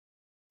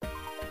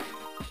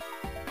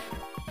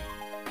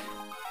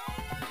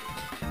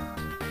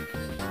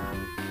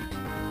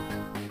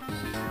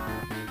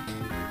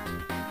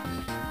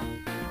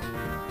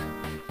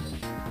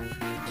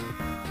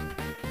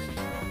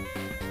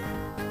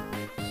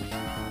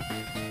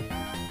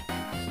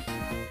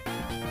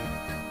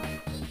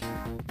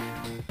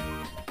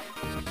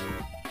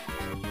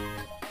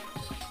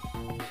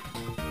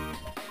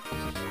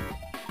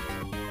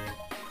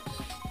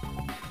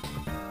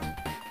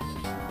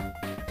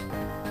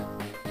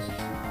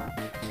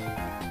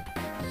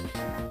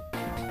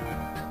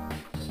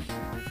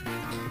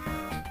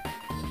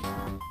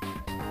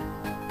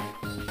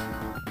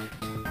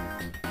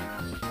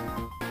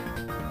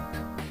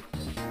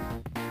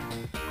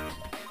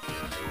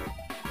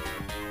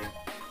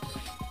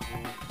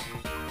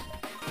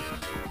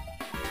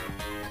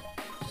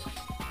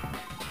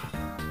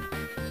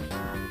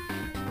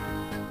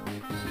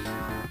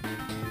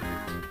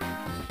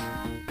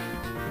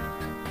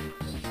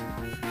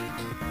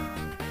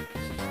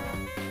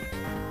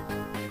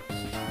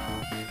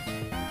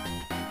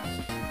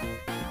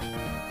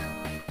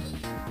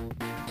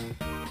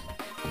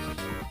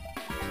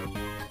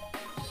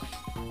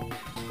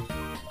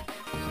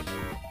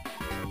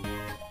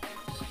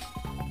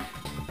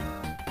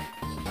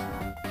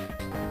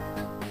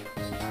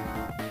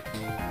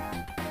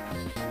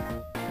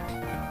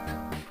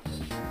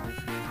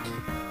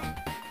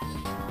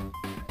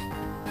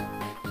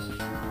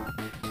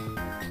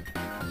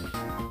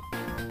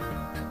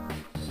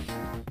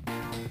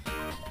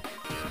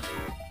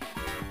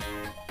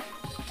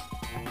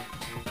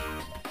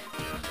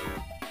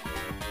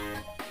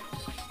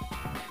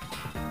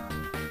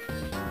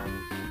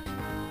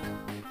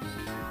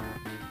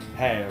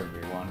Hey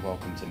everyone,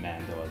 welcome to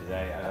Mandala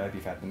today. I hope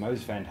you've had the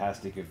most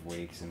fantastic of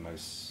weeks and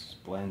most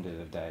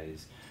splendid of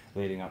days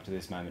leading up to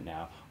this moment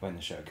now when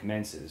the show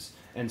commences.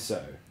 And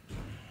so,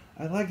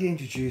 I'd like to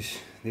introduce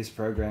this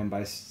program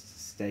by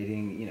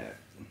stating,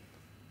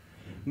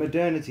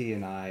 modernity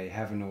and I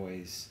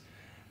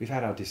we've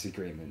had our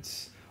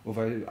disagreements,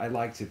 although I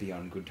like to be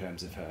on good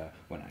terms with her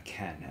when I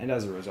can. And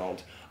as a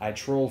result, I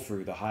trawl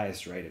through the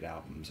highest rated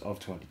albums of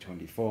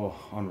 2024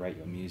 on Rate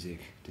Your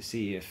Music to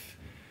see if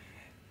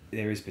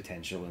there is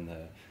potential in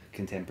the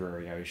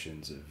contemporary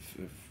oceans of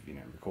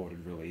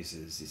recorded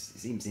releases. It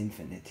seems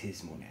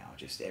infinitesimal now.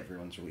 Just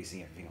everyone's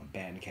releasing everything on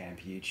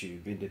Bandcamp,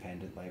 YouTube,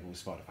 independent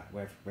labels,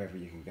 Spotify, wherever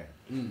you can go.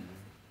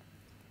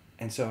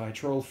 And so I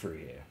troll through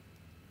here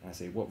and I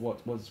say,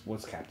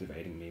 what's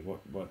captivating me?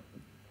 What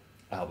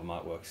album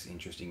artwork's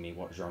interesting me?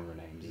 What genre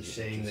names? You're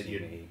saying that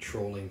you're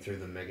trawling through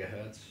the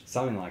megahertz?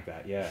 Something like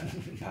that, yeah.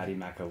 Paddy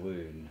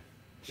Macaloon.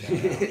 Shout out.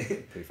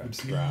 Prefab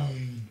Sprout.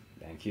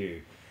 Thank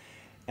you.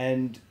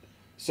 And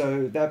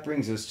so that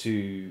brings us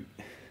to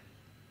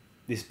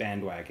this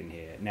bandwagon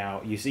here.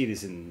 Now, you see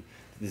this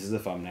is the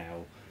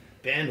thumbnail.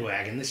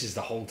 Bandwagon, this is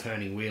the whole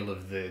turning wheel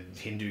of the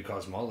Hindu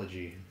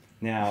cosmology.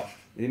 Now,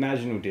 the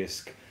Imaginal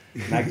Disc,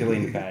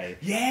 Magdalena Bay.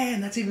 Yeah,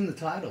 and that's even the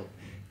title.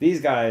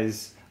 These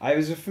guys, I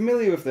was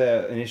familiar with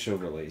their initial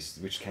release,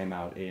 which came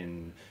out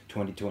in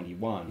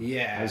 2021.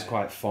 Yeah. I was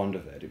quite fond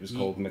of it. It was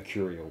called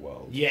Mercurial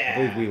World. Yeah. I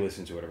believe we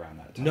listened to it around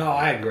that time. No,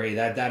 I agree.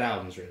 That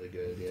album's really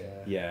good,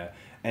 yeah. Yeah.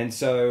 And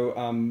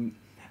so,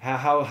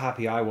 how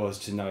happy I was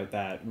to note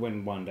that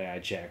when one day I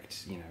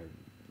checked,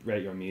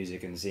 Rate Your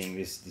Music and seeing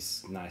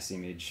this nice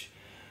image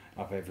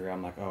up everywhere,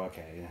 I'm like, oh,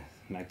 okay,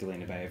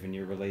 Magdalena Bay have a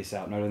new release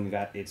out. Not only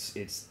that,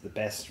 it's the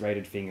best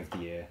rated thing of the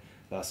year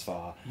thus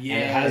far. Yeah,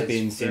 and it has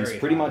been since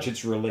pretty high. much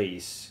its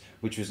release,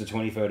 which was the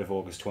 23rd of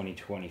August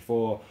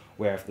 2024,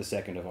 we're at the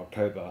 2nd of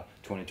October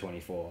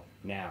 2024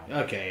 now.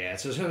 Okay, yeah,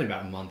 so it's only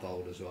about a month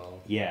old as well.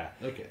 Yeah.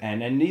 Okay.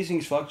 And these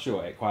things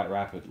fluctuate quite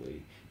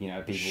rapidly.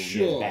 People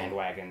Sure. get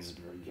bandwagons,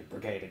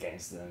 brigade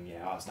against them,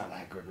 oh, it's not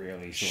that good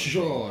really.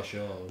 Sure.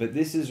 But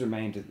this has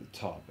remained at the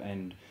top.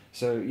 And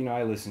so,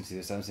 I listen to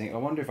this, I'm thinking, I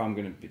wonder if I'm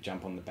going to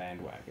jump on the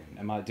bandwagon.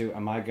 Am I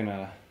going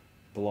to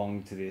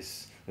belong to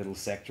this little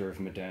sector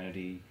of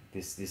modernity,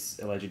 this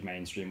alleged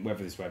mainstream,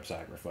 whether this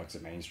website reflects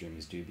that mainstream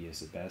is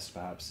dubious at best,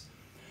 perhaps.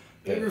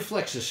 But, it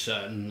reflects a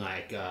certain,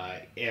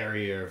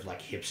 area of,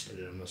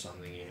 hipsterdom or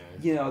something,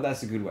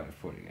 that's a good way of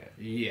putting it.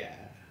 Yeah.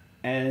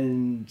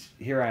 And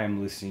here I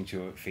am listening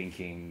to it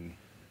thinking,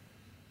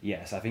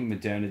 yes, I think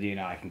modernity and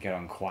I can get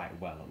on quite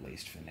well, at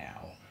least for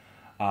now.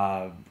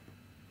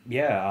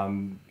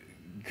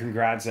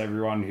 Congrats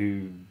everyone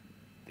who,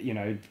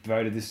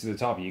 voted this to the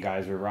top. You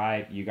guys were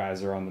right. You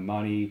guys are on the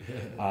money.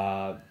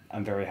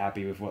 I'm very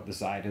happy with what the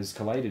site has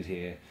collated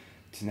here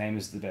to name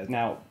as the best.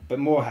 Now, but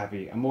I'm more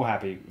happy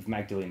with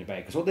Magdalena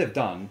Bay, because what they've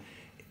done,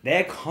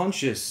 they're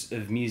conscious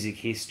of music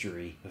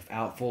history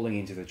without falling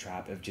into the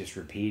trap of just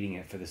repeating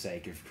it for the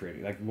sake of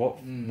critic. What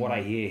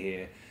I hear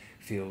here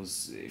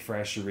feels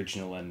fresh,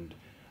 original, and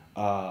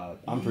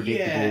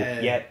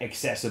unpredictable, yet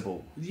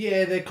accessible.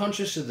 Yeah, they're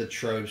conscious of the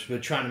tropes,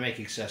 but trying to make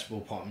accessible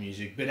pop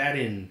music, but add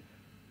in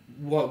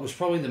what was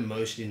probably the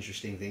most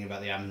interesting thing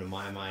about the album to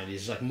my mind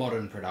is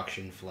modern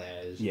production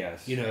flares.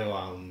 Yes.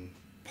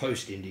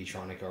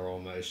 Post-indie-tronica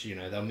almost,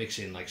 they'll mix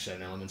in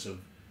certain elements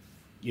of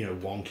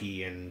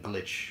wonky and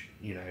glitch,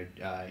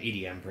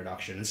 EDM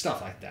production and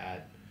stuff like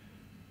that.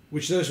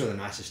 Which those were the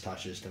nicest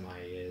touches to my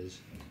ears.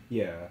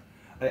 Yeah.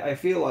 I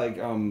feel like,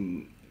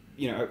 emerging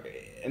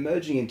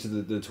into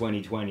the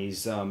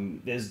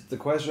 2020s, there's the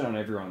question on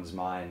everyone's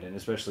mind, and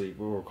especially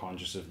we're all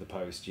conscious of the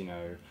post,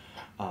 where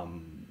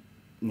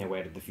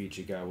did the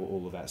future go,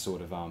 all of that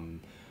sort of,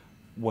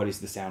 what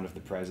is the sound of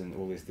the present,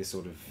 all this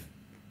sort of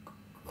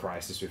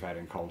crisis we've had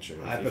in culture.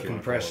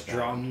 Hyper-compressed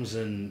drums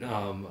and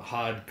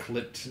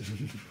hard-clipped,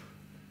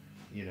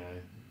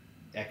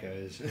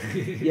 echoes.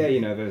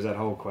 Yeah, there's that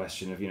whole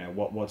question of,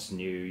 what's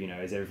new,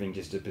 is everything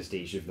just a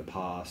pastiche of the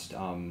past?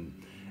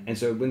 And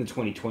so when the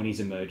 2020s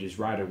emerges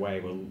right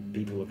away,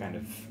 people are kind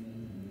of,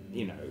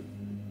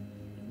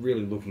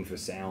 really looking for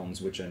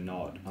sounds which are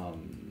not,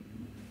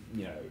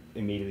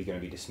 immediately going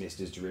to be dismissed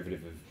as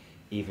derivative of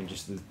even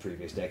just the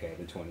previous decade,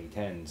 the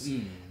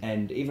 2010s.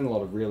 And even a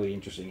lot of really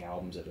interesting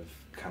albums that have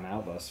come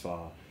out thus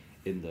far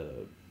in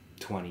the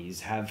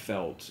 20s have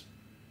felt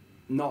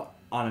not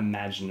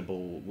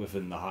unimaginable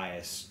within the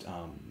highest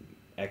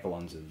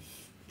echelons of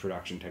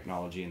production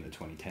technology in the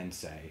 2010s,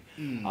 say.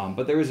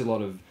 But there is a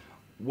lot of...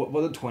 What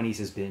the 20s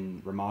has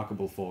been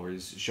remarkable for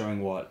is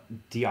showing what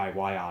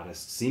DIY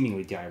artists,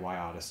 seemingly DIY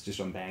artists,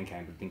 just on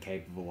Bandcamp have been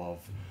capable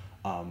of,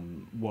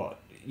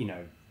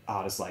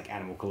 artists like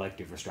Animal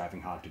Collective were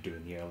striving hard to do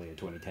in the earlier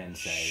 2010s,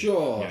 say.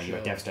 Sure. You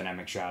got Death's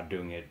Dynamic Shroud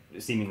doing it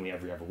seemingly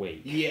every other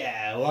week.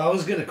 Yeah, well, I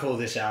was going to call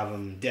this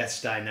album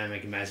Death's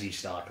Dynamic Mazzy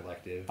Star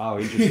Collective. Oh,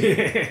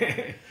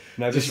 interesting.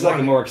 No, this is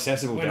a more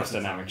accessible Death's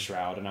Dynamic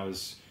Shroud, and I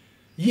was...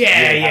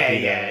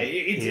 Yeah.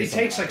 It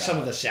takes some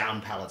of the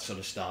sound palette sort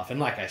of stuff, and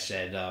like I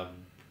said,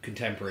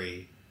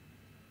 contemporary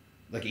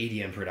like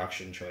EDM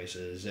production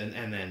choices,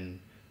 and then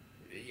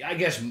I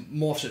guess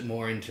morphs it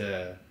more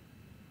into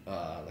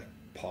like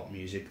pop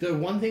music.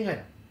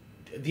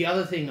 The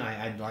other thing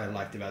I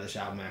liked about this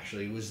album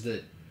actually was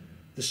that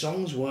the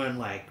songs weren't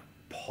like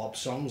pop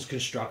songs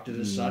constructed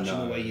as such in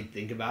the way you'd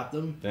think about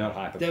them. They're not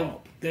hyper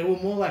pop. They were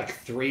more like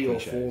 3 or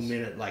Cliches. 4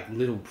 minute like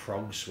little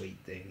prog suite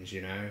things,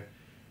 you know.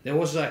 There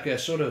was like a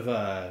sort of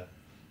a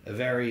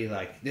very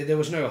like there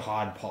was no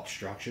hard pop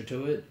structure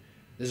to it.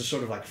 There's a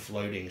sort of like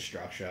floating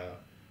structure,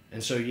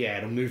 and so yeah,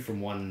 it'll move from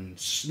one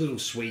little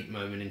sweet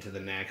moment into the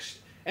next,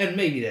 and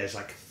maybe there's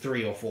like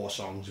 3 or 4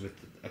 songs with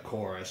a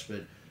chorus,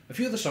 but a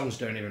few of the songs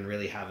don't even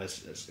really have a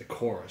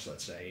chorus.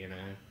 Let's say, you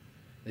know.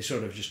 They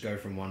sort of just go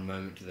from one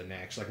moment to the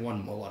next, like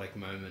one melodic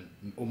moment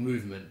or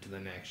movement to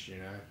the next, you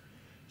know?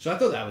 So I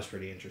thought that was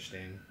pretty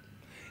interesting.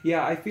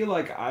 Yeah, I feel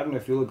like, I don't know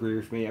if you'll agree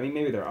with me. I mean,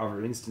 maybe there are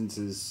other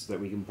instances that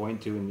we can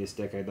point to in this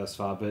decade thus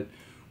far, but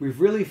we've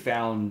really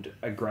found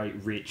a great,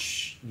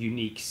 rich,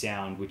 unique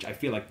sound, which I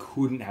feel like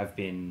couldn't have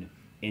been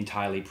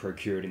entirely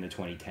procured in the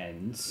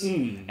 2010s.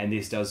 And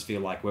this does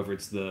feel like, whether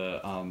it's the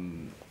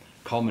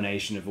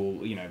culmination of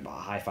all, you know,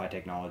 hi-fi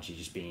technology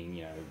just being,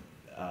 you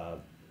know,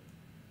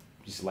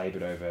 just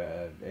laboured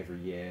over every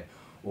year,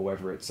 or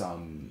whether it's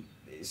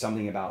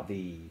something about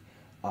the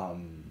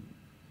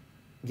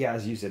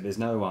as you said, there's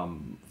no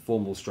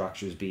formal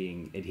structures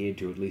being adhered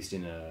to, at least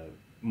in a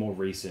more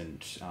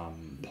recent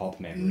pop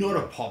memory. Not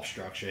a pop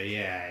structure,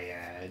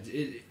 yeah.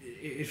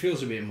 It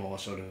feels a bit more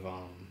sort of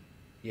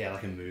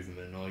like a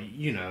movement, or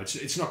you know,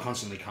 it's not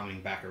constantly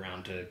coming back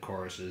around to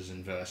choruses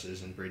and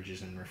verses and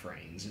bridges and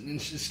refrains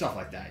and stuff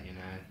like that, you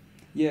know.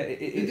 Yeah,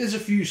 there's a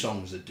few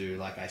songs that do,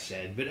 like I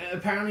said, but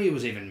apparently it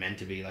was even meant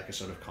to be like a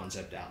sort of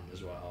concept album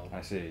as well.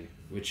 I see.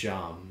 Which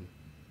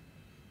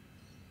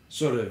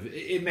sort of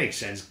it makes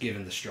sense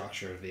given the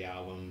structure of the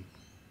album.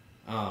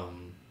 I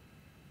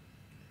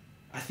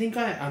think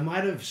I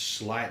might have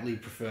slightly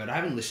preferred. I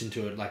haven't listened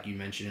to it like you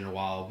mentioned in a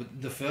while,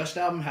 but the first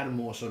album had a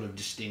more sort of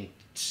distinct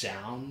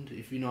sound,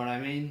 if you know what I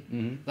mean.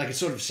 Mm-hmm. Like it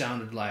sort of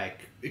sounded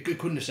like it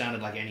couldn't have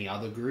sounded like any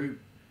other group.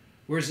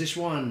 Whereas this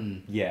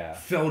one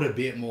felt a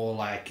bit more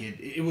like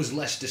it was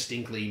less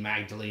distinctly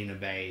Magdalena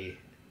Bay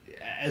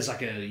as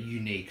like a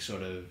unique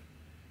sort of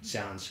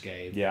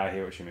soundscape. Yeah, I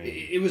hear what you mean.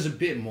 It was a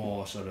bit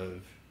more sort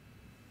of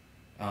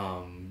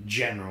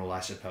general,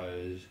 I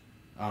suppose.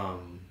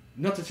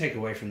 Not to take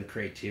away from the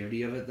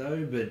creativity of it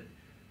though, but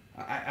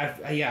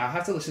I'll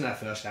have to listen to that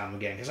first album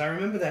again, because I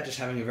remember that just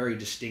having a very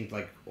distinct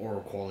like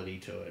oral quality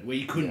to it, where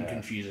you couldn't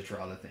confuse it for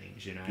other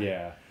things, you know.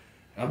 Yeah.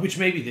 Which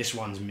maybe this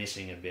one's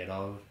missing a bit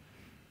of.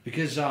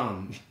 Because,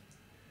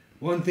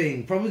 one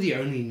thing, probably the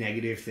only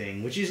negative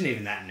thing, which isn't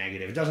even that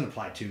negative, it doesn't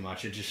apply too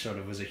much, it just sort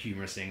of was a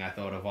humorous thing I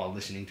thought of while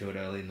listening to it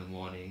early in the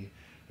morning.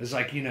 It was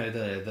like, you know,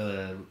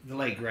 the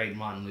late great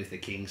Martin Luther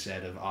King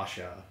said of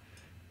Usher,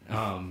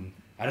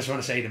 I just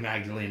want to say to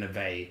Magdalena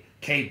Bay,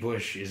 Kate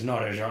Bush is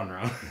not a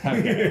genre.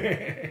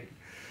 Okay.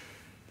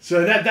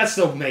 So that's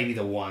maybe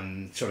the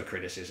one sort of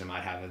criticism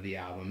I'd have of the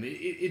album.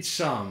 It's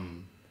a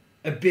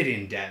bit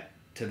in depth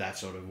to that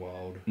sort of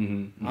world,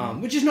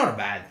 which is not a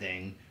bad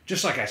thing.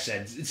 Just like I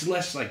said, it's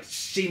less like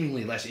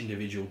seemingly less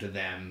individual to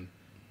them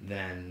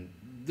than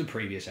the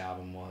previous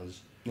album was.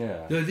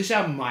 Yeah. Though this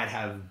album might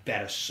have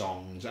better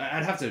songs.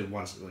 I'd have to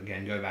once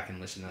again go back and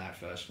listen to that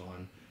first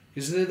one,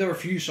 because there were a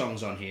few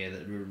songs on here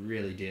that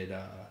really did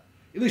at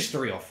least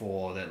 3 or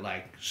 4 that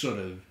like sort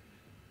of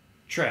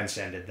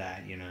transcended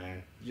that, you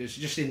know,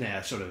 just in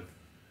their sort of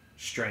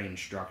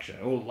strange structure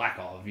or lack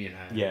of, you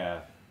know.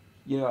 Yeah.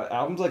 You know,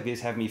 albums like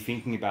this have me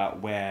thinking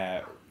about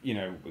where, you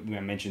know, I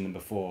mentioned them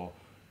before,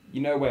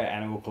 you know, where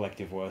Animal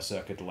Collective were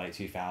circa the late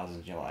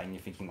 2000s, you know, and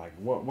you're thinking, like,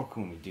 what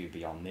can we do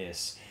beyond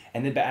this?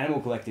 And then, but Animal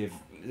Collective,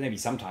 maybe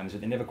sometimes,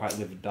 but they never quite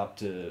lived up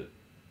to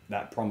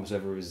that promise,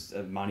 whether it was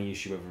a money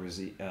issue, whether it was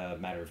a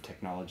matter of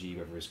technology,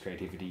 whether it was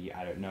creativity,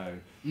 I don't know.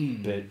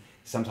 But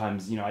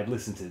sometimes, you know, I'd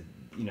listen to,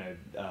 you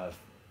know,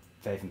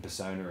 Faith and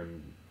Persona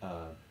and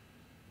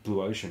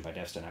Blue Ocean by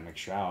Death's Dynamic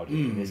Shroud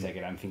in this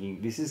decade. I'm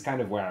thinking, this is kind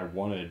of where I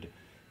wanted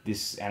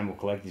this Animal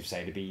Collective,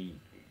 say, to be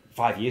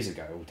 5 years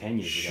ago or 10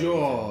 years ago.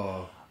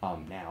 Sure.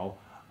 Even, now.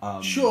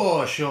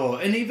 Sure.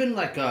 And even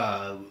like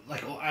I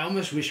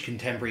almost wish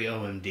contemporary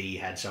OMD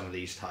had some of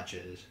these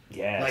touches.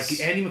 Yes. Like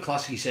Andy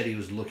McCluskey said he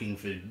was looking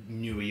for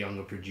newer,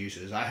 younger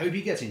producers. I hope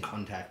he gets in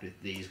contact with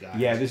these guys.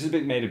 Yeah, this has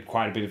made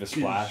quite a bit of a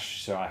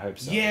splash, so I hope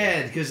so.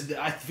 Yeah, because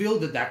I feel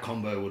that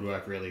combo would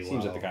work really well.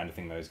 Seems like the kind of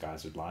thing those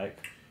guys would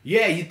like.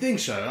 Yeah, you'd think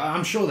so.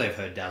 I'm sure they've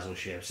heard Dazzle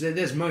Ships.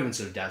 There's moments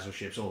of Dazzle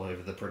Ships all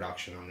over the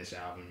production on this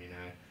album, you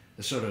know.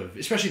 The sort of,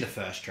 especially the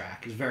first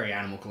track, is very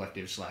Animal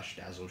Collective /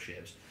 Dazzle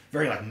Ships.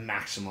 Very, like,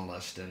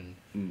 maximalist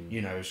and,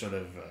 you know, sort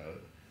of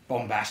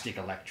bombastic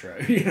electro,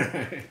 you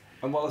know.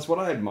 And while it's what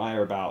I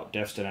admire about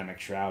Death's Dynamic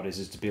Shroud is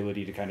its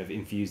ability to kind of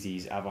infuse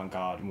these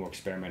avant-garde, more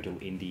experimental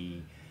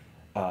indie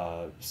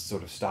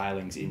sort of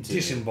stylings into...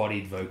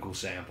 disembodied vocal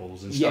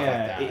samples and stuff like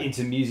that.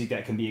 Into music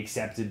that can be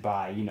accepted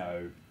by, you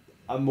know,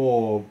 a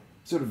more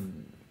sort of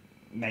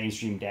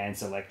mainstream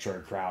dance electro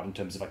crowd in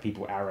terms of like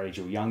people our age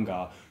or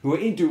younger who are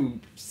into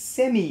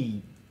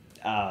semi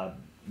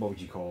what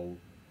would you call,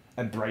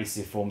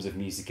 abrasive forms of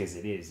music as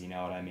it is, you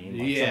know what I mean?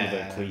 Like some of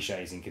the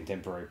cliches in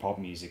contemporary pop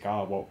music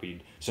are what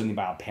we'd, certainly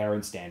by our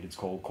parents' standards,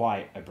 call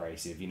quite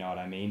abrasive, you know what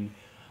I mean?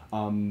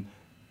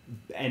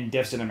 And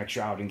Deaf Cinematic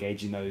Shroud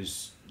engage in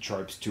those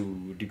tropes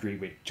to a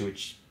degree to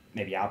which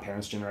maybe our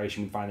parents'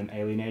 generation would find them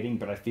alienating,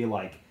 but I feel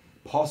like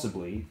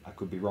possibly, I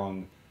could be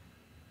wrong,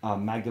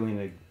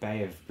 Magdalena Bay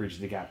have bridged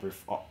the gap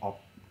with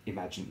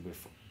imaginal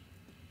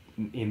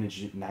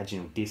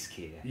disc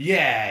here.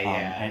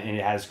 Yeah. And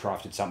it has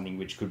crafted something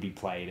which could be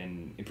played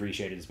and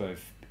appreciated as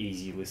both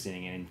easy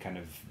listening and kind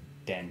of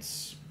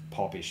dense,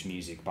 popish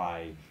music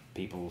by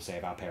people, say,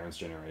 of our parents'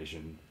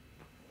 generation.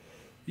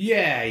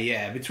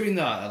 Yeah. Between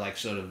the, like,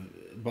 sort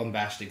of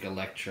bombastic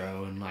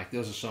electro and, like, there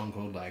was a song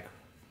called, like,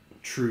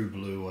 True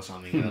Blue or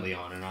something early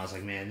on, and I was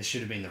like, man, this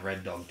should have been the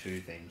Red Dog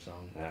 2 theme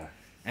song. Yeah.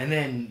 And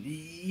then,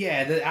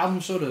 the album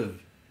sort of,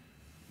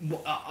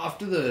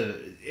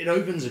 it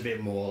opens a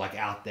bit more like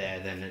out there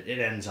than it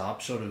ends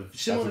up, sort of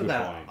similar to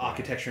that point,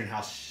 Architecture in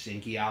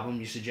Helsinki album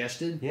you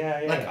suggested.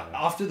 Yeah. Like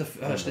after the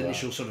first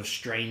initial sort of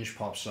strange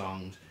pop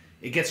songs,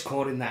 it gets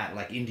caught in that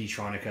like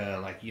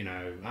indie-tronica, like, you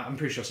know, I'm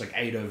pretty sure it's like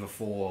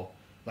 8/4,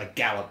 like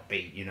gallop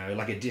beat, you know,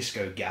 like a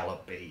disco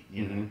gallop beat,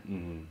 you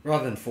know,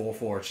 rather than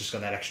 4/4, it's just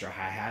got that extra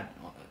hi-hat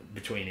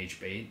between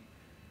each beat.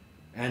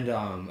 And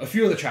a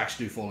few of the tracks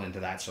do fall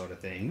into that sort of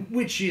thing,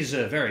 which is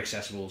a very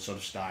accessible sort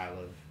of style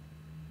of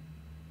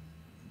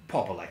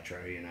pop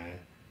electro, you know.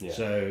 Yeah.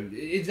 So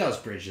it does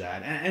bridge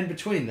that, and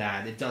between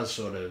that, it does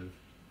sort of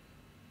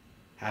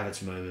have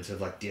its moments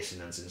of like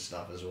dissonance and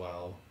stuff as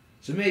well.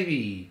 So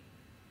maybe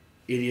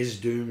it is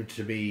doomed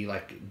to be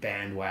like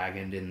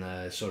bandwagoned in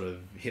the sort of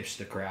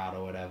hipster crowd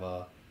or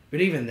whatever. But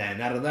even then,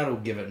 that'll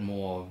give it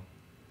more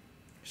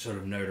sort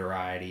of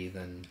notoriety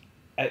than.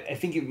 I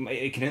think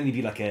it can only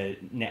be like a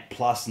net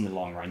plus in the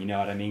long run, you know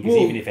what I mean? Because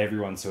even if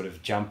everyone's sort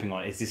of jumping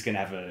on it, it's just going to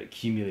have a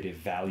cumulative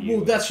value.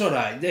 Well, that's sort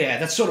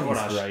of what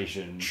I was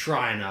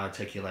trying to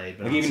articulate.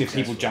 But like even if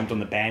people jumped on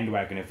the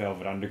bandwagon of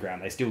Velvet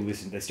Underground, they still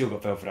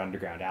got Velvet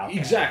Underground out there.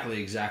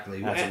 Exactly.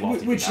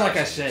 Which, like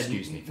I said,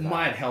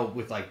 might might help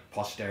with like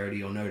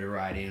posterity or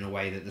notoriety in a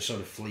way that the sort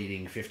of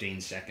fleeting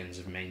 15 seconds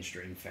of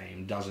mainstream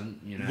fame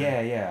doesn't, you know?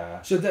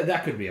 Yeah. So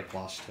that could be a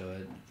plus to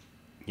it.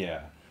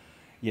 Yeah,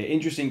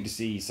 interesting to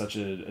see such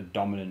a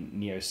dominant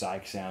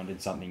neo-psych sound in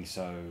something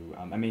so...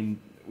 I mean,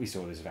 we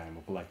saw this with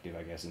Animal Collective,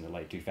 I guess, in the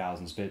late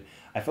 2000s, but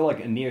I feel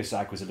like a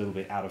neo-psych was a little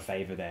bit out of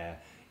favour there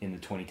in the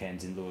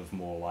 2010s in lieu of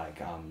more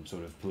like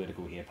sort of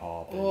political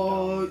hip-hop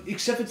and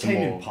except for some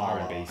Tame more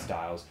Impala. R&B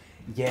styles.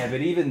 Yeah, but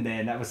even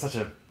then, that was such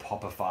a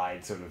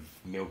popified sort of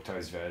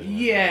milquetoast version.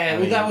 Yeah,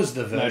 that was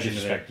the version no of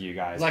disrespect it. to you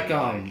guys. Like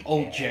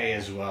Alt J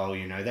as well,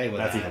 you know, they were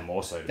That's even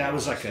more so. That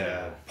was like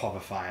a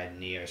popified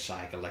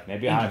neo-psych. Like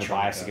maybe I have a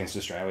bias against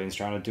Australians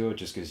trying to do it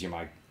just because you're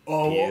my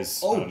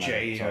peers. Alt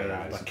J,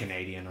 like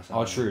Canadian or something.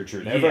 Oh,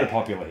 true. They were very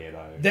popular here,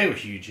 though. They were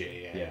huge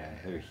here, Yeah,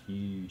 they were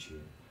huge here.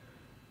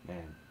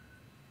 Man.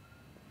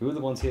 Who were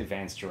the ones here?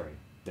 Vance Troy.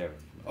 They were...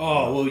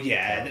 Oh, well,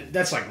 yeah,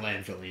 that's like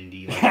landfill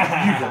indie, like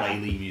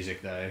ukulele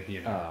music, though,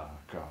 you know. Oh,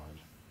 God.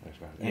 That's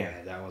bad.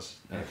 Yeah, that was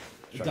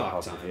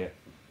dark time. Here.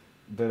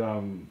 But,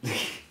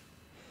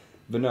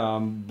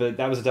 but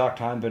that was a dark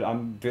time, but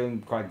I'm feeling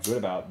quite good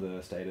about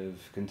the state of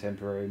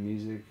contemporary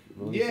music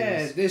releases.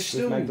 Yeah, there's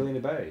still Magdalena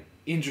Bay.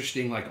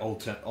 Interesting, like,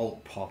 alt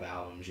pop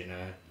albums, you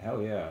know?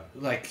 Hell yeah.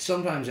 Like,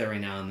 sometimes every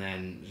now and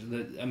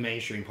then, a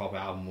mainstream pop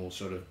album will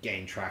sort of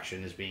gain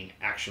traction as being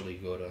actually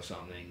good or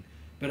something.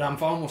 But I'm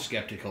far more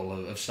skeptical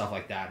of stuff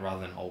like that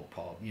rather than alt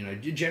pop. You know,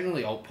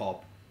 generally alt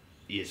pop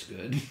is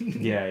good.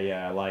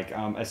 yeah. Like,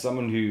 as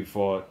someone who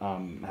thought How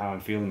I'm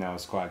Feeling Now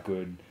was quite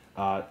good,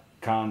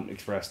 can't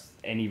express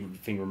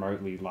anything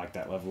remotely like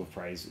that level of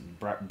praise.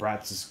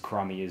 Brat's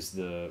Crummy is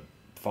the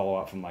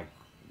follow-up from, like,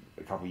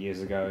 a couple of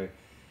years ago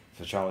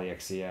for Charlie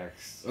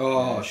XCX.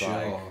 Oh, sure.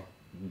 Like,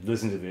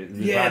 listen to this.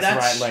 Yeah,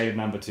 that's right, later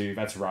number 2.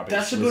 That's rubbish.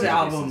 That's a good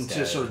album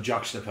to sort of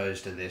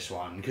juxtapose to this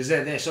one, because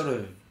they're sort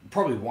of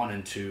probably 1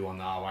 and 2 on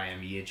the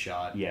RYM year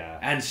chart. Yeah.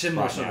 And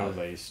similar right sort now, of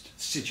at least.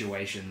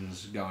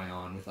 situations going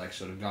on with like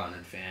sort of Gun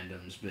and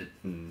fandoms, but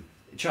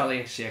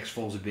Charlie XCX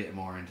falls a bit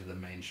more into the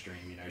mainstream.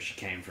 You know, she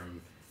came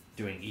from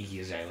doing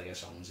Iggy Azalea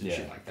songs and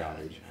shit like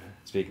garbage. that. You know?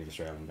 Speaking of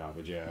Australian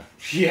garbage, yeah.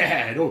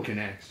 Yeah, it all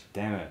connects.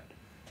 Damn it.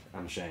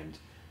 I'm ashamed.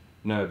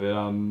 No, but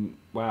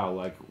wow,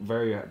 like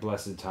very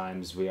blessed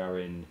times we are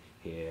in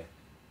here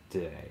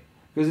today.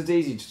 Because it's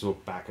easy to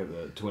look back at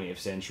the 20th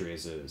century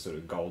as a sort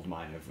of gold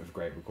mine of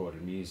great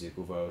recorded music,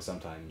 although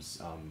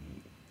sometimes,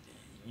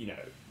 you know,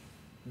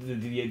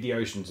 the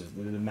oceans of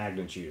the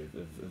magnitude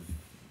of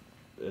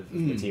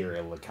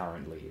material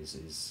currently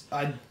is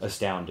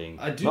astounding.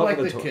 I do like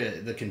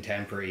the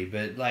contemporary,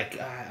 but like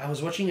I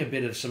was watching a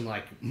bit of some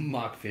like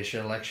Mark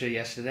Fisher lecture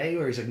yesterday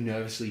where he's like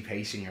nervously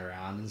pacing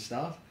around and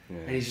stuff,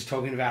 and he's just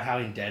talking about how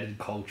indebted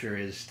culture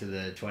is to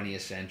the 20th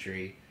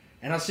century.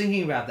 And I was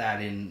thinking about that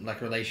in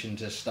like relation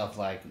to stuff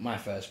like my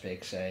first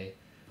pick, say,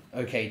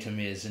 OK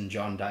Tamiz and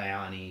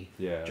Johnny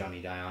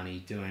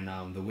Diani doing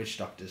The Witch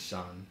Doctor's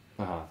Son.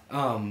 Uh-huh.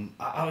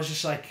 I was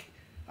just like,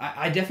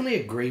 I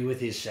definitely agree with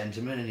his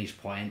sentiment and his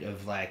point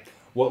of like...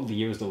 What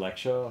year was the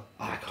lecture?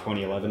 I can't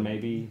 2011 remember.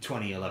 maybe?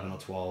 2011 or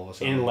 12 or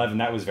something. In 11,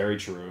 that was very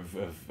true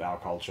of our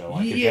culture.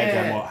 Like,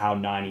 compared to how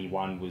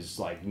 91 was,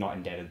 like, not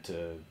indebted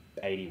to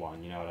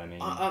 81, you know what I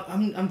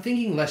mean? I'm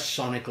thinking less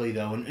sonically,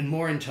 though, and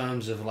more in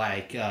terms of,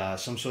 like,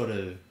 some sort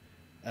of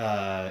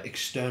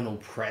external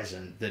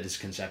present that is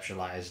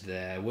conceptualized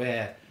there,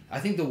 where I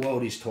think the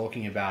world he's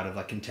talking about of,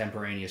 like,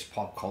 contemporaneous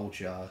pop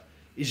culture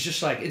is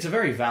just, like, it's a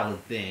very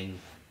valid thing.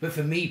 But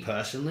for me,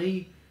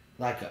 personally,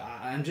 like,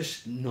 I'm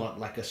just not,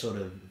 like, a sort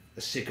of a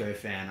sicko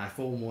fan. I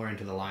fall more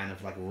into the line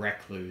of, like,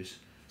 recluse.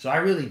 So I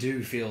really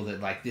do feel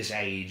that, like, this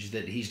age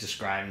that he's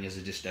describing as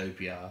a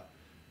dystopia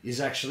is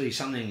actually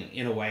something,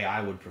 in a way,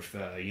 I would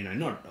prefer. You know,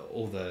 not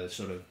all the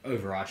sort of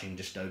overarching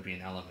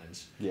dystopian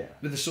elements. Yeah.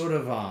 But the sort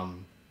of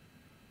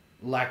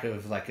lack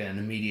of, like, an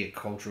immediate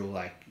cultural,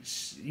 like,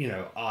 you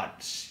know,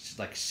 art,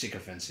 like,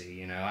 sycophancy,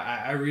 you know.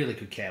 I really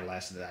could care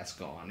less that that's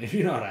gone, if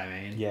you know what I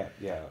mean. Yeah,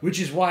 yeah. Which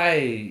is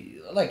why,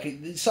 like,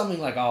 something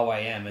like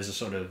RYM as a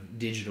sort of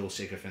digital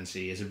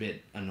sycophancy is a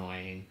bit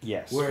annoying.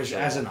 Yes. Whereas sure.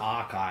 as an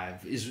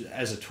archive,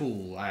 as a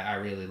tool, I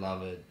really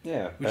love it.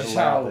 Yeah, which better is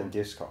loud how... than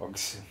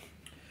Discogs.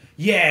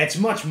 Yeah, it's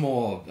much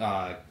more,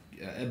 a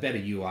better UI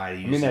to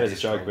use. I mean that as a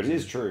joke, Discogs. but it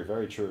is true,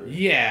 very true.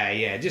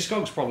 Yeah.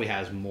 Discogs probably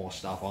has more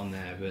stuff on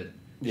there, but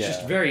it's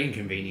just very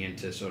inconvenient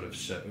to sort of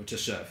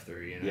surf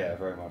through, you know? Yeah,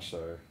 very much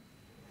so.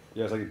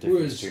 Yeah, it's like the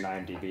difference between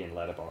IMDb and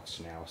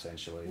Letterboxd now,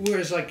 essentially.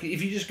 Whereas, like,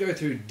 if you just go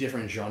through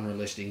different genre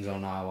listings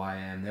on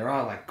RYM, there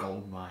are, like,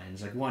 gold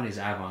mines. Like, one is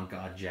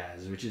avant-garde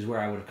jazz, which is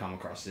where I would have come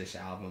across this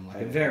album.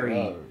 Like, a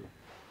very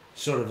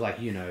sort of, like,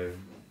 you know,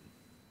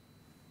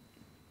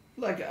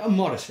 like, a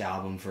modest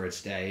album for its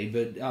day,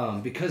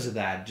 but because of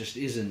that, just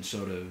isn't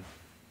sort of...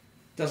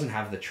 doesn't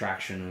have the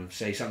traction of,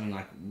 say, something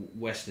like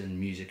Western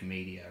music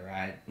media,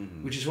 right?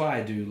 Mm-hmm. Which is why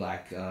I do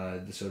like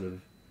the sort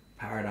of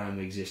paradigm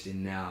we exist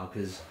in now,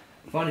 because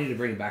funny to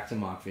bring it back to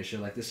Mark Fisher,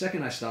 like the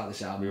second I start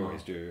this album... We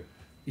always do.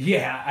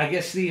 Yeah, I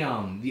guess the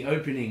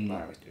opening,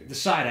 I always do. the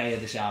side A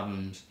of this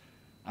album's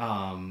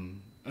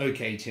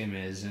OK Tim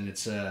is, and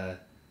it's a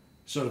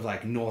sort of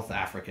like North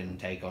African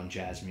take on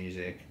jazz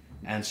music.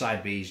 And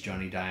side B's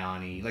Johnny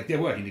Diani. Like,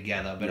 they're working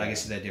together, but I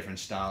guess they're different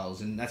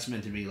styles, and that's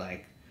meant to be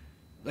like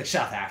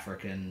South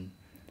African,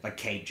 like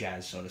Cape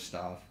jazz sort of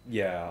stuff.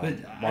 Yeah, but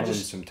one of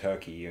them's from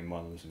Turkey and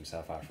one of them's from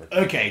South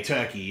Africa. Okay,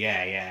 Turkey,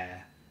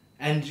 yeah.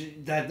 And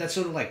that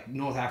sort of like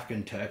North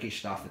African Turkish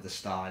stuff at the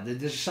start.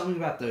 There's something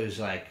about those,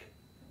 like,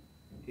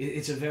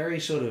 it's a very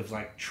sort of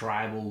like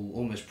tribal,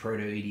 almost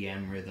proto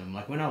EDM rhythm.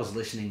 Like when I was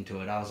listening to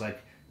it, I was like,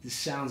 this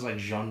sounds like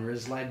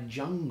genres like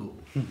jungle,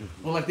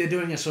 or like they're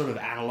doing a sort of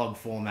analog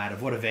format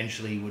of what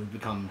eventually would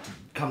come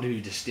to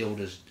be distilled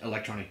as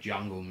electronic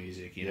jungle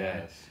music. You know.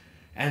 Yes.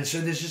 And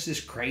so there's just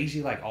this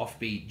crazy, like,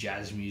 offbeat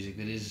jazz music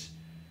that is...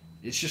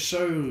 It's just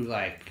so,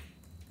 like...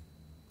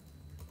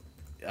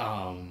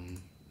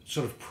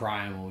 sort of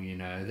primal, you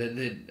know?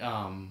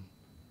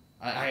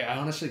 I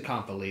honestly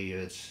can't believe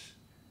it's...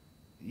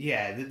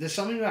 Yeah, there's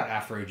something about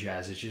Afro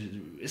jazz, it's just,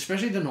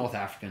 especially the North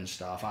African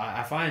stuff,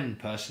 I find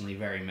personally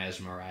very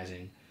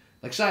mesmerizing.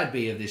 Like, side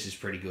B of this is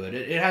pretty good.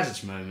 It has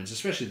its moments,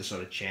 especially the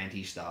sort of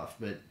chanty stuff,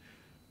 but...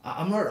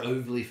 I'm not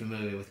overly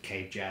familiar with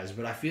Cape jazz,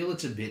 but I feel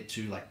it's a bit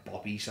too, like,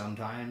 boppy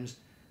sometimes.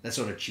 That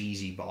sort of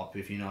cheesy bop,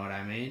 if you know what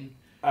I mean.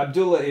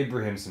 Abdullah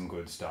Ibrahim's some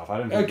good stuff. I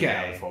don't think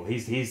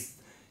he's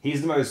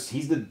he's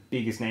the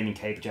biggest name in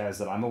Cape jazz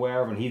that I'm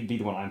aware of, and he'd be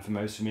the one I'm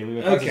most familiar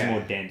with. That's just more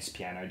dense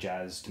piano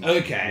jazz to me.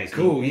 Okay,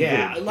 cool,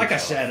 yeah. Like I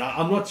said,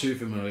 I'm not too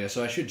familiar,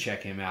 so I should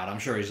check him out. I'm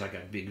sure he's, like,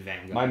 a big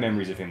vanguard. My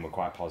memories of him were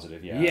quite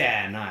positive, yeah.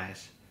 Yeah,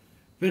 nice.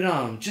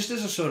 But just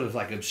as a sort of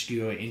like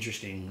obscure,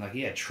 interesting,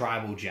 like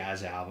tribal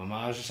jazz album,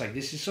 I was just like,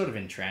 this is sort of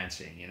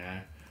entrancing, you know.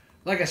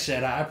 Like I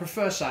said, I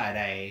prefer side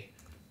A,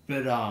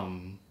 but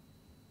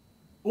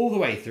all the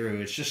way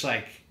through, it's just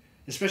like,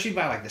 especially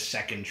by like the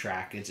second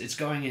track, it's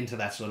going into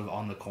that sort of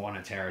on the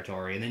corner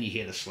territory, and then you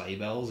hear the sleigh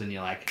bells, and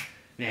you're like,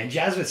 man,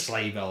 jazz with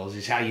sleigh bells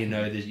is how you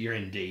know that you're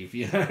in deep,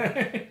 you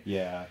know.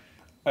 Yeah.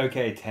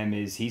 Okay,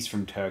 Temiz, he's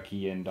from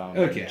Turkey, and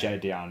Jay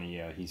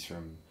Diani, he's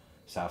from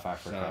South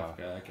Africa.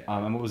 Okay.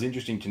 And what was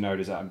interesting to note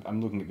is that I'm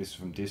looking at this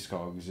from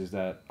Discogs, is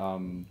that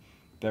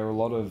there are a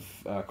lot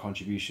of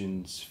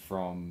contributions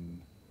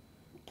from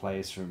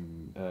players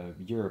from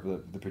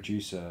Europe. The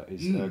producer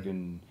is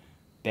Ergun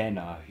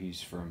Benner,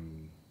 who's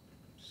from,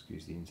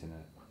 excuse the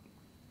internet.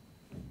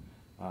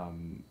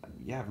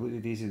 I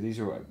believe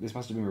this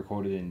must have been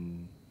recorded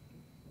in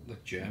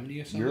like Germany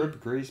or something. Europe,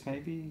 Greece,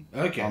 maybe.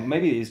 Okay.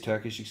 Maybe it is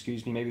Turkish.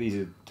 Excuse me. Maybe these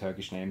are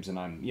Turkish names, and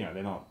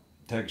they're not.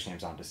 Turkish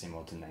names aren't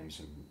dissimilar to names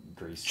from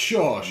Greece.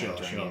 Sure.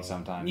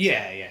 Sometimes.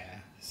 Yeah.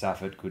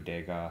 Safet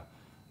Kudega,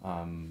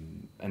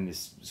 and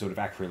this sort of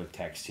acrylic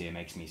text here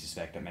makes me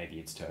suspect that maybe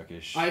it's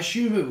Turkish. I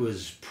assume it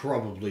was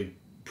probably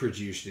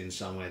produced in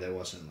somewhere that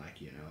wasn't like,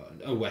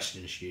 a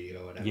Western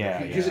studio or whatever.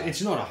 Yeah, because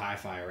it's not a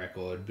hi-fi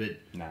record, but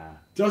nah,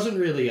 doesn't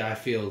really, I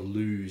feel,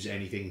 lose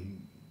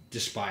anything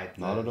despite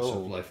the not at all.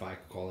 Sort of lo-fi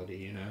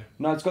quality,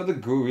 No, it's got the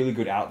really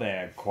good out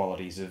there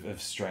qualities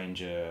of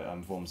stranger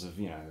forms of,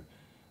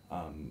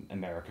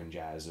 American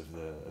jazz of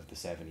the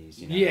 70s.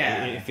 You know,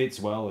 Yeah. it fits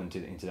well into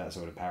that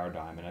sort of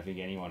paradigm, and I think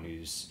anyone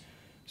who's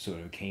sort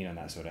of keen on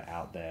that sort of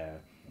out there,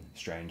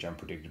 strange,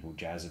 unpredictable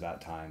jazz of that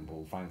time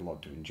will find a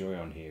lot to enjoy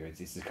on here.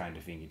 It's the kind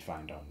of thing you'd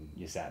find on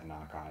your Saturn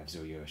Archives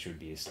or your Should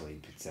Be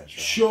Asleep, etc.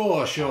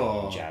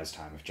 Sure. Jazz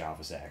Time of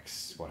Jarvis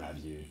X, what have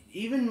you.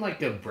 Even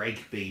like a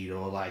breakbeat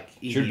or like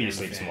Should Be EDM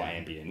Asleep's fan, more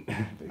ambient.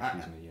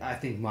 Excuse me. Yeah. I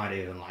think might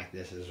even like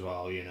this as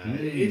well. You know,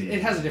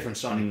 it has a different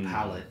sonic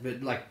palette,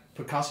 but like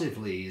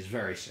percussively is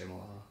very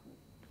similar.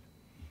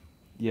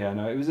 Yeah,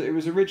 no, it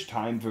was a rich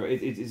time for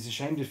it. It's a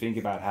shame to think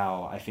about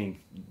how I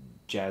think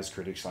jazz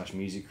critics /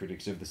 music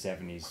critics of the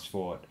 70s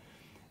thought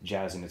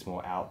jazz in its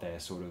more out there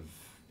sort of,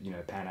 you know,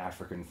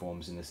 Pan-African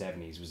forms in the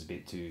 70s was a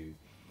bit too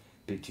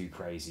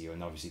crazy,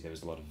 and obviously there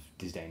was a lot of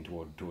disdain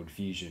toward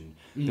fusion.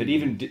 But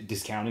even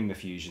discounting the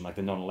fusion, like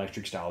the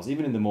non-electric styles,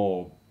 even in the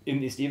more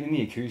even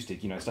the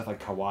acoustic, you know, stuff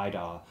like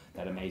Kawaii,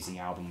 that amazing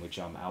album which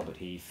Albert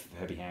Heath,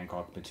 Herbie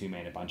Hancock, Matume,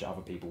 and a bunch of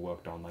other people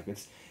worked on, like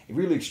it's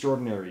really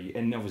extraordinary.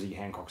 And obviously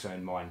Hancock's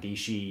own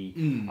Moandishi,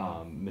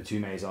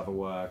 Matume's other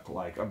work,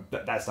 like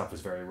that stuff was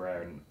very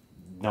rare, and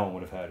no one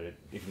would have heard it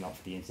if not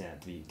for the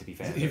internet. To be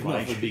fair, If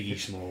not for Biggie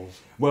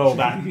Smalls. Well,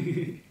 but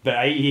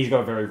he's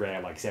got a very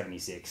rare like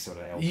 76 sort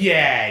of LP.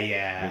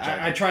 Yeah.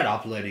 I tried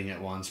uploading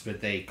it once,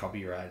 but they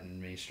copyrighted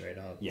me straight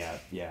up.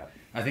 Yeah.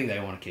 I think they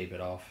want to keep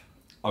it off.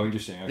 Oh,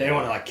 interesting. Okay. They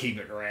want to like keep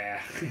it rare.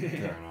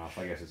 Fair enough.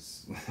 I guess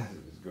it's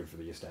good for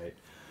the estate.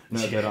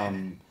 No, but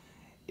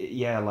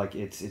yeah, like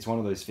it's one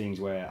of those things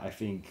where I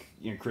think,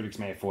 you know, critics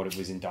may have thought it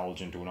was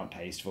indulgent or not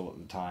tasteful at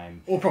the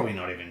time, or probably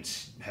not even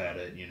heard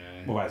it. You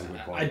know, well, that's a good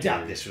point. I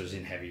doubt this was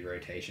in heavy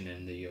rotation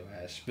in the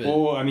US, but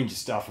or I mean,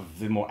 just stuff of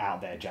the more out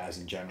there jazz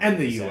in general, and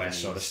the 70s. US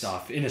sort of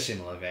stuff in a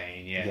similar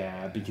vein.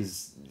 Yeah,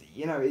 because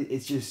you know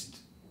it's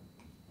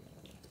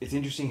it's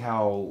interesting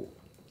how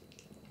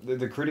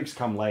the critics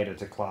come later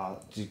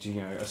to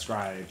you know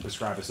ascribe a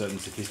certain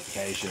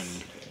sophistication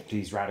to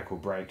these radical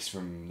breaks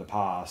from the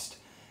past,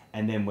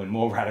 and then when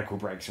more radical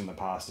breaks from the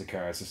past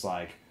occur, it's just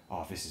like,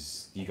 oh,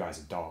 you guys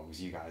are dogs,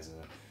 you guys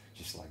are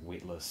just like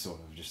witless, sort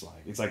of, just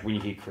like, it's like when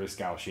you hear Chris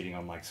Gal shitting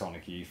on like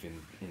Sonic Youth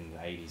in the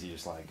 80s, you're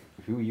just like,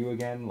 who are you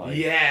again? Like,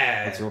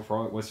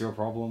 what's your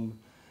problem?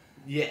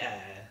 Yeah.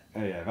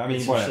 Yeah, I mean,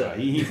 It's whatever. absurd.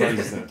 He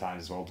praises them at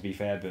times as well, to be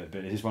fair, but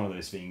it's just one of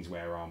those things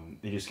where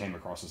it just came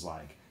across as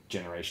like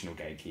generational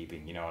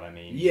gatekeeping, you know what I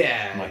mean?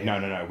 Yeah. I'm like,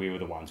 no, we were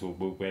the ones. We're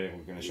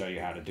going to show you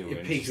how to do it.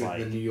 It peaked with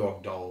the New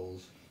York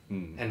Dolls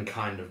Hmm. and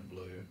Kind of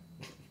Blue.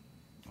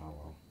 Oh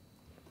well.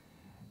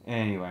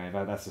 Anyway,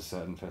 that's a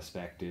certain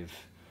perspective.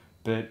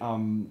 But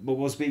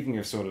well, speaking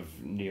of sort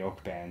of New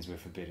York bands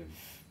with a bit of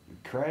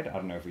cred, I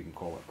don't know if we can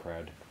call it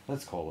cred.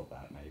 Let's call it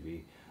that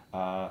maybe.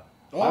 I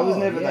was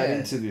never that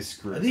into this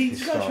group. Are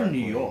these guys from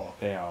New historically. York?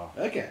 They are.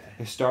 Okay.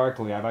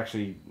 Historically, I've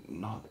actually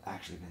not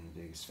actually been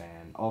the biggest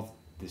fan of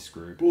this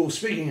group. Well,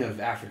 speaking of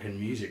African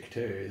music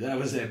too, that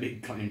was their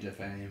big claim to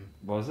fame.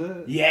 Was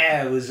it?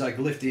 Yeah, it was like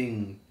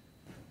lifting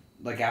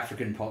like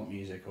African pop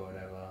music or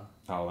whatever.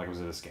 Oh, like was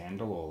it a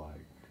scandal or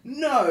like?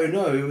 No,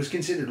 it was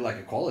considered like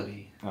a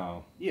quality.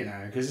 Oh. You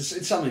know, because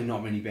it's something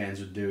not many bands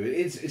would do.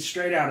 It's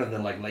straight out of the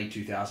like late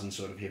 2000s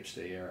sort of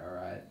hipster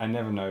era, right? I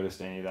never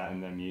noticed any of that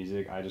in their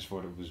music. I just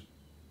thought it was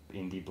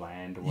indie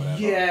bland or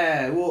whatever.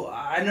 Yeah, well,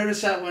 I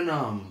noticed that when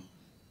I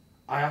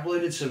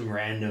uploaded some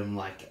random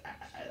like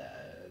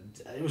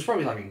it was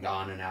probably like a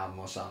Ghana album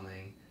or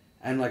something,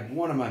 and like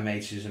one of my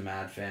mates who's a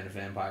mad fan of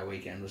Vampire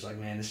Weekend was like,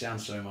 man, this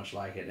sounds so much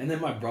like it. And then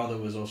my brother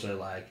was also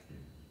like,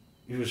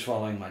 he was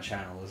following my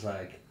channel, was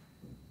like,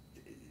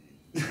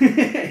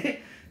 this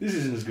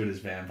isn't as good as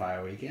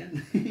Vampire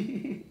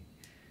Weekend.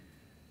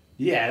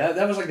 Yeah,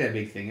 that was like their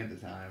big thing at the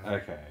time.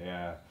 Okay,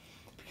 yeah.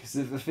 Because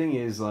the thing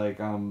is, like,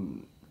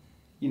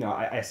 you know,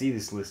 I see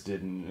this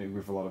listed and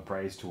with a lot of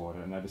praise toward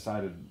it, and I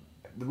decided,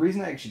 the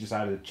reason I actually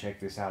decided to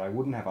check this out, I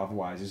wouldn't have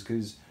otherwise, is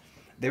because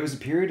there was a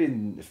period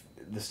in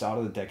the start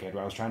of the decade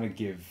where I was trying to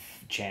give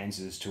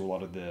chances to a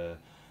lot of the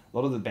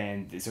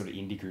band, the sort of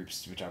indie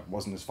groups, which I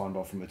wasn't as fond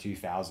of from the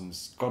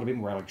 2000s, got a bit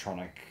more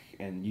electronic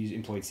and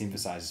employed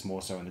synthesizers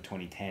more so in the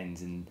 2010s,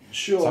 and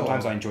Sure.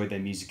 sometimes I enjoyed their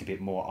music a bit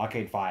more.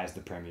 Arcade Fire is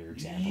the premier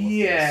example of this.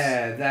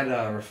 Yeah,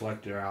 that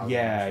Reflector album.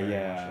 Yeah, was very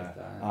yeah. much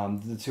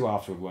like that. The two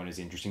afterward weren't as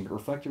interesting, but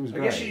Reflector was I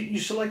great. guess you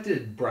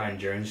selected Brian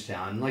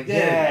Jonestown. Like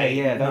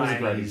Yeah, that was a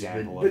great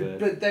example but, of it.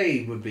 But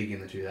they were big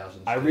in the 2000s.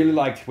 I too. really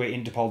liked where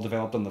Interpol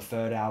developed on the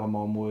third album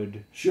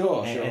onward.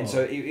 Sure. And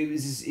so it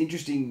was this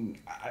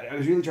interesting. I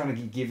was really trying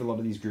to give a lot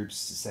of these groups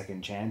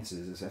second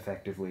chances,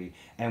 effectively.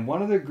 And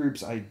one of the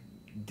groups I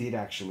did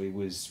actually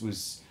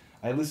was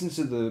I listened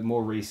to the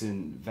more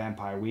recent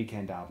Vampire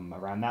Weekend album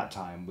around that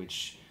time,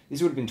 which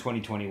this would have been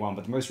 2021,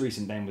 but the most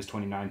recent then was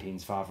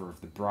 2019's Father of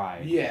the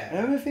Bride. Yeah. And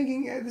I remember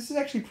thinking, this is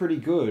actually pretty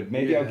good.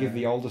 Maybe I'll Yeah. give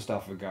the older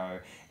stuff a go.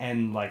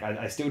 And like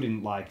I still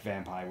didn't like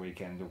Vampire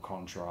Weekend or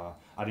Contra.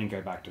 I didn't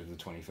go back to the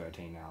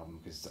 2013 album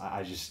because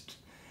I just...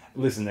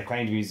 Listen, the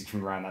acclaimed music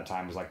from around that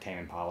time was like Tame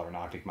Impala and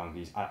Arctic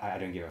Monkeys. I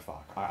don't give a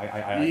fuck. I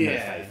have no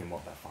faith in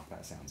what the fuck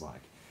that sounds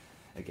like.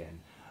 Again.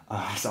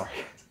 Sorry.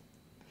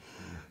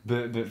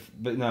 But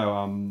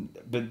no,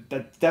 but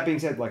that being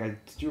said, like I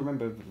do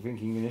remember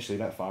thinking initially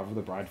that Father of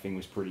the Bride thing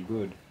was pretty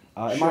good.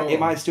 It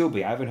might still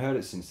be. I haven't heard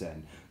it since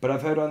then, but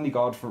I've heard Only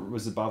God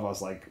Was Above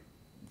Us like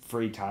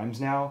 3 times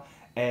now,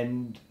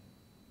 and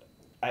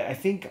I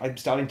think I'm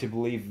starting to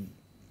believe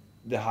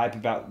the hype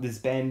about this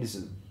band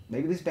is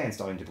maybe this band's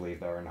starting to believe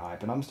their own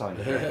hype, and I'm starting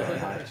to believe their own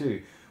hype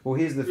too. Well,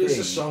 here's the thing. The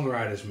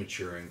songwriter's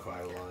maturing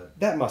quite a lot.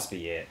 That must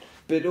be it.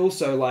 But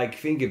also, like,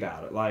 think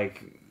about it.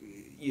 Like,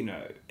 you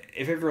know,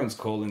 if everyone's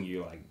calling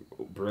you, like,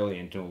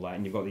 brilliant and all that,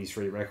 and you've got these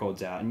 3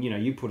 records out, and, you know,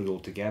 you put it all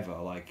together,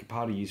 like,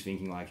 part of you's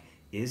thinking, like,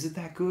 is it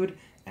that good?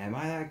 Am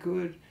I that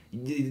good?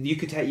 You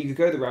could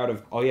go the route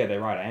of, oh, yeah,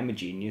 they're right, I am a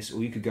genius,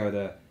 or you could go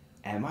the,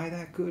 am I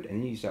that good?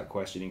 And then you start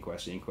questioning,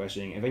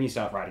 and then you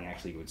start writing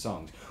actually good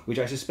songs, which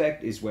I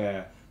suspect is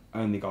where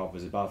Only God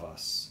Was Above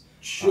Us.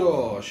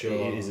 Sure.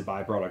 It is a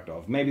byproduct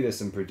of. Maybe there's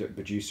some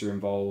producer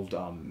involved.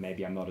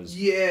 Maybe I'm not as...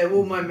 Yeah,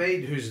 well, my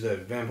mate, who's the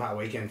Vampire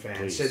Weekend fan,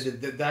 Please.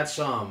 said that's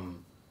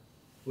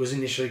was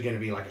initially going to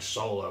be like a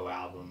solo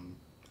album.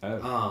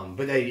 Oh.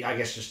 But they, I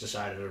guess, just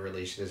decided to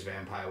release it as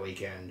Vampire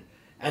Weekend,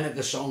 and that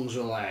the songs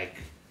were like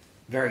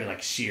very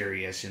like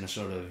serious in a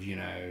sort of, you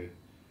know,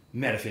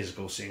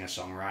 metaphysical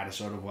singer-songwriter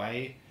sort of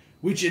way,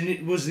 which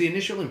was the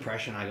initial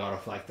impression I got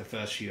of like the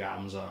first few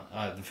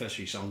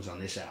songs on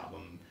this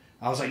album.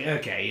 I was like,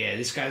 okay, yeah,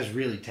 this guy's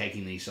really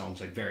taking these songs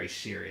like very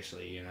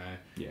seriously, you know.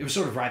 Yeah. It was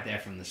sort of right there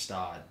from the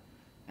start,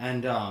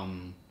 and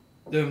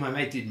though my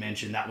mate did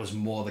mention that was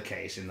more the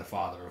case in The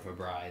Father of a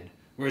Bride,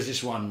 whereas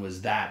this one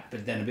was that,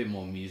 but then a bit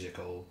more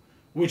musical,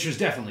 which was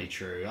definitely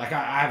true. Like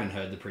I haven't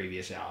heard the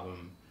previous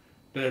album,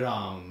 but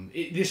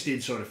this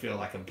did sort of feel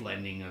like a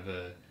blending of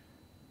a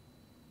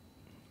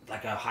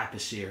hyper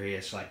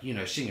serious, like, you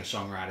know,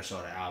 singer-songwriter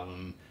sort of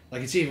album.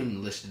 Like it's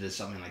even listed as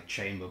something like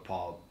chamber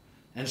pop.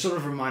 And it sort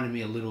of reminded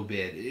me a little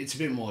bit, it's a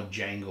bit more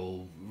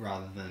jangle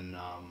rather than,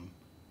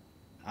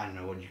 I don't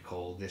know what you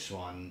call this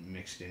one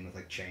mixed in with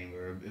like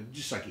chamber,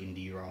 just like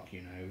indie rock,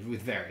 you know,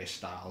 with various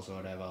styles or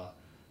whatever.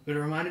 But it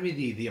reminded me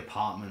of the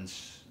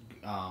Apartments,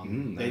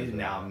 they did an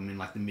album in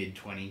like the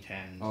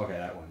mid-2010s. Oh, okay,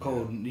 that one.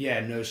 Called,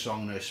 No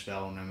Song, No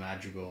Spell, No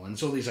Madrigal. And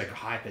it's all these like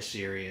hyper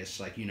serious,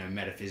 like, you know,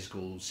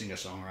 metaphysical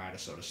singer-songwriter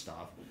sort of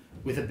stuff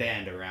with a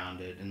band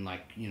around it and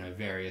like, you know,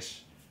 various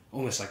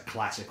almost like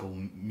classical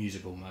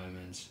musical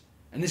moments.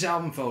 And this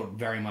album felt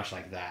very much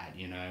like that,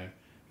 you know,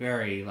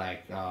 very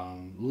like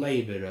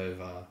labored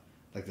over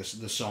like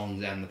the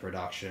songs and the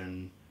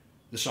production,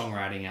 the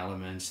songwriting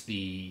elements,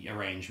 the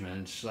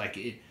arrangements.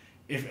 Like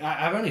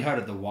I've only heard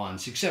it the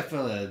once, except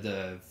for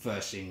the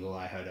first single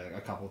I heard a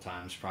couple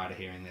times prior to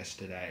hearing this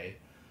today,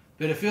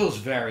 but it feels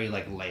very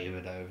like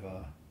labored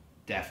over,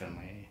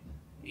 definitely,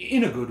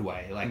 in a good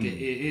way. Like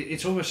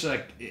it's almost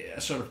like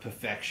a sort of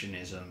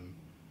perfectionism,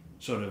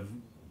 sort of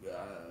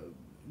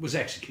was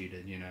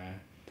executed, you know.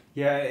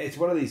 Yeah, it's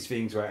one of these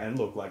things where, and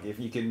look, like, if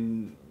you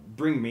can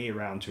bring me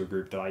around to a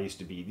group that I used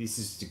to be, this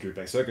is a group,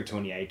 like, circa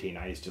 2018,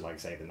 I used to, like,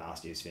 say the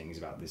nastiest things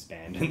about this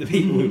band and the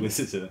people who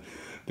listen to them.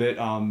 But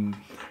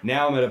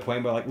now I'm at a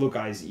point where, like, look,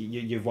 guys,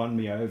 you've won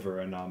me over,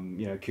 and,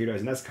 you know,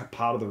 kudos. And that's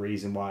part of the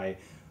reason why,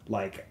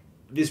 like,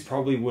 this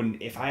probably wouldn't,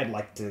 if I had,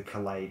 like, to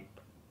collate,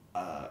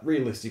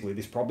 realistically,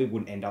 this probably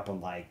wouldn't end up on,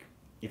 like,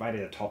 if I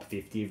did a top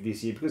 50 of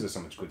this year, because there's so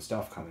much good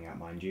stuff coming out,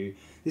 mind you,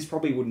 this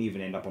probably wouldn't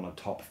even end up on a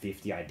top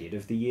 50 I did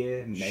of the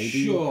year,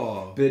 maybe.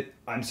 Sure. But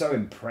I'm so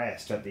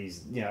impressed at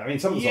these, you know, I mean,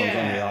 some of the songs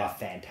on here are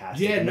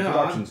fantastic. Yeah, and no, the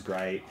production's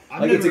great.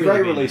 I've Like, it's a never great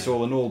really release been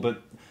all in all,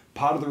 but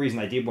part of the reason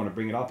I did want to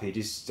bring it up here,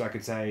 just so I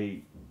could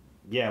say,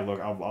 yeah,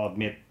 look, I'll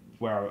admit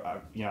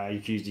where, you know, I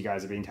accused you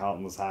guys of being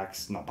talentless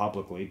hacks, not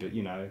publicly, but,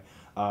 you know,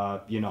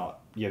 you're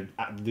not. You're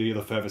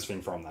the furthest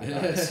thing from that,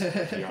 guys,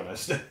 to be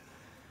honest.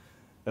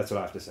 That's what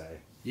I have to say.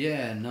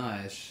 Yeah,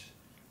 nice.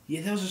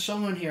 Yeah, there was a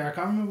song on here, I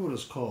can't remember what it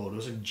was called. It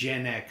was like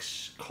Gen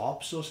X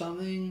Cops or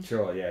something.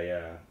 Sure,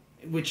 yeah.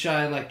 Which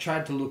I like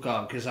tried to look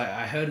up because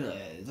I heard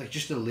like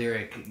just a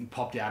lyric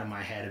popped out of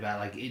my head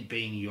about like it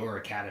being your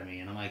academy,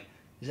 and I'm like,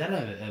 is that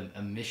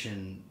a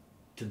Mission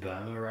to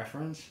Burma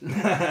reference? So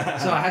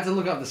I had to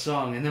look up the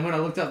song, and then when I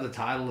looked up the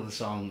title of the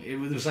song, it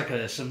was like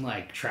some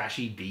like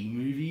trashy B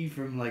movie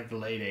from like the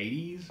late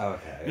 80s.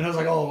 Okay. And I was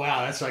like, oh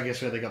wow, that's I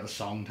guess where they got the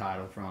song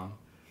title from.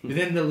 But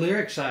then the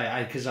lyrics, I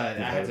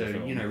had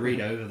to, you know,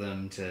 read over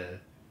them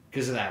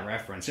because of that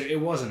reference. So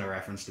it wasn't a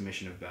reference to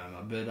Mission of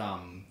Burma, but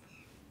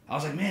I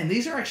was like, man,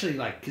 these are actually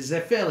like, because they're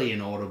fairly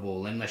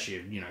inaudible unless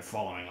you're, you know,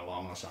 following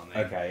along or something.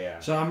 Okay, yeah.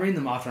 So I'm reading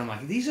them off and I'm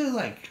like, these are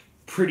like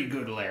pretty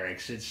good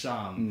lyrics. It's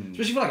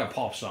especially for like a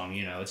pop song,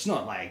 you know, it's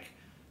not like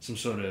some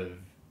sort of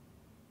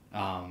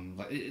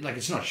like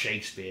it's not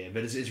Shakespeare,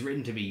 but it's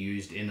written to be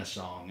used in a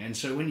song. And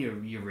so when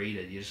you read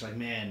it, you're just like,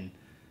 man,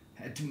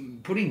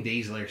 putting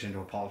these lyrics into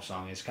a pop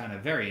song is kind of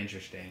very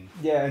interesting.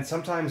 Yeah, and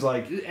sometimes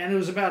like... And it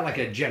was about like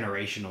a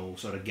generational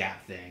sort of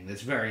gap thing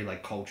that's very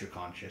like culture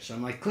conscious. So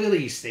I'm like, clearly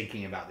he's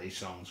thinking about these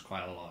songs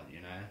quite a lot,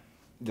 you know?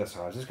 That's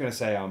what I was just going to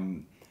say.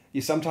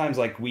 Sometimes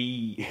like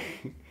we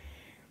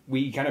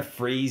we kind of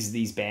freeze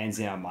these bands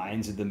in our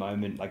minds at the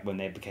moment, like when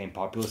they became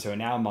popular. So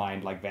in our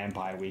mind, like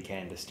Vampire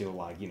Weekend are still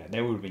like, you know, they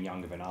would have been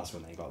younger than us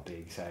when they got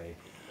big, say.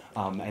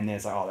 And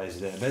there's like, oh,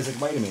 there's like,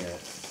 wait a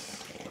minute.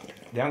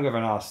 Younger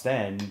than us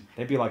then,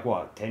 they'd be like,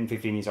 what, 10,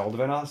 15 years older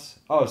than us?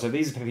 Oh, so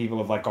these people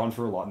have like gone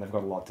through a lot and they've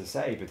got a lot to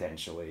say,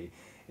 potentially.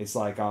 It's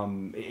like,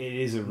 it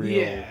is a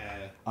real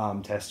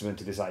testament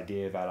to this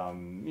idea that,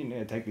 you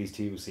know, take these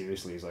people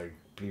seriously as like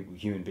people,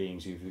 human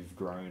beings who've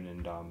grown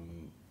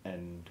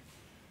and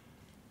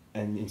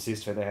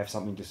insist that they have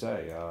something to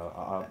say.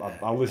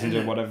 I'll listen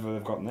to whatever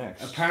they've got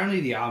next.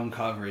 Apparently the album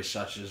cover is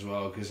such as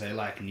well, because they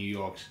like New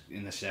York's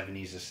in the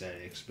 70s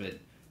aesthetics, but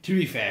to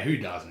be fair, who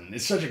doesn't?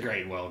 It's such a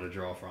great world to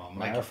draw from.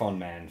 Like, Marathon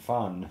Man,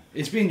 fun.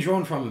 It's been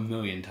drawn from a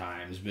million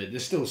times, but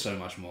there's still so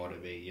much more to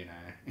be, you know.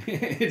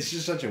 It's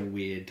just such a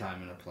weird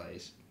time and a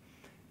place.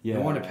 Yeah.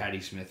 No wonder Patti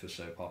Smith was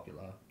so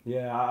popular.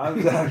 Yeah, I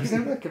was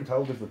never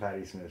compelled with the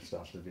Patti Smith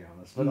stuff, to be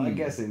honest. But I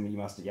guess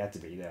you had to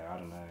be there. I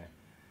don't know.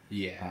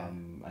 Yeah.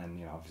 And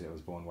you know, obviously I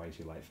was born way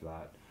too late for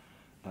that.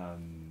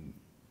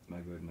 My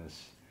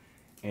goodness.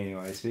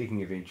 Anyway,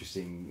 speaking of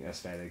interesting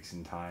aesthetics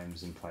and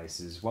times and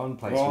places, one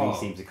place we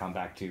seem to come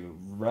back to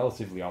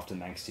relatively often,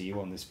 thanks to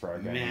you on this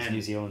program, is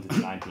New Zealand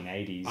in the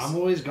 1980s. I'm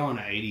always going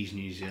to 80s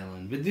New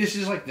Zealand, but this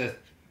is like the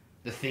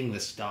thing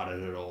that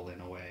started it all in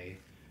a way.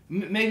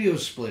 Maybe it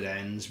was Split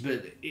Ends,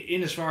 but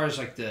in as far as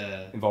like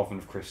the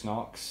involvement of Chris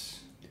Knox.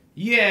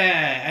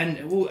 Yeah,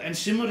 and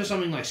similar to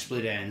something like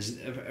Split Ends,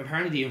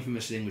 apparently the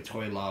infamous thing with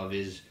Toy Love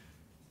is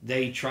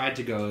they tried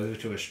to go over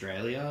to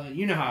Australia.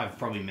 You know how I've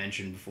probably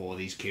mentioned before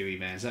these Kiwi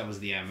bands, that was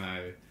the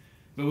MO.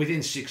 But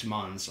within 6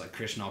 months, like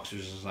Chris Knox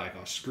was just like,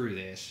 oh, screw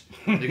this.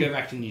 They go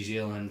back to New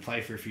Zealand,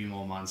 play for a few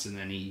more months, and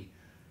then he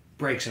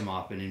breaks them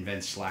up and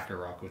invents Slacker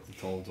Rock with the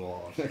Tall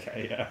Dwarfs.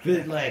 Okay, yeah.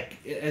 But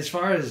like, as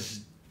far as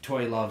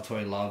Toy Love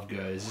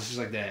goes, this is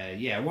like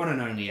their, one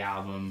and only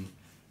album.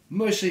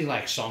 Mostly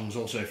like songs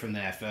also from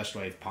their first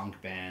wave punk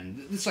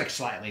band. It's like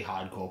slightly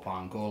hardcore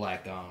punk, or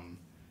like,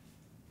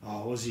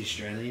 what was the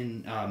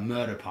Australian?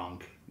 Murder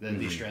Punk,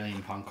 the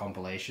Australian punk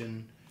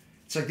compilation.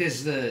 It's like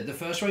there's the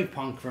first wave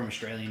punk from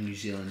Australia and New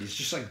Zealand is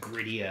just like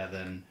grittier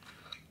than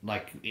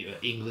like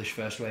English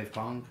first wave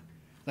punk.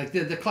 Like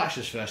the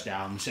Clash's first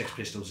album, Sex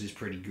Pistols, is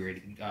pretty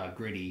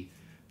gritty,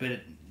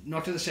 but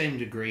not to the same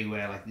degree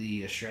where like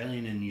the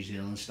Australian and New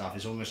Zealand stuff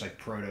is almost like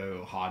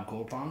proto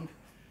hardcore punk.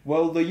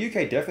 Well, the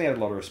UK definitely had a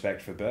lot of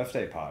respect for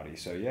Birthday Party,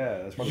 so yeah,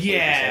 that's probably something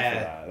to say for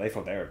that. They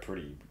thought they were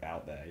pretty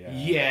out there, yeah.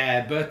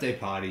 Yeah, Birthday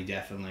Party,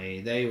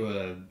 definitely. They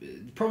were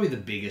probably the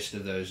biggest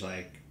of those,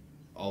 like,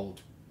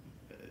 old,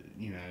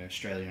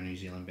 Australian and New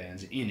Zealand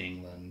bands in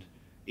England,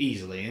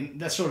 easily, and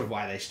that's sort of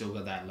why they still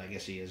got that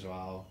legacy as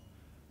well.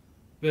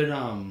 But,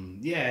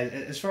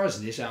 as far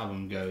as this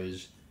album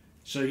goes,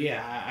 so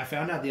yeah, I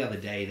found out the other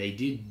day they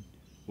did,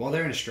 while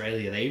they're in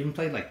Australia, they even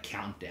played, like,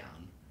 Countdown.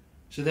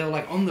 So they were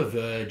like on the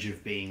verge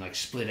of being like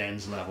Split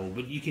Ends level,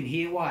 but you can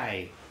hear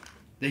why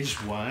they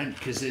just weren't,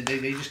 because they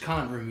just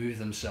can't remove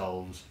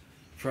themselves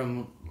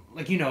from,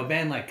 like, a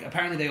band like,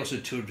 apparently they also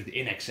toured with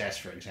INXS,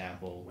 for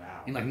example,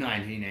 in like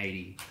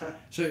 1980.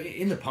 So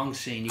in the punk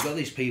scene, you got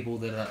these people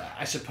that are,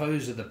 I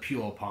suppose, are the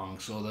pure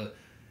punks or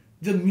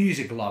the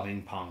music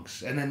loving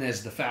punks, and then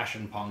there's the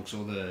fashion punks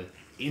or the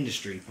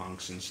industry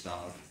punks and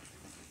stuff.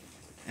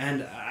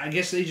 And I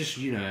guess they just,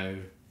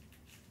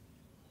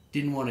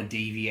 didn't want to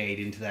deviate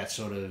into that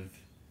sort of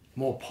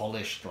more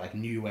polished, like,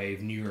 new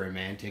wave, new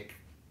romantic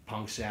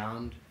punk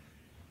sound,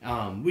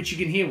 which you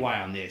can hear why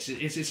on this.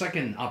 It's like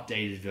an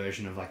updated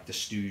version of, like, the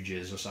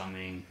Stooges or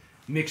something,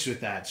 mixed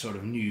with that sort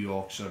of New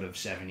York sort of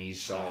 70s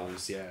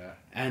songs, yeah.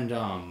 And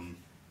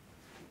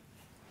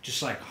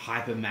just, like,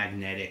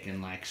 hyper-magnetic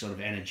and, like, sort of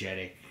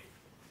energetic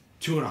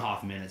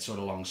 2.5 minute sort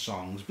of long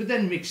songs, but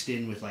then mixed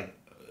in with, like,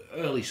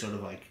 early sort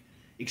of, like,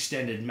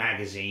 extended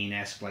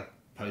magazine-esque, like,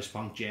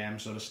 post-punk jam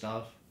sort of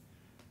stuff.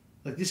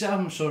 Like, this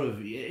album sort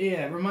of,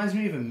 it reminds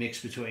me of a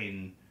mix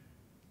between,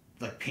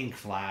 like, Pink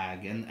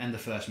Flag and the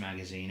first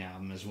Magazine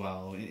album as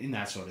well, in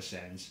that sort of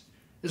sense.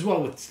 As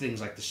well with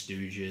things like the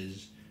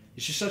Stooges.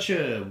 It's just such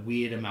a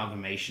weird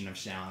amalgamation of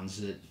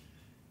sounds that,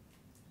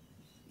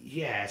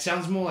 it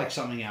sounds more like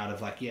something out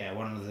of, like,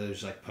 one of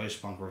those, like,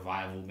 post-punk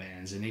revival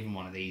bands, and even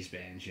one of these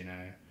bands,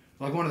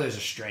 Like one of those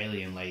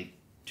Australian late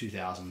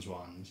 2000s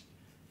ones.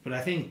 But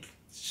I think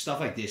stuff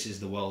like this is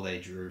the well they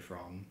drew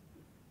from.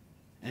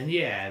 And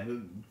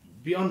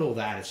beyond all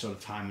that, it's sort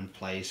of time and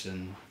place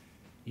and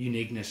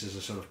uniqueness as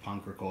a sort of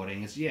punk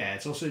recording.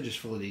 It's also just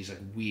full of these, like,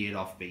 weird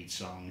offbeat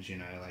songs,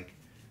 like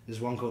there's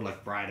one called,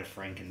 like, Bride of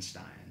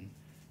Frankenstein.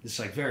 It's,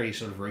 like, very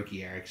sort of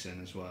Roky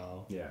Erickson as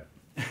well. Yeah.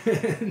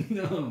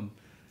 And,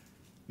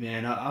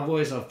 man, I've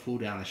always loved Pull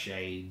Down the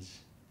Shades.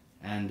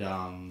 And,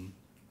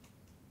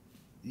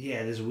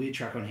 there's a weird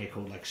track on here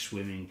called, like,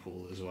 Swimming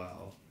Pool as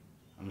well.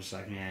 I'm just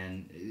like,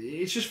 man,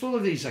 it's just full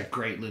of these, like,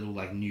 great little,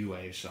 like, new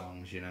wave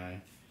songs,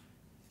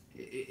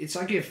 It's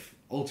like if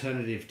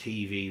alternative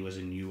TV was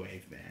a new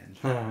wave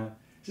band.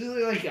 So,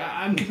 like,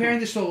 I'm comparing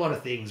this to a lot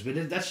of things,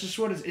 but that's just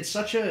what it's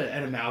such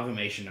an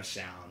amalgamation of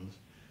sounds.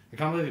 I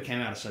can't believe it came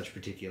out of such a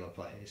particular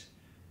place.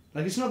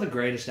 Like, it's not the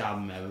greatest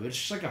album ever, but it's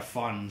just like a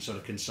fun, sort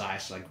of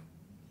concise, like,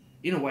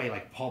 in a way,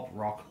 like pop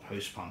rock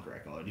post punk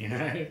record, you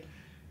know?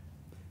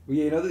 Well,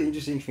 yeah, you know the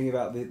interesting thing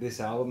about this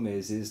album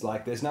is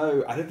like there's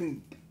no, I don't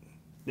think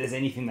there's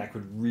anything that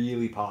could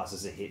really pass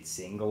as a hit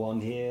single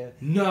on here.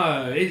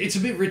 No, it's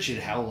a bit Richard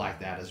Hell like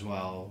that as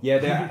well. Yeah,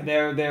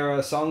 there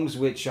are songs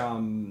which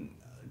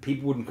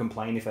people wouldn't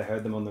complain if they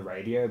heard them on the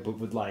radio, but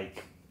would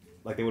like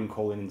they wouldn't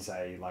call in and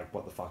say like,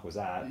 what the fuck was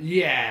that?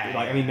 Yeah.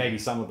 Like, I mean, maybe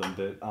some of them,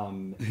 but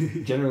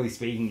generally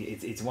speaking,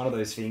 it's one of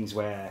those things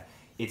where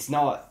it's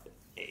not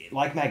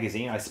like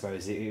Magazine. I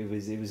suppose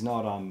it was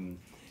not.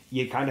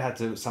 You kind of had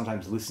to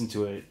sometimes listen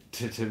to it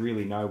to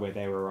really know where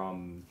they were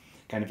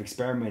kind of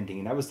experimenting,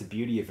 and that was the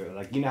beauty of it.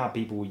 Like, you know how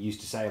people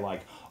used to say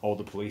like, oh,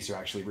 the Police are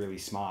actually really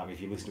smart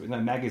if you listen to it. No,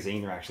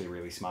 Magazine are actually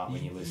really smart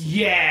when you listen to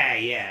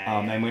it. Yeah.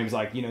 And when it was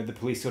like, you know, the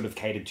Police sort of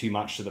catered too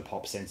much to the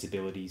pop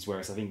sensibilities,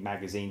 whereas I think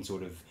Magazine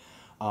sort of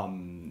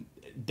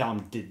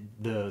did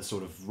the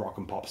sort of rock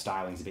and pop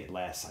stylings a bit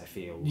less, I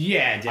feel.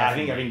 Yeah,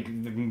 definitely. I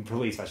think the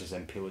Police was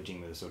just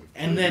pillaging the sort of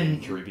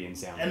Caribbean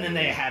sound. And then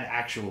they had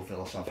actual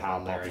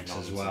philosophical lyrics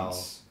as well.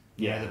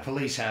 Yeah, the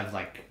Police have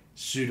like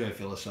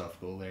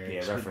pseudo-philosophical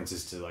lyrics. Yeah,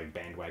 references to like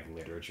bandwagon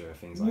literature,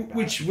 things like that.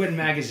 Which when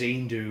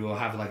Magazine do, or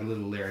have like a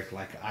little lyric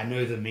like, I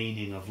know the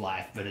meaning of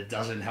life, but it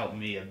doesn't help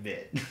me a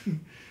bit.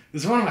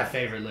 It's one of my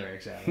favorite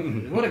lyrics ever.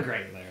 What a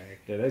great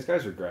lyric. Yeah, those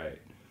guys were great.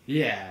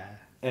 Yeah.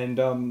 And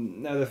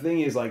now the thing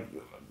is, like,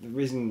 the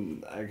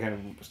reason I kind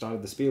of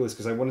started the spiel is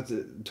because I wanted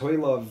to... Toy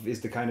Love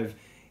is the kind of...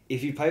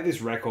 If you play this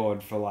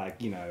record for,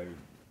 like, you know,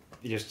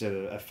 just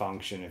a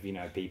function of, you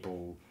know,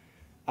 people...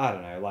 I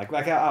don't know, like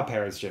our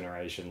parents'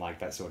 generation, like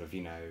that sort of,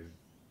 you know...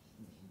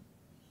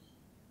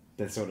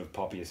 The sort of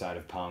poppier side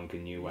of punk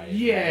and new wave.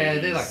 Yeah,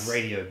 they're like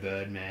Radio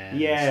Birdman.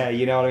 Yeah,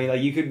 you know what I mean?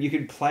 Like, you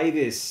could play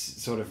this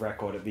sort of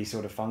record at these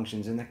sort of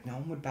functions and like no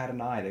one would bat an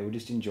eye. They would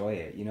just enjoy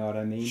it, you know what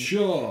I mean?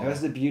 Sure. And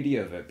that's the beauty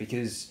of it,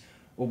 because...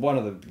 Well, one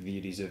of the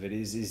beauties of it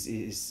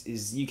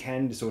is you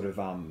can sort of...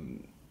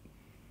 on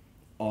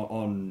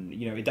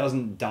you know, it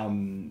doesn't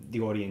dumb the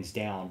audience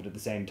down, but at the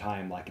same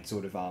time, like, it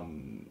sort of...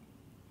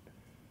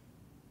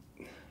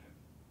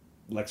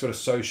 like, sort of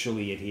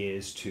socially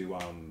adheres to...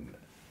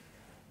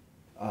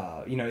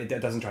 you know, it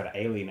doesn't try to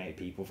alienate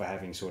people for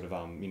having sort of,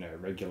 you know,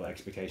 regular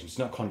expectations. It's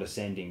not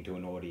condescending to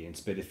an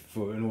audience, but if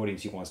for an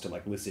audience who wants to,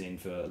 like, listen in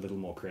for a little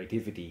more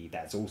creativity,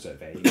 that's also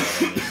there, you know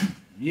what I mean?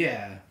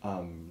 Yeah.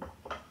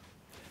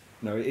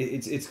 No,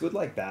 it's good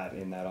like that,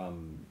 in that,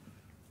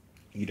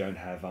 you don't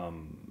have,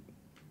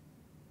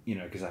 you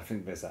know, because I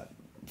think there's that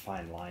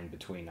fine line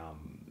between,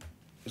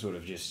 sort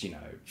of just, you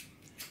know,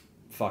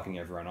 fucking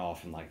everyone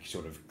off and, like,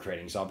 sort of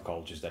creating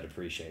subcultures that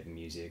appreciate the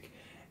music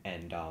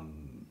and,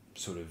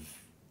 sort of,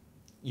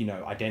 you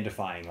know,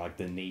 identifying like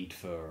the need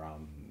for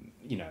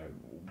you know,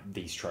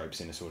 these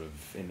tropes in a sort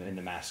of in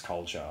the mass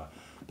culture,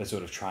 but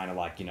sort of trying to,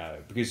 like, you know,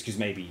 because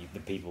maybe the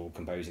people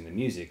composing the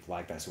music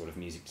like that sort of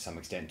music to some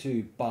extent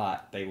too,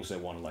 but they also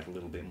want like a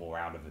little bit more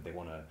out of it. They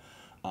want to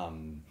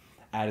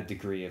add a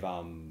degree of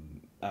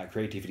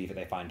creativity that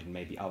they find in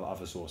maybe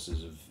other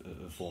sources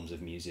of forms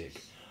of music,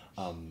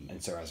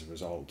 and so as a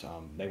result,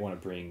 they want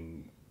to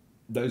bring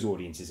those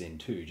audiences in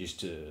too,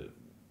 just to,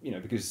 you know,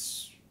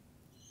 because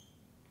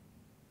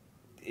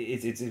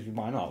it's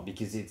why not?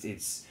 Because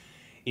it's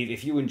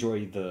if you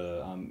enjoy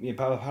the you know,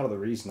 part of the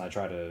reason I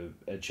try to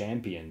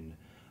champion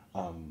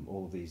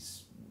all of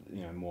these,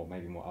 you know, more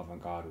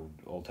avant-garde or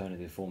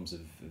alternative forms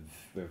of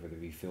whether they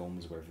be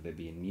films, whether they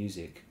be in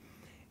music,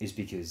 is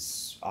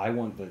because I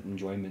want the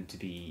enjoyment to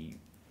be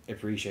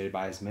appreciated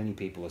by as many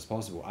people as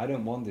possible. I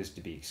don't want this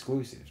to be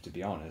exclusive, to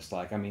be honest.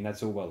 Like, I mean,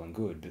 that's all well and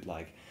good, but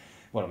like,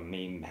 what, a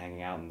meme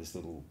hanging out in this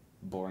little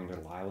boring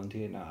little island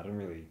here? No, I don't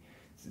really.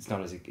 It's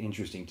not as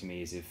interesting to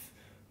me as if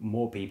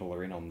more people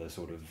are in on the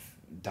sort of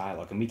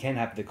dialogue, and we can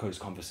have those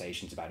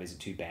conversations about, is it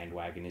too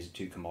bandwagon, is it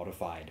too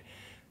commodified,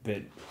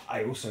 but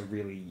I also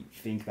really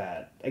think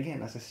that,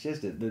 again, as I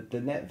suggested, the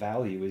net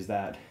value is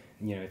that,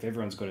 you know, if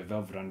everyone's got a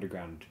Velvet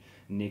Underground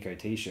Nico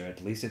t-shirt,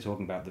 at least they're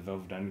talking about the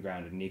Velvet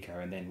Underground and Nico,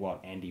 and then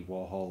what, Andy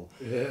Warhol.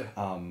 Yeah.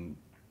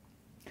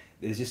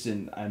 There's just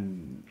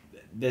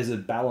there's a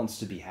balance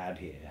to be had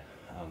here.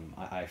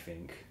 I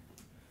think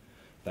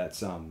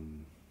that's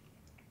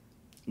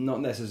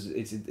not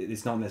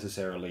it's not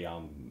necessarily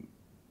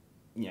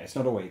yeah, it's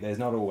not always, there's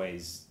not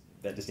always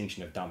that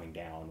distinction of dumbing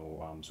down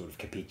or sort of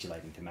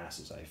capitulating to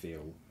masses, I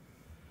feel.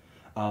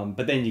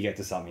 But then you get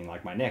to something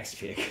like my next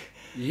pick,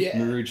 yeah,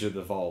 Maruja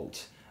the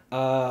Vault.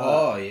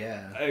 Oh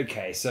yeah.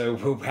 Okay, so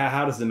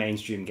how does the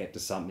mainstream get to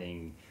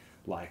something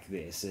like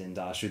this, and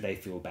should they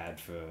feel bad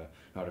for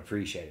not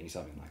appreciating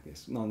something like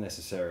this? Not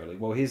necessarily.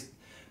 Well, here's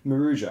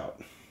Maruja.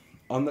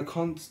 On the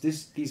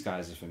these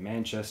guys are from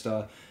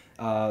Manchester.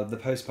 The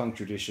post-punk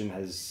tradition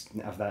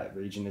of that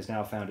region has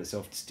now found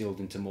itself distilled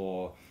into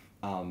more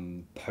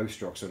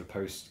post-rock, sort of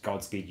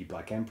post-Godspeed You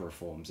Black Emperor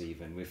forms,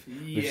 even with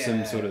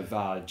some sort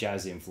of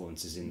jazz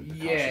influences in the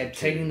percussion. Yeah,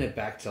 taking it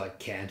back to like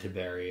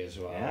Canterbury as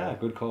well. Yeah,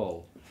 good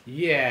call.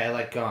 Yeah,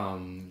 like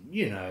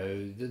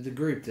the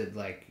group that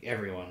like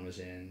everyone was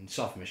in,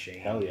 Soft Machine,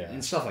 Hell yeah.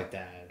 and stuff like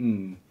that.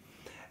 Mm.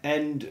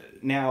 And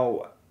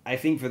now, I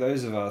think for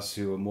those of us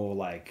who are more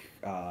like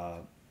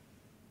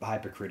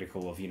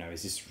hypercritical of,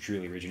 is this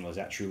truly original? Is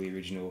that truly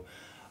original?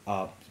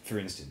 For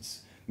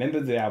instance, remember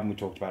the album we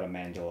talked about, a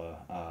Mandala,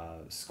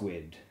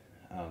 Squid?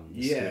 The Squid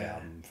Yeah.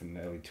 album from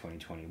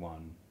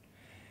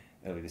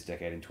early this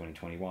decade in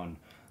 2021.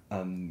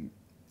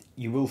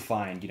 You will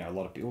find, a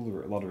lot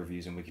of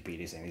reviews on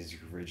Wikipedia saying this is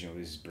original,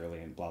 this is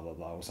brilliant, blah blah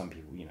blah. Or some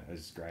people, this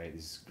is great,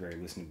 this is very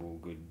listenable,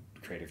 good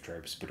creative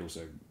tropes, but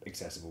also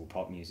accessible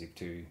pop music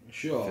too.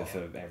 Sure.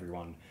 For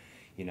everyone,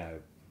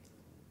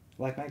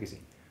 like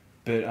magazine.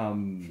 But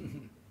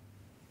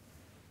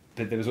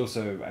but there was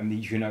also,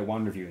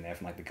 one review in there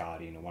from like The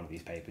Guardian or one of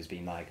these papers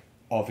being like,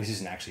 oh, this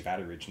isn't actually that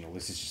original.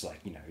 This is just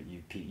like,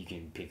 you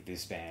can pick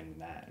this band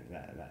and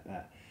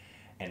that,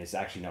 and it's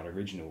actually not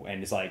original.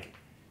 And it's like,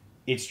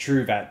 it's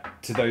true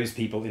that to those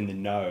people in the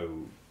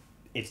know,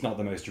 it's not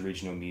the most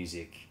original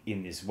music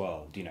in this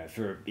world.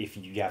 If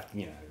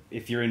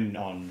you're in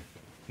on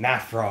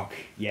math rock,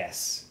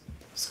 yes,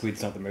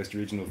 Squid's not the most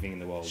original thing in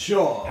the world.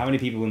 Sure. How many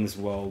people in this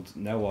world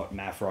know what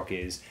math rock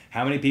is?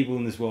 How many people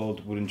in this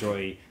world would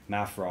enjoy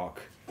math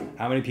rock?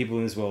 How many people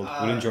in this world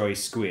would enjoy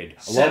Squid?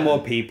 A lot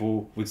more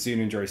people would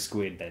sooner enjoy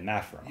Squid than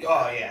math rock.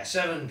 Oh yeah,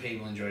 7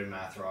 people enjoyed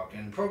math rock,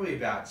 and probably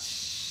about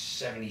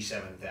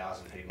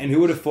 77,000 people. And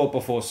who would have thought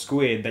before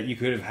Squid that you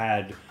could have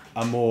had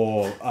a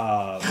more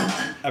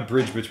a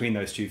bridge between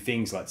those two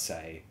things, let's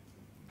say,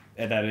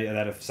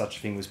 that if such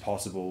a thing was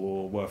possible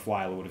or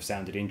worthwhile, it would have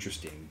sounded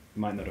interesting.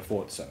 You might not have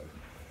thought so,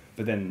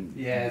 but then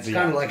it's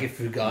kind of like if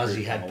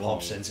Fugazi had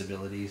pop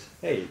sensibilities.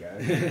 There you go.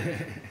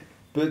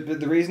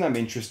 But the reason I'm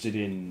interested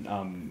in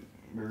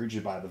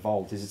Maruja by the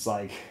Vault is it's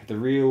like the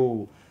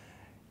real.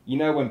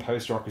 When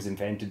post-rock was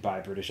invented by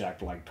a British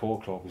actor like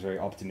Talk was very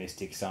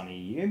optimistic,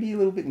 sunny, maybe a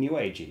little bit new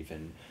age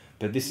even.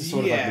 But this is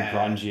sort of like the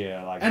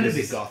grungier, like, and a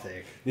bit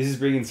gothic. This is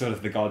bringing sort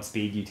of the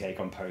Godspeed You take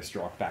on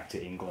post-rock back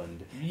to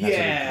England.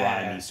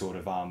 Yeah. That sort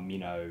of grimy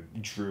sort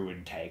of,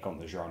 druid take on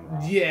the genre.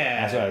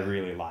 Yeah. That's what I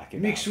really like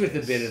about mixed with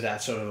this. a bit of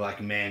that sort of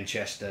like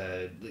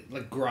Manchester,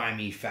 like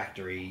grimy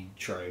factory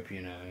trope,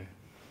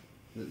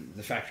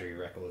 the factory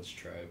records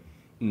trope.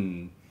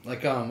 Mm.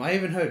 Like I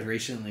even heard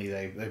recently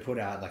they put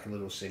out like a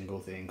little single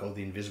thing called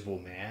The Invisible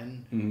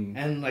Man,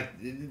 and like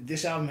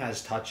this album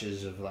has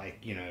touches of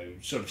like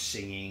sort of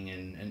singing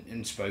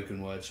and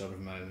spoken word sort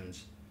of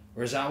moments,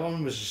 whereas that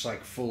one was just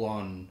like full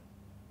on,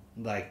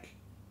 like,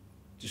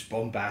 just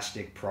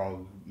bombastic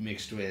prog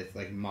mixed with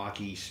like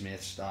Marky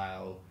Smith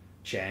style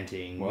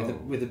chanting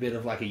with a bit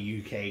of like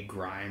a UK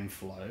grime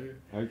flow.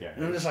 Okay.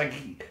 And I'm just like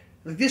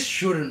this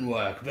shouldn't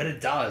work, but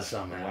it does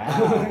somehow.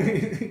 Wow.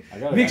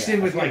 Mixed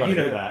in with like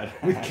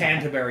that. with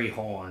Canterbury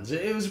horns.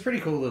 It was a pretty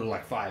cool little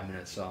like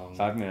 5-minute song.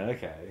 5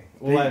 minutes, okay.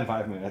 All that in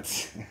 5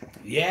 minutes.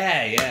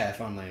 Yeah.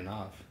 Funnily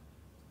enough.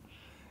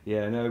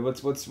 Yeah. No.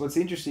 What's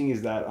interesting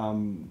is that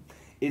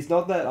it's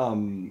not that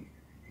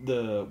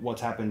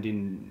what's happened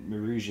in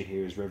Maruja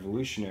here is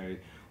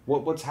revolutionary.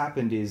 What's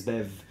happened is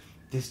they've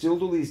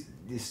distilled all these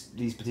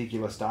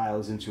particular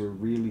styles into a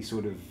really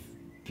sort of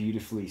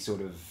beautifully sort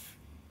of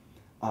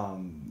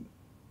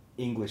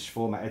English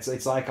format. It's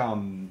like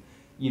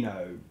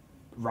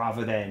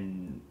rather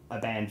than a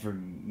band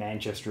from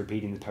Manchester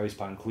repeating the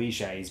post-punk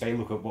cliches, they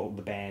look at what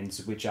the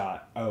bands which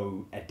are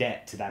a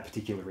debt to that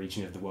particular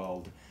region of the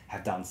world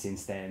have done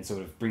since then,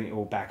 sort of bring it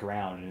all back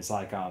around. And it's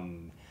like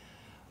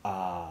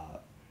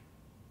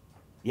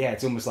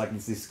it's almost like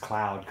it's this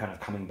cloud kind of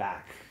coming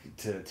back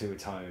to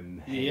its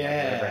home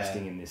and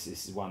resting in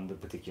this one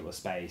particular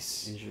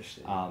space.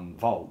 Interesting.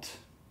 Vault.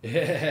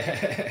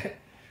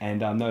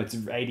 And no, it's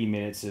 80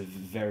 minutes of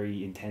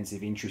very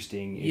intensive,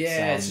 interesting.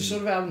 It's the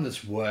sort of album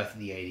that's worth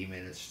the 80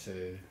 minutes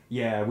too.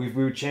 Yeah, we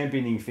were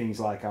championing things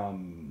like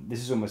this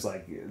is almost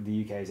like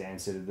the UK's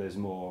answer to those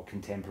more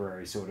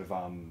contemporary sort of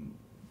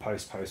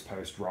post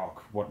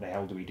rock. What the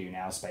hell do we do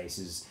now?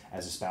 Spaces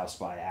as espoused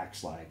by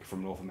acts like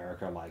from North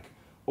America, like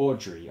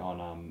Audrey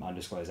on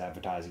Undisclosed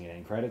Advertising and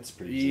End Credits,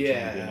 previously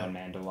been on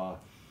Mandala,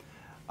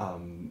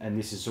 and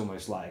this is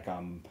almost like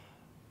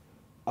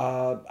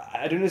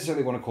I don't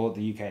necessarily want to call it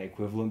the UK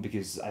equivalent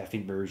because I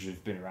think Maruja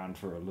have been around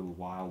for a little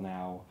while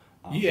now.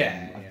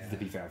 To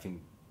be fair, I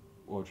think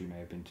Audrey may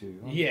have been too.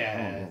 I'm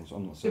not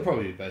certain. They've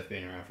probably both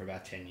been around for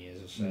about 10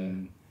 years or so.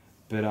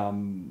 But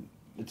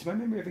to my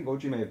memory, I think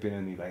Audrey may have been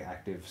only like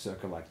active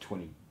circa like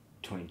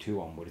 2022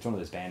 onward. It's one of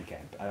those band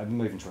camp. I'm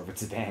not even sure if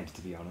it's a band,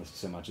 to be honest,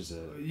 so much as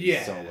a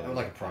solo. Or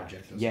like a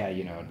project. Or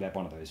that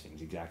one of those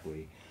things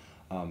exactly.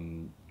 As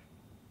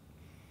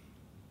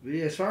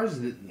far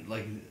as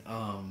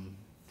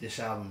this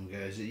album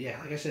goes,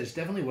 like I said, it's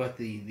definitely worth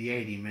the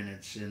 80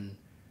 minutes. And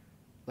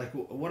like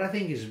what I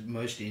think is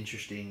most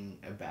interesting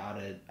about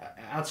it,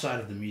 outside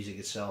of the music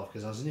itself,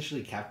 because I was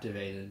initially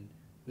captivated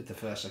with the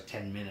first like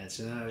 10 minutes,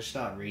 and then I just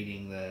start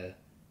reading the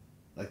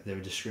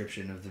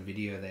description of the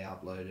video they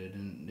uploaded,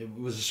 and it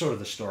was sort of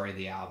the story of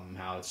the album,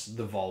 how it's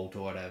the vault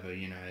or whatever,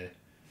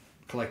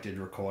 collected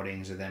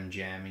recordings of them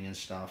jamming and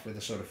stuff with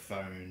a sort of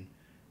phone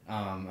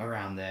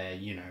around their,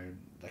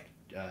 like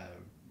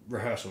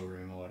rehearsal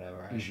room or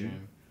whatever, I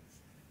assume.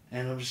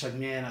 And I'm just like,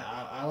 man,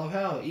 I love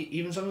how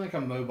even something like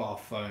a mobile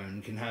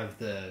phone can have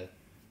the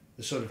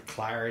sort of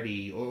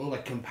clarity or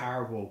like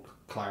comparable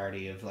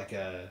clarity of like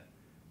a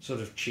sort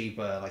of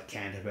cheaper like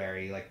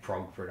Canterbury like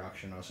prog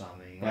production or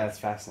something. Yeah, that's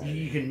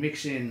fascinating. You can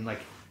mix in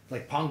like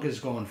punk has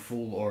gone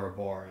full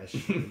Ouroboros.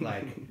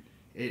 Like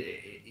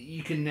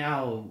you can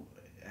now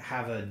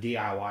have a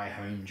DIY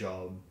home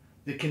job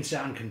that can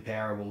sound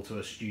comparable to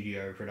a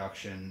studio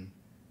production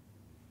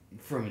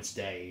from its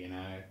day,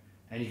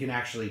 and you can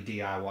actually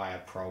DIY a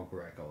prog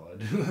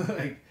record.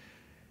 Like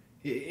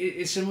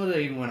it's similar to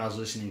even when I was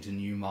listening to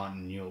New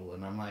Martin Mule,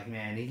 and I'm like,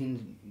 man, he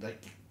can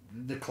like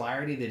the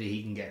clarity that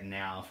he can get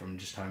now from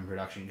just home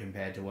production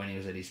compared to when he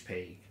was at his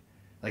peak.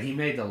 Like he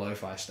made the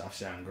lo-fi stuff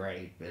sound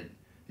great, but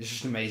it's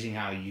just amazing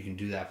how you can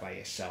do that by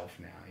yourself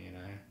now.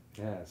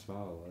 Yeah, it's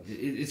marvelous.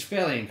 It's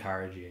fairly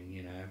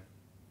encouraging,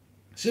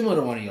 Similar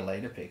to one of your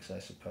later picks, I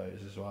suppose,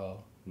 as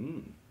well.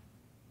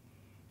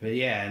 But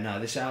yeah, no,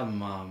 this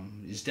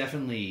album is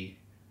definitely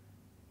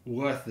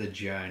worth the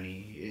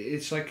journey.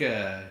 It's like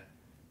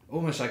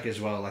almost like as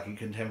well, like a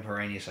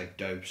contemporaneous like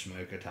Dope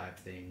Smoker type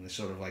thing, the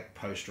sort of like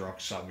post-rock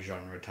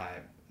subgenre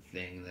type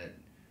thing that,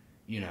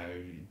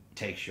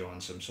 takes you on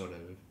some sort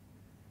of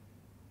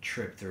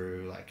trip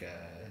through like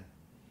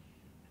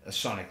a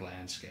sonic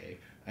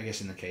landscape. I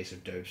guess in the case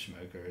of Dope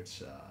Smoker,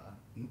 it's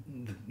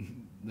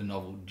the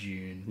novel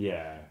Dune.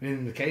 Yeah.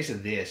 In the case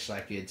of this,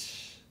 like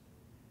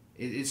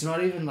it's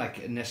not even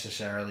like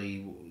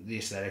necessarily the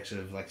aesthetics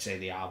of like say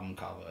the album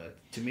cover.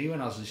 To me,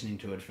 when I was listening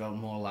to it, it felt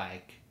more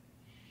like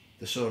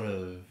the sort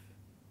of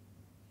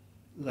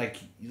like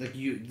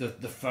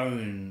the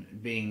phone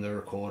being the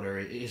recorder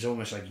is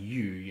almost like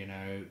you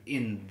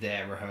in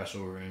their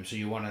rehearsal room. So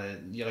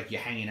you're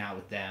hanging out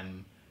with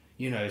them,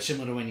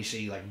 similar to when you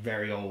see like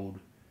very old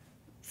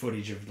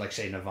footage of like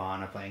say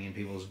Nirvana playing in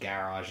people's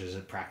garages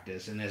at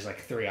practice, and there's like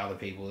 3 other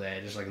people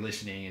there just like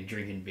listening and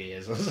drinking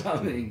beers or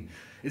something.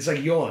 It's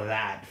like you're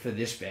that for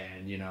this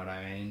band, you know what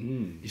I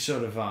mean? You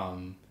sort of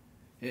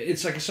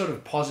it's like a sort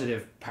of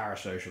positive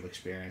parasocial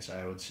experience,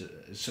 I would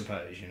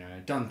suppose,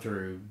 done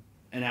through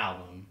an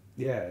album.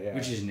 Yeah.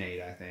 Which is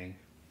neat, I think.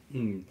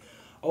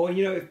 Oh,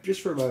 and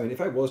just for a moment,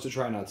 if I was to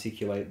try and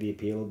articulate the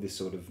appeal of this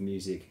sort of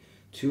music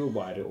to a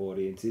wider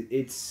audience,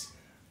 it's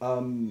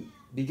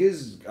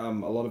because a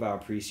lot of our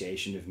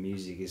appreciation of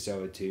music is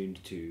so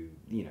attuned to,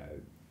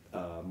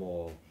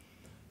 more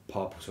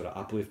pop sort of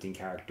uplifting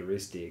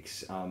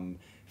characteristics.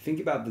 Think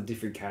about the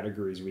different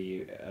categories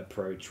we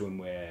approach when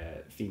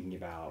we're thinking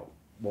about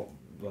what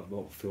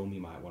film you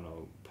might want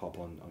to pop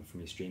on from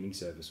your streaming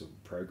service or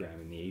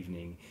program in the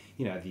evening.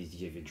 You have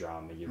your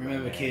drama, your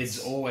Remember, romance. kids,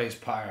 always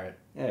pirate.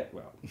 Yeah,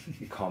 well,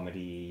 your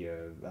comedy,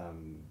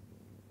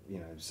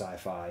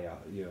 sci-fi,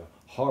 your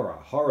horror.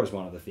 Horror is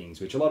one of the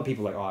things which a lot of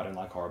people are like, oh, I don't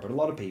like horror, but a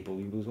lot of people,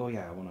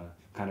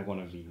 I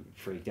want to be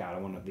freaked out. I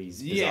want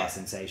these bizarre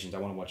sensations. I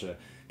want to watch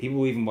people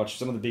will even watch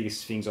some of the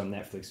biggest things on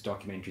Netflix,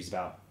 documentaries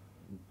about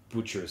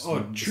butchers.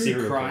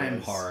 True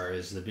crime horror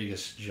is the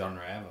biggest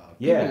genre ever.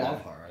 People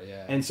love horror,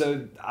 yeah. And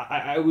so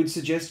I would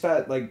suggest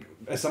that, like,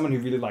 as someone who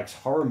really likes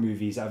horror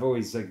movies, I've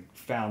always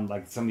found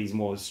like some of these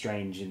more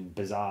strange and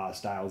bizarre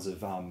styles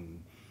of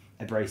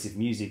abrasive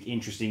music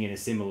interesting in a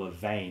similar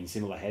vein,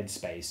 similar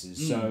headspaces.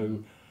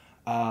 So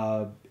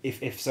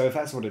if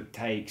that's what it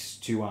takes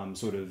to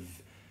sort of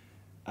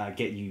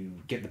get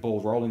the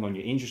ball rolling on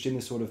your interest in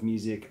this sort of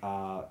music,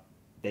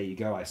 there you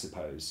go, I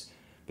suppose.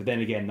 But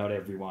then again, not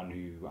everyone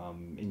who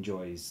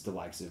enjoys the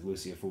likes of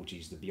Lucia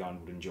Fulci's The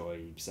Beyond would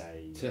enjoy,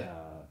 say,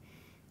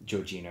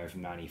 Giorgino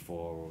from '94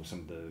 or some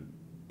of the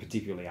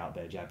particularly out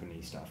there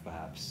Japanese stuff,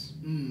 perhaps.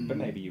 But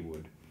maybe you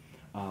would.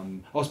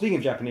 Speaking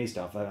of Japanese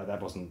stuff,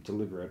 that wasn't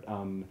deliberate.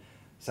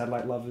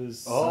 Satellite Lovers,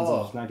 Sons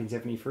of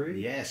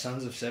 1973? Yeah,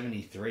 Sons of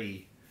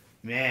 73.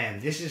 Man,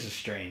 this is a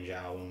strange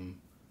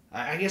album.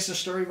 I guess the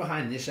story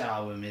behind this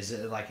album is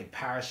that it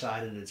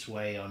parasited its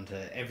way onto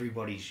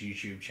everybody's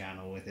YouTube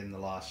channel within the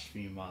last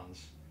few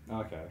months.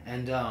 Okay.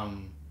 And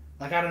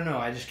I don't know,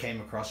 I just came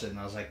across it and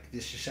I was like,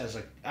 this just has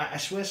I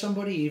swear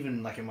somebody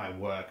even in my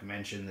work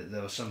mentioned that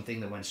there was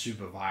something that went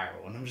super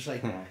viral, and I'm just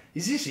like,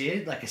 is this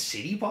it? Like a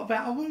city pop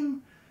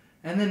album?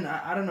 And then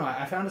I don't know,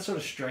 I found it sort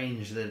of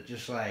strange that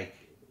just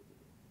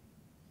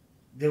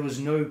there was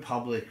no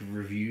public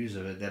reviews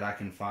of it that I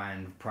can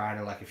find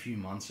prior to a few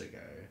months ago.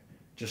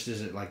 Just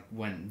as it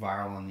went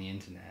viral on the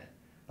internet.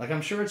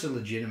 I'm sure it's a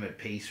legitimate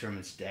piece from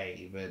its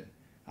day, but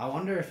I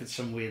wonder if it's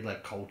some weird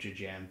culture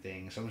jam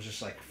thing. Someone's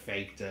just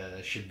faked a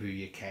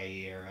Shibuya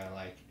K era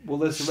Well,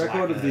 there's a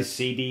record of this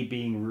CD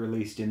being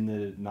released in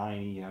the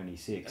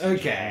 1996. Okay.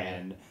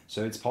 Japan,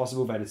 so it's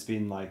possible that it's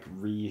been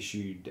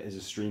reissued as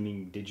a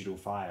streaming digital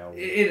file.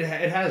 It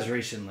has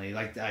recently,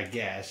 I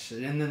guess,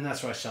 and then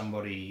that's why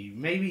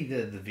maybe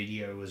the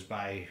video was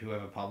by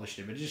whoever published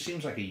it, but it just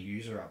seems like a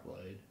user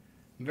upload.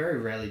 Very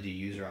rarely do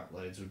user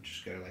uploads would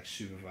just go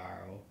super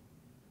viral.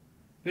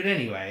 But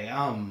anyway,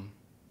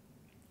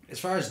 as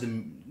far as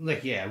the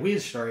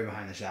weird story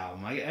behind this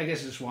album. I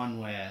guess it's one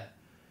where,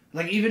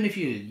 like, even if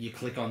you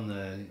click on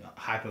the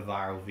hyper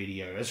viral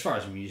video, as far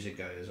as music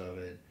goes of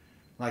it,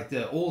 like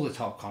all the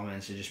top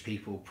comments are just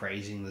people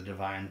praising the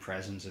divine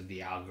presence of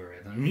the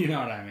algorithm. You know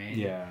what I mean?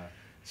 Yeah.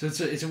 So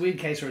it's a weird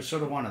case where it's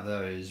sort of one of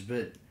those,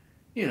 but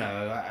you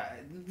know,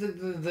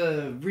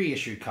 the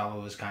reissue cover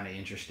was kind of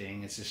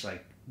interesting. It's just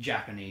like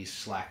Japanese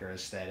slacker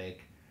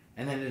aesthetic,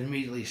 and then it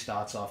immediately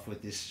starts off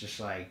with this just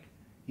like,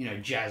 you know,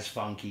 jazz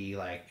funky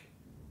like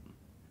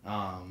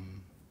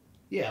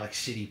like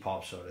city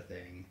pop sort of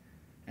thing.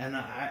 And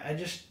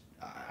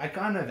I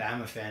kind of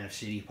am a fan of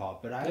city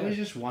pop, but I always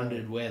just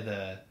wondered where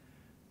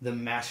the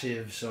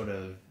massive sort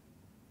of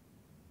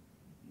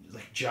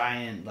like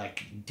giant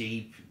like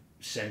deep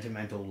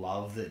sentimental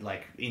love that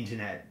like the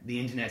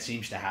internet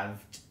seems to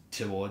have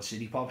towards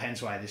city pop, hence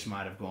why this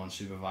might have gone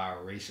super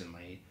viral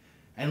recently.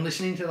 And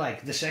listening to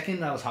like the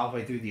second I was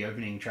halfway through the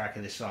opening track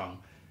of this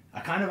song,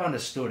 I kind of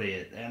understood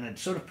it, and it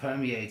sort of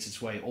permeates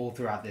its way all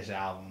throughout this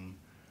album.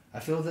 I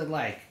feel that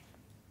like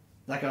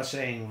I was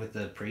saying with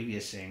the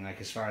previous thing,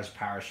 like as far as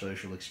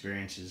parasocial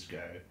experiences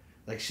go,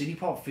 like city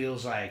pop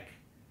feels like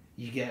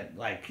you get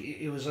like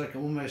it was like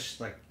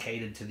almost like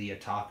catered to the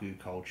otaku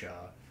culture.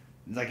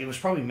 Like it was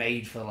probably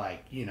made for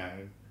like, you know,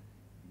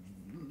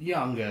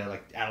 younger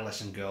like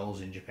adolescent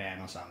girls in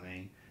Japan or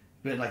something,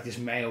 but like this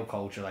male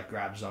culture like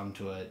grabs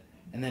onto it,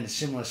 and then a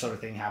similar sort of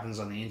thing happens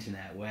on the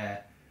internet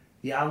where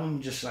the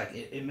album just like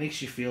it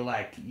makes you feel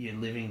like you're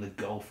living the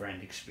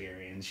girlfriend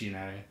experience. You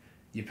know,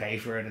 you pay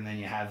for it and then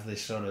you have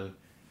this sort of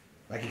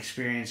like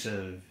experience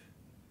of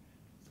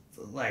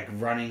like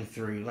running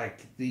through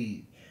like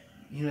the,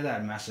 you know,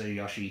 that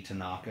Masayoshi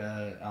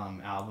Tanaka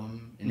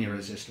album, An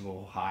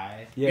Irresistible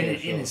High?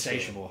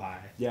 Insatiable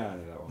High. Yeah, I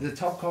know that one. The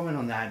top comment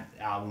on that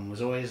album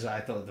was always, I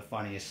thought, the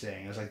funniest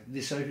thing. It was like,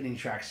 this opening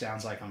track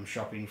sounds like I'm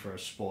shopping for a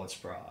sports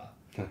bra.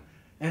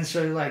 And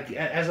so, like,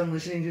 as I'm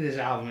listening to this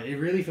album, it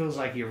really feels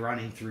like you're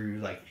running through,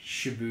 like,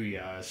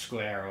 Shibuya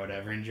Square or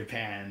whatever in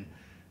Japan.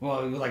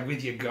 Well, like,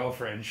 with your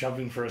girlfriend,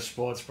 shopping for a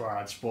sports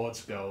bra at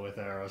Sports Girl with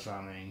her or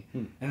something.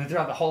 And then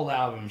throughout the whole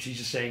album, she's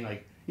just saying,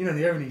 like, you know,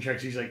 the opening track,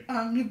 she's like,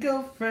 I'm your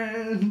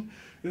girlfriend.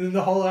 And then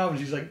the whole album,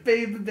 she's like,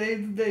 baby,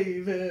 baby,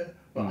 baby.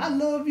 Well, I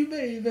love you,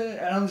 baby.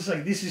 And I'm just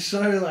like, this is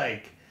so,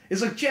 like,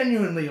 it's, like,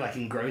 genuinely, like,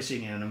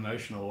 engrossing in an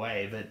emotional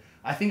way. But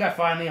I think I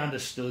finally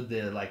understood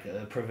the,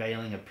 like,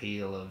 prevailing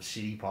appeal of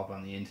city pop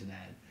on the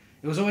internet.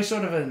 It was always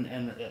sort of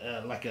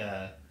like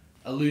a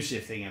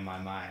elusive thing in my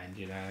mind,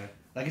 you know?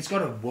 Like, it's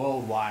got a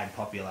worldwide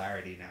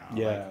popularity now.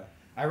 Yeah. Like,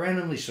 I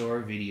randomly saw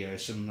a video,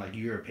 some, like,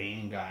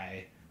 European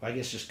guy, who I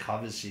guess just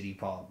covers city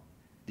pop,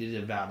 did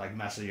it about like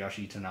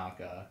Masayoshi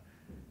Tanaka,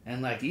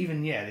 and like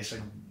even this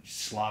like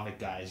Slavic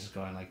guy is just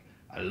going like,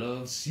 I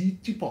love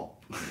city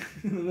pop.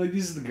 Like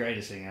this is the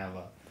greatest thing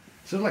ever.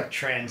 Sort of like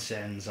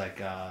transcends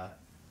like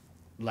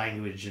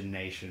language and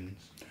nations.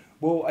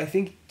 Well, I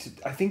think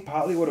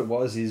partly what it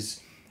was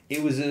is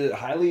it was a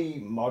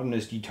highly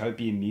modernist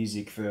utopian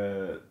music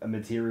for a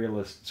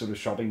materialist sort of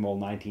shopping mall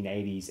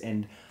 1980s,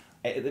 and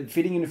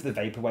fitting in with the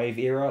vaporwave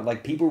era,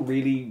 like people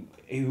really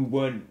who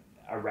weren't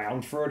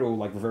around for it or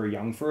like were very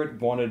young for it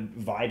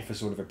vied for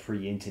sort of a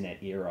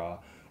pre-internet era,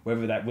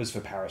 whether that was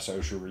for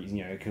parasocial reasons,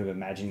 you know, kind of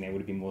imagining they would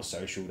have been more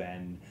social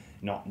than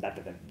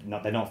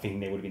they're not thinking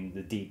they would have been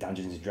the deep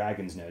Dungeons and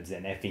Dragons nerds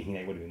then, they're thinking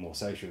they would have been more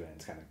social then.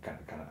 It's kind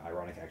of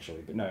ironic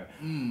actually, but no,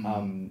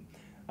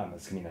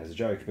 it's coming as a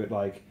joke, but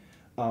like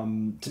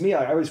to me,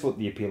 I always thought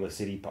the appeal of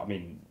city pop, I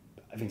mean,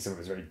 I think some of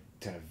it was very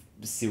kind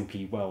of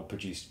silky, well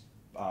produced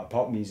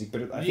pop music,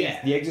 but I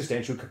think the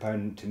existential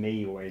component to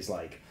me always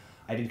like,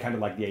 I did kind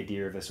of like the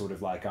idea of a sort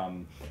of like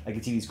I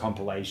could see these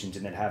compilations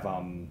and they'd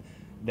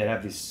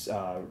have this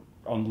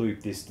on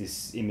loop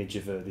this image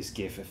of this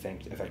GIF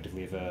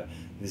effectively of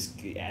this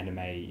anime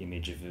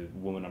image of a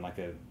woman on like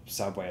a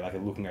subway like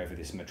looking over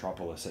this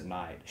metropolis at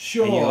night.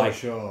 Sure, and like,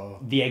 sure.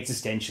 The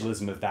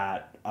existentialism of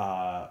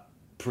that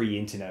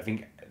pre-internet, I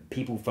think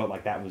people felt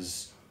like that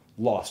was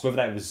lost. Whether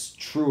that was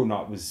true or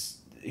not was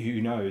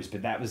who knows,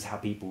 but that was how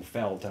people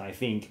felt, and I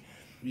think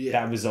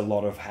that was a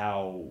lot of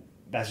how.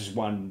 That's just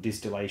one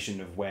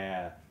distillation of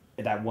where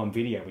that one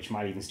video, which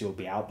might even still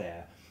be out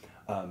there,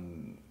 that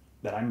I'm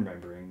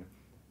remembering,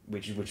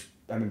 which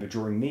I remember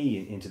drawing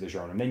me into the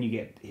genre. And then you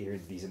get here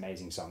these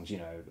amazing songs, you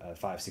know,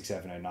 5, 6,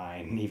 7, 0,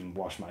 9, even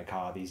Wash My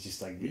Car. These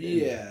just like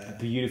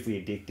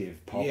beautifully addictive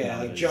pop.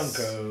 Yeah, like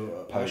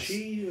Junko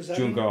Ohashi, was that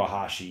Junko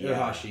Ohashi. Yeah.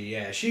 Ohashi,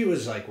 yeah, she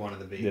was like one of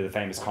the big. The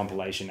famous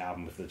compilation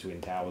album with the Twin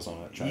Towers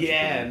on it.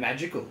 Yeah,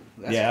 Magical.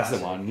 That's the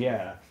one.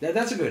 Yeah,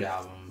 that's a good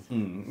album.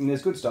 And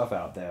there's good stuff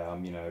out there.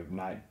 You know,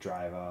 Night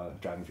Driver,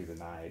 Driving Through the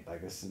Night. Like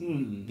there's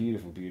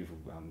beautiful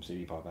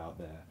city pop out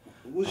there.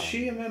 Was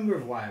she a member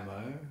of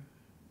YMO?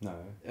 No.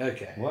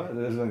 Okay. What?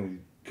 There's only.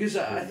 Because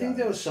I think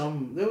there was a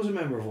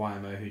member of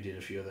YMO who did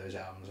a few of those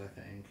albums. I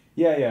think.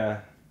 Yeah.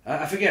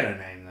 I forget her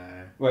name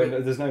though. Wait,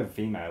 there's no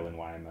female in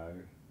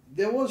YMO.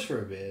 There was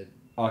for a bit.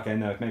 Okay,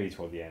 no, maybe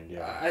toward the end.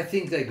 Yeah. I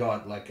think they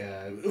got like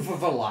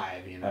for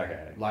live, you know,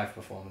 live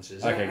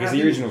performances. Okay, because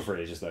the original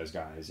three is just those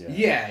guys. Yeah.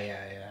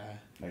 Yeah.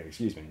 Like,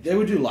 excuse me. They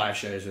would do live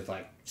shows with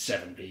like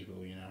 7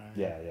 people, you know.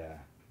 Yeah, yeah.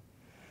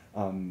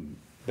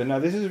 But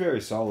no, this is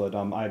very solid.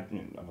 I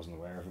wasn't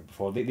aware of it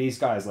before. These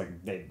guys, like,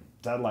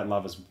 Satellite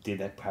Lovers did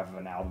have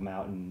an album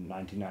out in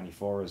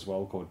 1994 as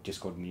well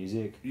called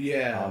Music.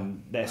 Yeah.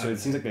 So it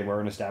seems like they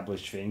were an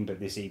established thing, but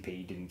this EP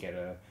didn't get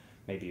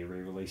maybe a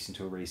re-release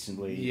until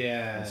recently.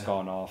 Yeah. It's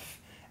gone off.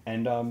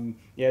 And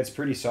yeah, it's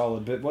pretty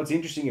solid. But what's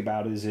interesting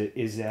about it is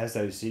it has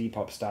those city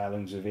pop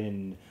stylings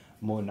within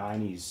more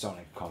 90s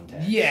sonic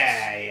context.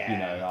 Yeah, yeah. You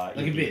know, like a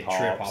indie bit pop,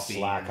 trip-hoppy.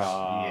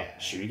 slacker,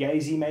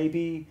 shoegazy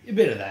maybe. A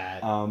bit of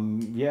that.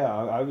 Yeah,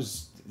 I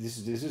was. This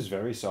is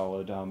very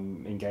solid,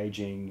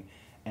 engaging,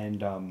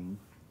 and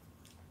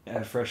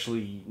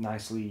freshly,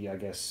 nicely, I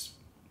guess,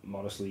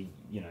 modestly,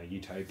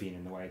 utopian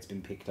in the way it's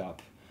been picked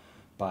up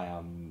by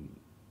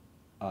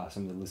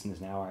some of the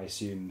listeners now, I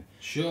assume.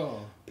 Sure.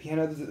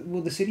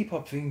 But the city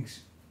pop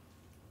things,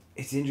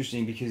 it's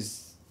interesting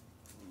because,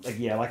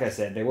 like I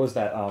said, there was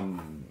that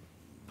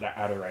that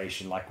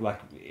adoration, like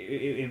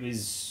it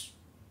was,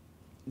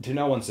 to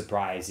no one's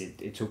surprise,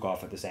 it took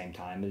off at the same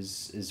time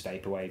as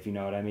vaporwave, you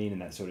know what I mean,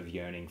 and that sort of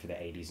yearning for the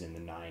 80s and the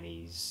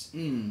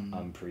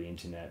 90s,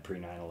 pre-internet,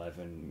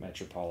 pre-9/11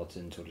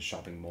 metropolitan sort of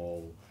shopping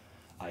mall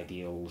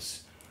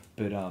ideals.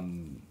 But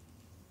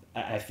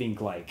I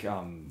think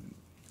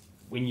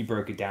when you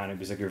broke it down, it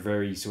was like a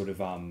very sort of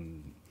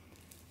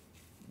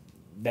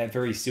that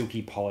very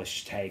silky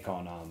polished take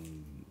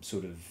on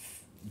sort of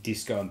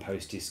disco and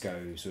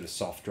post-disco sort of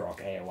soft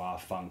rock AOR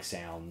funk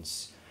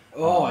sounds.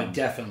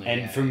 Definitely.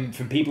 And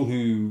from people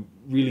who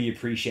really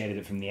appreciated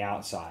it from the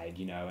outside,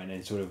 and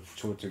then sort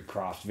of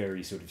craft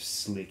very sort of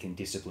slick and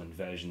disciplined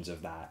versions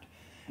of that.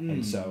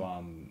 And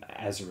so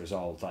as a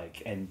result,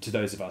 and to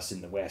those of us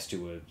in the West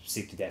who were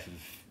sick to death of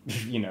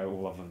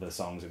all of the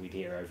songs that we'd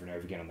hear over and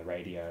over again on the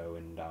radio,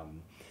 and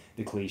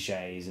the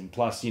cliches, and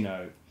plus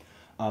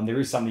there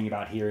is something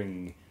about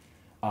hearing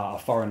a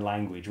foreign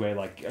language where,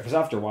 because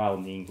after a while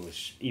in the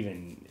English,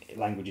 even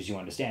languages you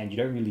understand, you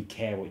don't really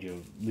care what you're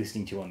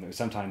listening to on those.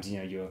 Sometimes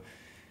you're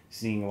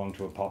singing along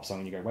to a pop song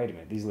and you go, wait a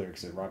minute, these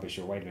lyrics are rubbish,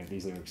 or wait a minute,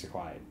 these lyrics are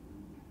quite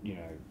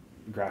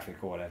graphic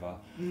or whatever.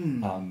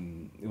 Or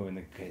in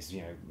the case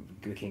of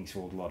the Kings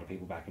fooled a lot of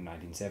people back in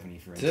 1970,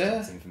 for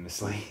instance,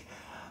 infamously.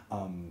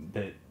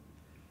 But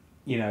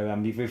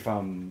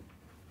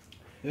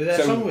if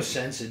that song was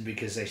censored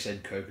because they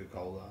said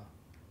Coca-Cola.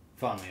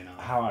 Funnily enough.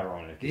 How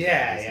ironic.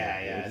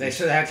 Yeah. They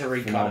sort of had to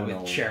recut it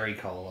with cherry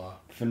cola.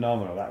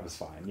 Phenomenal. That was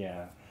fine.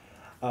 Yeah.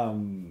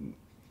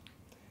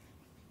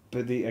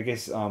 But I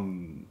guess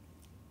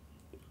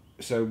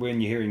so when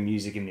you're hearing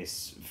music in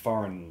this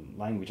foreign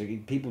language,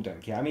 people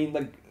don't care. I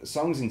mean,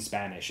 songs in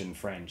Spanish and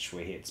French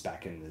were hits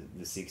back in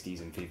the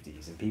 60s and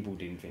 50s, and people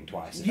didn't think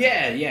twice about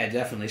it. Yeah,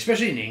 definitely.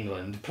 Especially in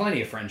England.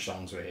 Plenty of French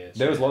songs were hits.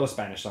 There was a lot of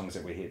Spanish songs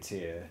that were hits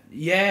here.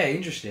 Yeah,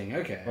 interesting.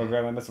 Okay. Well,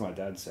 that's what my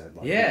dad said.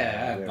 I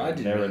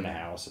didn't They were know in the that.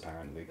 house,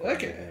 apparently.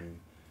 Okay.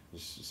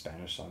 Just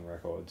Spanish song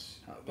records.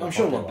 I'm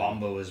sure La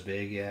Bamba was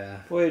big, yeah.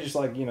 Well, just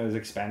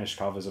Spanish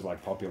covers of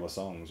popular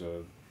songs,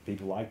 or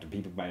people liked it.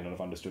 People may not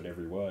have understood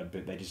every word,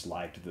 but they just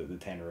liked the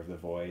tenor of the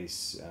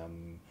voice.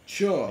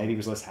 Sure. Maybe it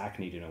was less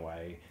hackneyed in a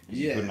way.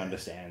 Yeah. You couldn't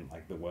understand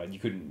the word. You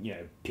couldn't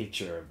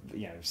picture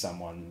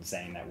someone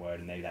saying that word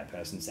and maybe that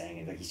person saying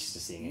it he's just a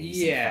singer, he's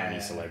some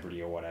funny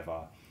celebrity or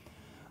whatever.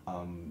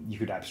 You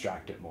could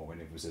abstract it more when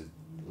it was a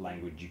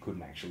language you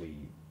couldn't actually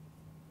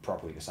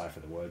properly decipher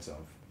the words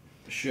of.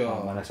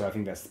 Sure. And so I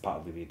think that's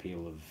partly the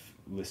appeal of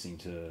listening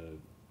to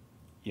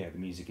the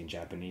music in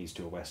Japanese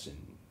to a Western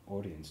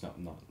audience. Don't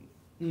know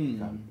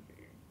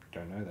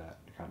that.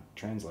 Can't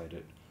translate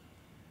it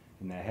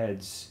in their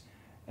heads.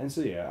 And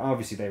so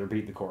obviously they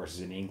repeat the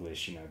choruses in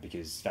English,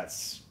 because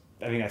that's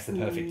the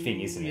perfect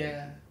thing, isn't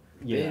it?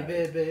 Yeah.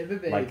 Baby.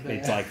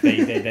 It's like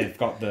they've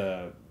got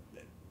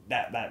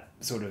that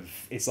sort of,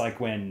 it's like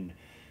when,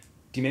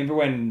 do you remember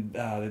when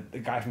the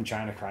guy from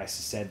China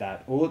Crisis said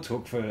that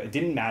it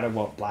didn't matter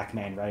what Black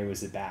Man Ray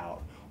was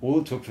about, all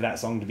it took for that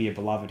song to be a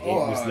beloved hit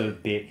was the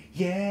bit,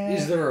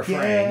 is the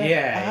refrain,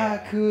 I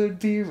could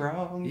be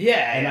wrong.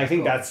 Yeah, and I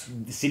think that's,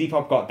 City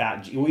Pop got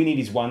that, all you need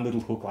is one little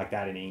hook like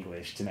that in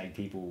English to make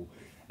people,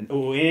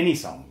 or in any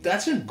song.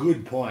 That's a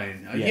good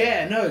point.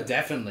 Yeah, no,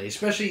 definitely.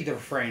 Especially the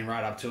refrain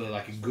right up to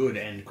a good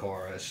end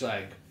chorus.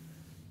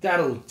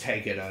 That'll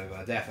take it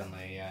over,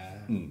 definitely, yeah.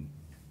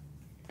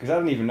 Because I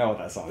don't even know what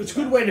that song is. It's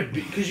a good way to,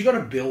 because you got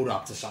to build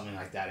up to something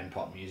like that in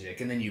pop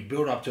music, and then you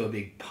build up to a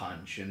big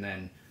punch, and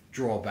then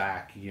draw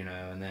back,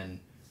 and then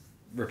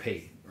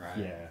repeat, right?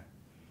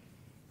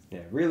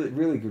 Yeah, really,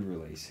 really good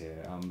release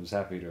here. I was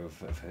happy to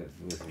have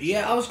listened to it.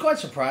 I was quite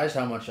surprised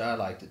how much I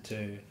liked it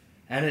too.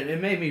 And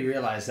it made me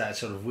realise that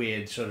sort of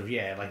weird,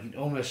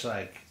 almost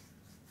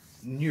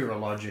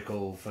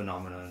neurological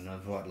phenomenon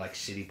of what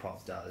city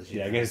pop does.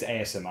 I guess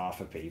ASMR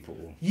for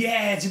people.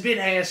 Yeah, it's a bit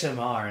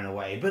ASMR in a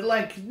way, but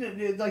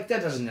that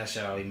doesn't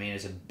necessarily mean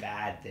it's a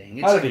bad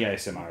thing. I don't think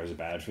ASMR is a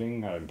bad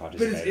thing. I don't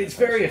participate. But it's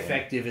very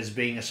effective as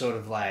being a sort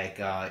of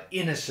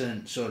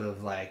innocent sort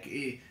of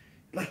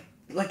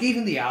like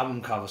even the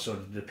album cover sort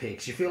of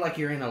depicts, you feel like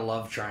you're in a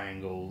love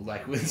triangle,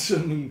 like with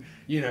some,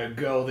 you know,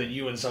 girl that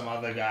you and some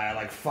other guy are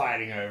like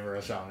fighting over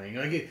or something.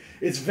 Like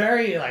it's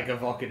very like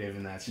evocative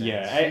in that sense.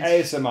 Yeah,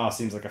 ASMR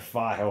seems like a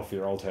far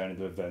healthier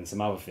alternative than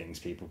some other things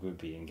people could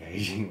be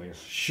engaging with.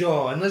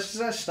 Sure, unless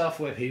there's that stuff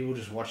where people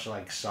just watch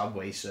like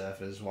Subway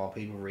Surfers while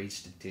people read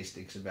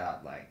statistics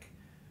about like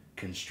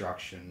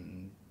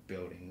construction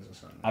buildings or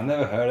something. I've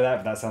never heard of that,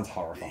 but that sounds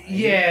horrifying.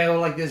 Yeah, or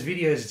like there's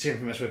videos it's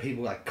infamous where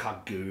people like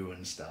cut goo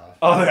and stuff.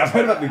 Oh, I've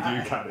heard about the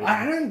goo cutting.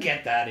 I don't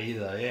get that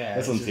either. Yeah,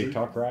 That's on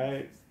TikTok,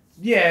 right?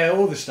 Yeah,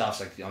 all the stuff's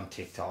like on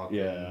TikTok.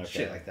 Yeah, and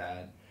shit like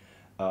that.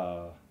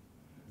 Well,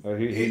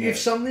 If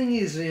something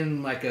is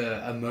in like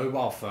a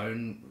mobile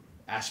phone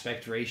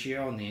aspect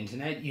ratio on the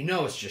internet, you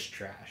know it's just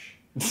trash.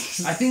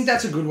 I think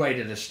that's a good way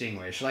to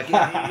distinguish. Like,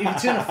 if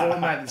it's in a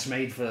format that's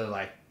made for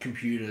like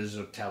computers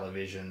or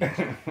television,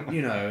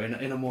 you know,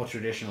 in a more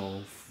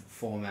traditional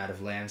format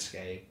of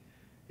landscape,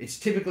 it's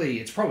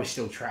probably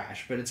still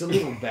trash, but it's a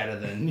little better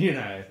than, you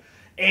know,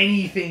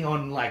 anything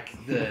on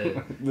like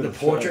the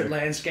portrait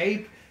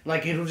landscape.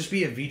 Like, it'll just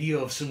be a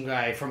video of some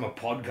guy from a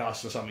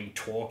podcast or something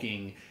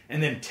talking,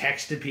 and then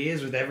text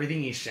appears with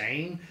everything he's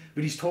saying,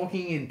 but he's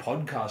talking in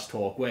podcast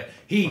talk where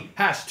he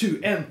has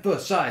to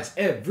emphasize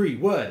every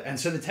word, and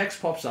so the text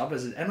pops up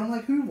and I'm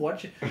like, who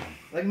watches?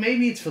 Like,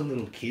 maybe it's for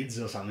little kids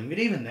or something, but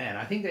even then,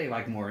 I think they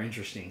like more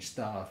interesting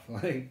stuff.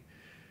 Like,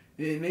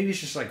 maybe it's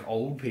just like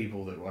old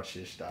people that watch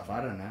this stuff.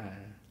 I don't know.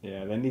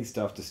 Yeah, they need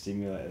stuff to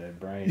stimulate their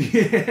brain.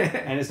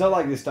 And it's not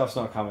like this stuff's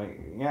not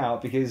coming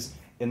out, because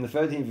in the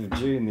 13th of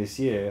June this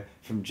year,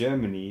 from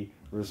Germany,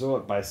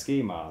 Resort by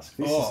Ski Mask.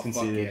 This is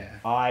considered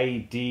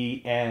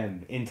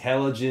IDM,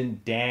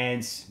 Intelligent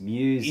Dance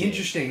Music.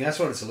 Interesting, that's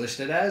what it's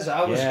listed as.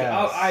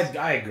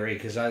 I agree,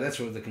 because that's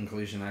what the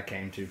conclusion I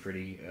came to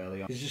pretty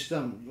early on. It's just,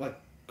 like,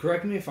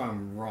 correct me if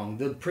I'm wrong,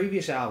 the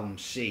previous album,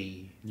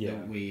 C,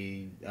 that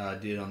we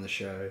did on the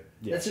show,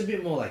 that's a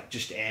bit more like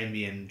just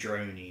ambient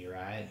droney,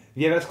 right?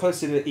 Yeah, that's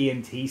closer to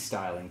EMT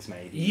stylings,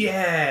 maybe.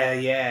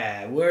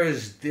 Yeah.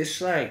 Whereas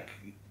this, like,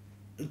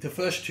 the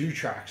first two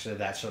tracks are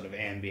that sort of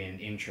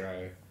ambient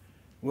intro,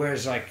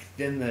 whereas like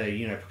then the,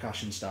 you know,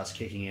 percussion starts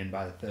kicking in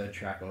by the third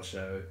track or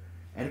so,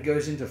 and it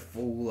goes into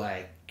full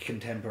like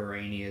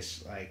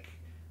contemporaneous, like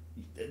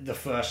the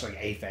first like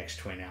Aphex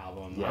Twin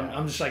album. Yeah.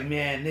 I'm just like,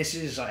 man, this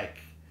is like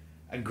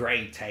a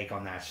great take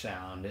on that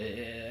sound,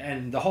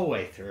 and the whole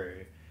way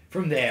through.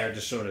 From there, it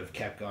just sort of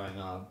kept going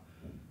up.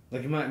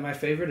 Like my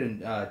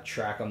favorite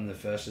track on the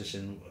first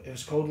listen, it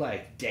was called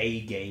like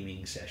Day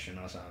Gaming Session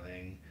or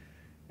something.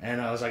 And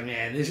I was like,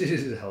 man, this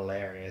is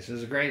hilarious. It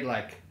was a great,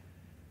 like,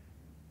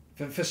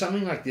 for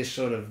something like this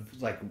sort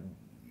of, like,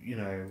 you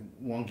know,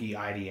 wonky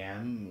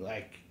IDM,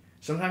 like,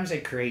 sometimes they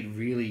create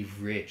really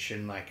rich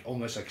and, like,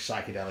 almost, like,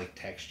 psychedelic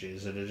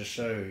textures that are just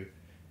so,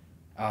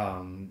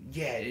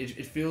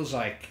 it feels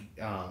like,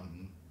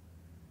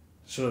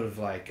 sort of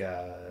like,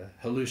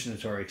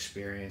 hallucinatory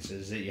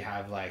experiences that you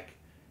have, like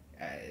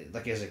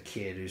as a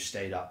kid who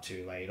stayed up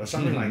too late, or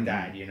something like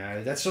that, you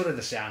know? That's sort of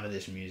the sound of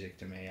this music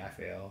to me, I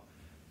feel.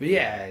 But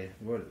yeah,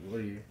 what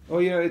are you...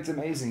 Well, you know, it's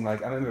amazing.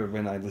 Like, I remember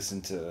when I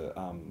listened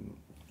to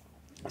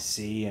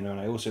C, and when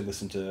I also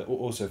listened to,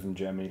 also from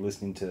Germany,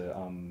 listening to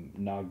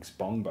Nug's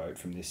Bong Boat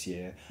from this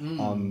year.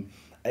 I'm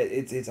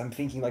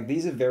thinking, like,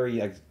 these are very,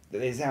 like,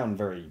 they sound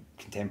very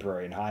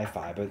contemporary and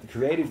hi-fi, but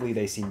creatively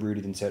they seem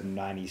rooted in certain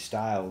 90s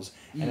styles,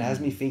 and it has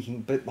me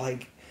thinking, but,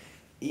 like,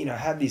 you know,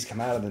 had these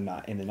come out in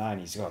the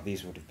 90s, God,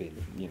 these would have been,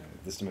 you know,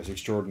 this the most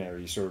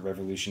extraordinary, sort of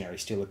revolutionary,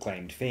 still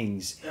acclaimed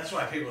things. That's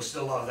why people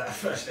still love that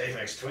first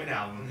Aphex Twin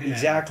album. Yeah.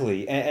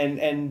 Exactly.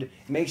 And it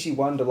makes you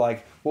wonder,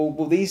 like,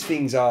 well, these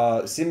things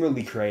are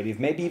similarly creative,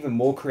 maybe even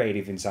more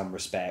creative in some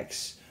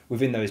respects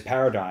within those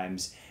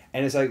paradigms.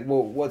 And it's like,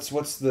 well, what's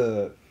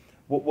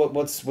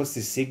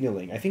this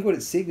signaling? I think what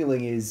it's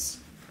signaling is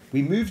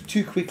we moved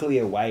too quickly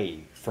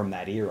away from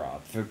that era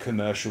for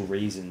commercial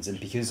reasons, and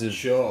because of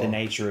the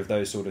nature of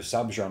those sort of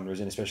subgenres,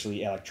 and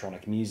especially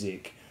electronic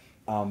music,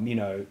 you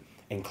know,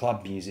 and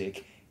club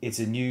music, it's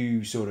a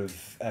new sort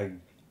of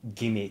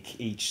gimmick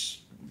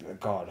each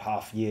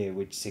half year,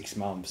 which 6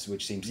 months,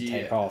 which seems to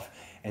take off.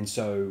 And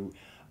so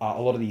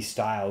a lot of these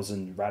styles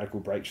and radical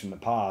breaks from the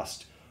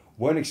past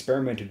weren't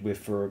experimented with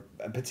for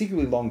a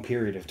particularly long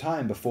period of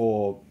time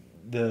before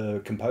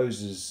the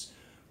composers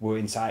were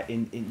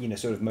you know,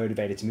 sort of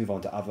motivated to move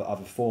on to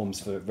other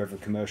forms, for whether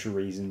commercial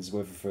reasons,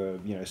 whether for,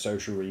 you know,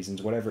 social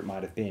reasons, whatever it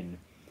might have been.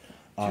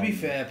 To be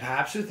fair,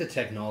 perhaps with the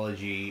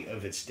technology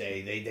of its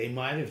day, they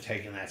might have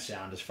taken that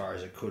sound as far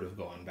as it could have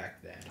gone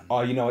back then.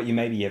 Oh, you know what? You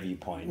maybe have your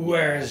point.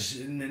 Whereas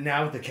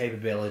now with the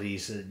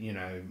capabilities that, you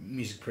know,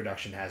 music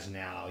production has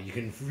now, you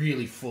can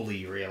really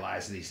fully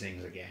realize these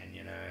things again,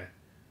 you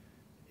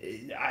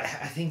know. I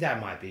think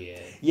that might be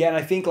it. Yeah, and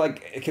I think,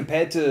 like,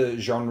 compared to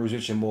genres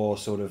which are more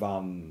sort of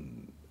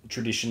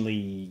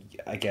traditionally,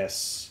 I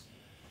guess,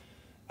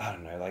 I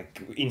don't know,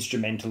 like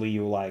instrumentally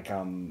or like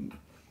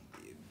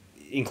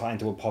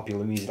inclined toward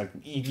popular music, like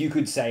you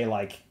could say,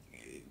 like,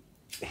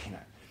 you know,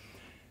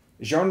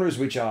 genres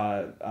which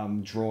are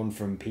drawn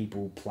from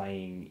people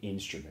playing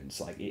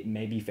instruments. Like, it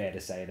may be fair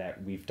to say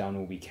that we've done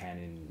all we can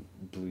in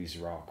blues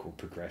rock or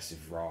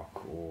progressive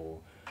rock or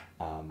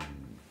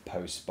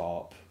post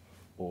bop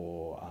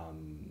or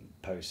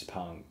post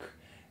punk.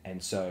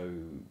 And so,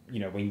 you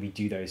know, when we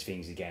do those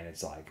things again,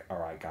 it's like, all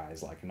right,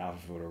 guys, like,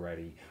 enough of it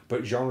already.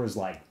 But genres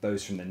like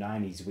those from the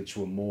 90s, which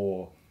were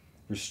more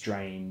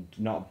restrained,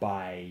 not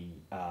by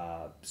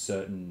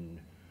certain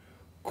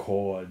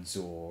chords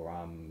or,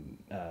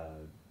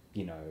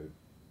 you know,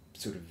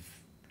 sort of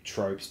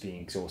tropes being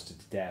exhausted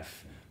to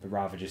death, but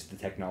rather just the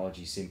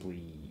technology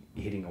simply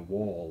hitting a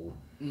wall.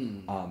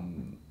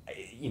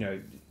 You know,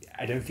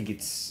 I don't think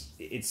it's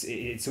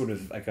sort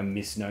of like a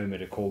misnomer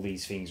to call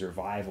these things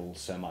revivals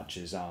so much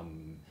as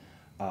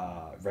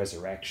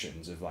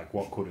resurrections of like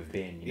what could have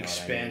been. You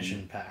Expansion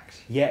know what I mean?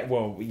 packs. Yeah,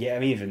 well, yeah. I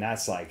mean, even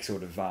that's like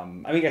sort of. I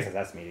mean, I guess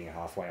that's meeting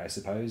halfway, I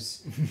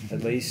suppose,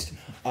 at least.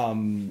 I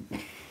mean,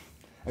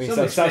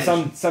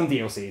 some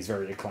DLC is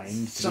very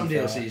acclaimed. Some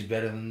DLC is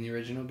better than the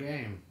original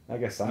game. I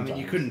guess sometimes. I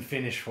mean, you couldn't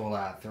finish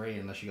Fallout 3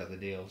 unless you got the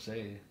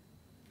DLC.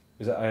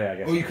 Was that, oh, yeah, I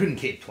guess. Or you couldn't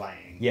keep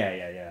playing.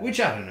 Yeah. Which,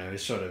 I don't know,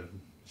 is sort of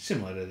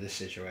similar to this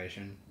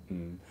situation.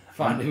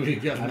 Finally, we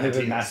got. I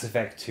remember Mass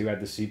Effect 2 had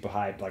the super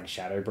hype like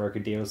Shadow Broker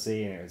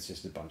DLC, and it was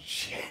just a bunch of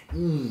shit.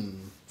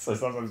 So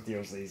sometimes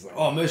DLC's like.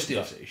 Oh, most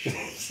DLC.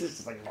 It's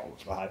just like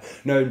super hype.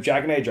 No,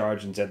 Dragon Age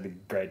Origins had the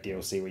great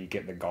DLC where you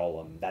get the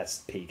Golem. That's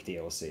peak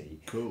DLC.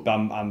 Cool. But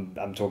I'm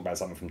talking about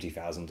something from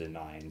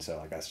 2009, so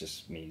like that's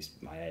just me,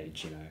 my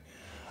age, you know.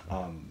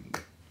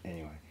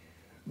 Anyway,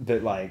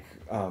 but like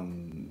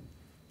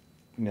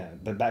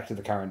but back to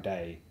the current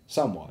day,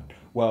 somewhat.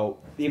 Well,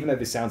 even though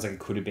this sounds like it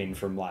could have been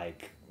from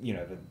like, you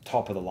know, the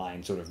top of the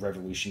line sort of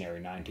revolutionary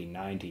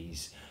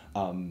 1990s,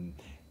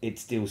 it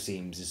still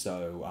seems as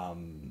though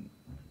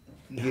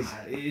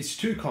it's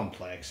too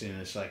complex in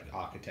its like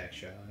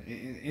architecture.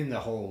 In the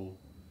whole,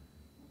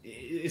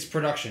 its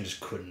production just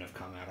couldn't have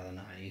come out of the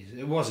 90s.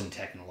 It wasn't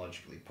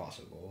technologically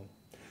possible.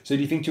 So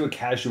do you think to a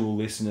casual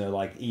listener,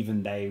 like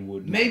even they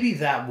would maybe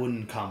that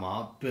wouldn't come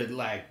up, but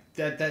like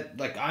that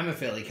like I'm a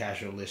fairly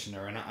casual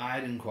listener, and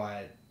I didn't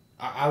quite.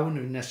 I wouldn't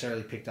have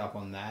necessarily picked up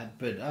on that,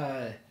 but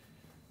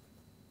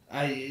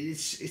it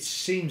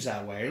seems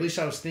that way. Or at least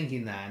I was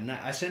thinking that, and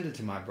I sent it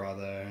to my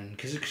brother, and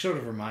because it sort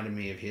of reminded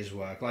me of his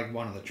work, like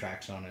one of the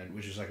tracks on it,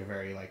 which was like a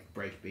very like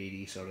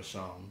breakbeaty sort of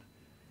song,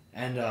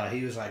 and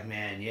he was like,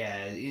 "Man,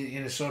 yeah,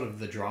 in a sort of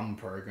the drum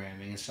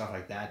programming and stuff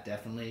like that,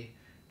 definitely."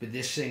 But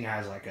this thing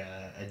has like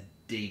a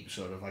deep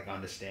sort of like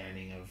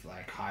understanding of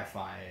like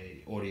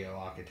hi-fi audio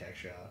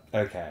architecture.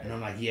 Okay. And I'm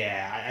like,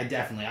 yeah, I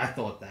definitely, I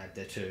thought that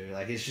there too.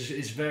 Like,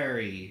 it's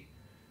very,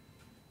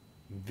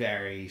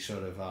 very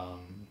sort of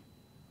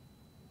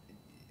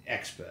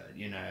expert,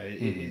 you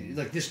know.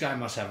 Like, this guy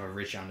must have a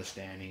rich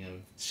understanding of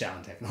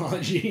sound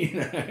technology, you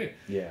know.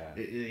 Yeah.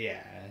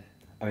 Yeah.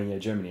 I mean, yeah,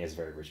 Germany has a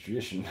very rich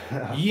tradition.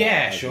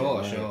 Yeah,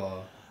 sure.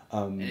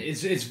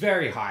 It's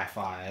very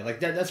hi-fi. Like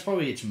that's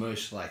probably its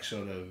most like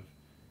sort of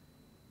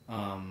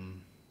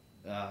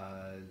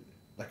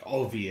like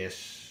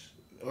obvious,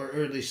 or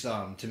at least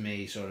to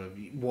me sort of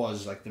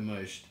was like the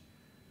most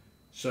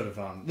sort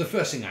of the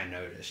first thing I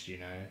noticed, you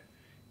know.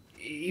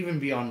 Even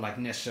beyond like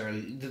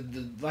necessarily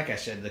the like I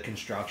said, the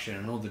construction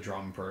and all the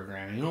drum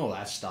programming and all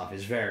that stuff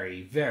is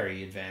very,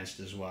 very advanced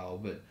as well,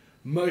 but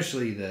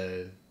mostly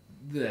the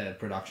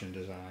production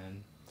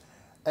design.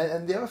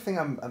 And the other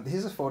thing,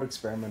 here's a thought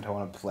experiment I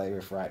want to play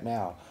with right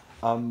now.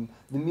 The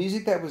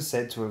music that was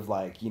said to have,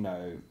 like, you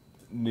know,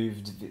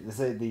 moved, let's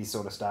say these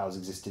sort of styles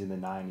existed in the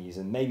 90s,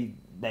 and maybe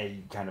they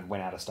kind of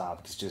went out of style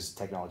because just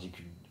technology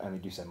could only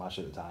do so much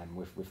at the time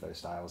with those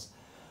styles.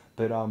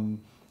 But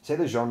say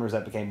the genres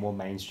that became more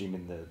mainstream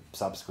in the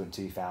subsequent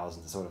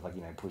 2000s, sort of like,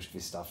 you know, pushed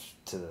this stuff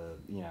to the,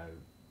 you know,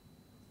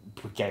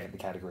 gave it the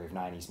category of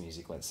 90s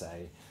music, let's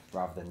say,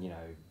 rather than, you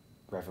know,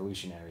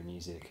 revolutionary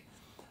music.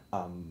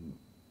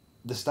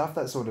 The stuff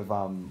that sort of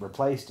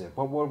replaced it,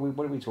 what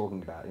are we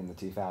talking about in the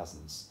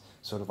 2000s?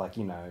 Sort of like,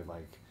 you know,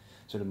 like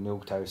sort of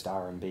milquetoast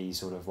R&B,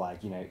 sort of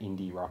like, you know,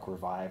 indie rock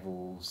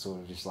revival, sort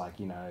of just like,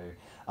 you know,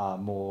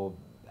 more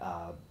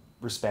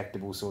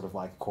respectable sort of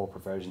like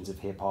corporate versions of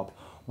hip hop.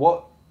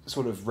 What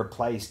sort of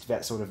replaced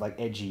that sort of like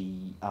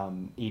edgy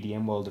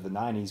EDM world of the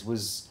 90s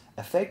was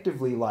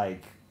effectively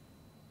like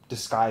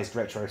disguised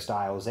retro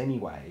styles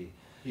anyway.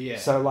 Yeah.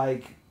 So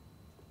like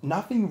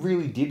nothing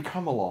really did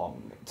come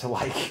along to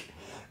like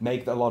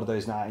make a lot of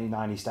those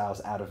 1990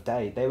 styles out of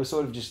date. They were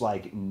sort of just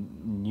like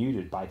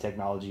neutered by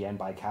technology and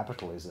by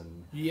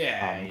capitalism.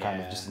 Yeah,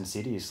 kind of just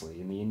insidiously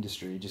in the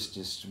industry,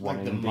 just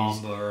wanting like the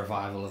Mamba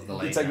revival of the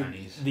late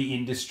 90s. The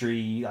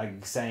industry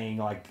like saying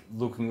like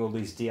looking at all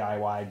this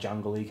DIY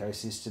jungle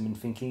ecosystem and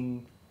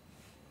thinking,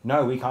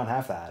 no, we can't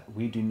have that.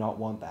 We do not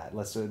want that.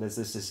 Let's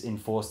just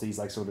enforce these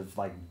like sort of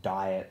like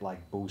diet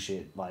like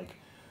bullshit like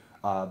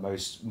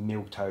most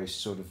milquetoast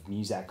sort of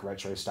Muzak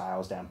retro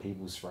styles down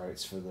people's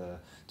throats for the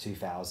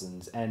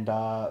 2000s. And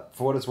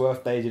for what it's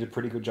worth, they did a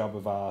pretty good job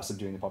of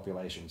subduing the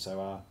population.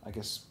 So I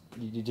guess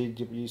you did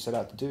what you set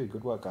out to do.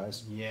 Good work,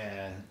 guys.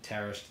 Yeah,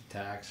 terrorist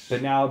attacks.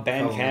 But now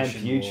Bandcamp,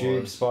 coalition YouTube,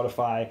 wars.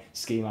 Spotify,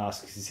 Ski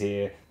Masks is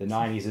here. The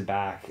 90s are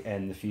back,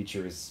 and the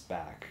future is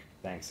back.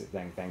 Thank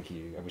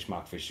you. I wish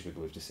Mark Fisher could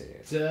live to see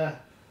it.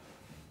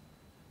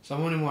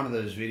 Someone in one of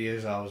those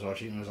videos I was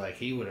watching was like,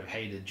 he would have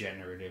hated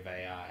generative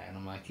AI, and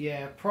I'm like,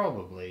 yeah,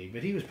 probably,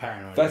 but he was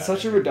paranoid. That's about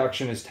such a it.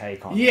 reductionist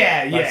take on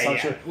Yeah, it. yeah,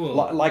 Such yeah.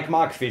 like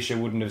Mark Fisher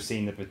wouldn't have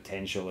seen the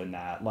potential in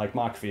that. Like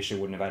Mark Fisher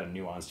wouldn't have had a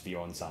nuanced view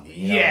on something.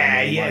 You know what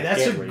I mean? Like,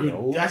 that's get a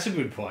real. good. That's a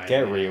good point.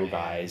 Get yeah, real, yeah.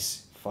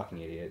 guys. Fucking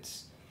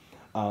idiots.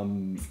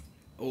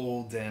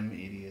 All them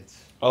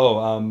idiots.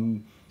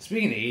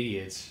 Speaking of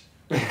idiots,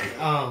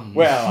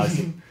 well,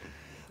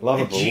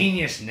 lovable. a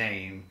genius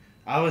name.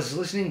 I was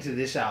listening to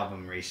this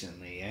album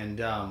recently, and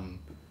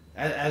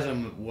as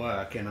I'm at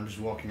work and I'm just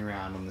walking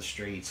around on the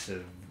streets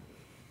of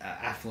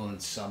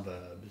affluent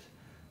suburbs,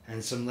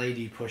 and some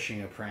lady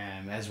pushing a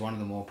pram, as one of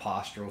the more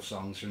pastoral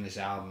songs from this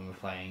album are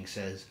playing,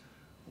 says,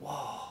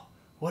 "Whoa,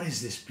 what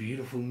is this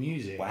beautiful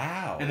music?"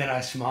 Wow. And then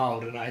I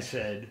smiled and I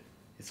said,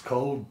 "It's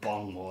called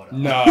bong water."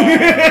 No.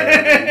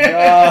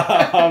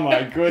 No. Oh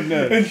my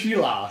goodness. And she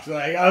laughed.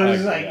 Like I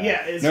was like,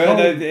 "Yeah, it's no,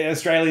 called." the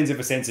Australians have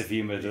a sense of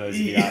humour to those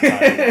of you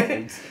outside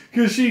of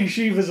Because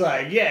she was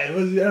like, "Yeah," it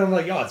was, and I'm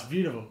like, "Oh, it's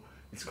beautiful.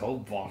 It's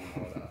called bong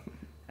water."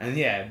 And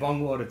yeah,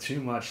 bong water,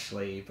 too much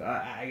sleep.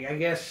 I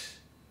guess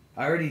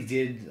I already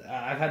did.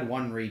 I've had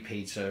one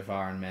repeat so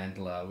far in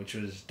Mandala, which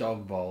was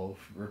Dog Bowl,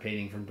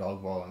 repeating from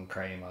Dog Bowl and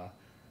Kramer.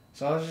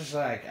 So I was just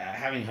like,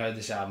 having heard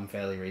this album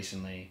fairly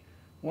recently,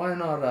 why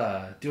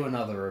not do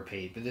another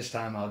repeat? But this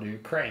time I'll do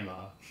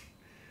Kramer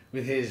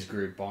with his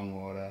group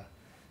Bong Water.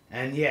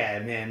 And yeah,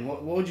 man,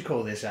 what would you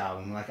call this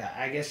album? Like,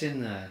 I guess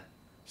in the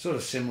sort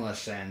of similar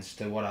sense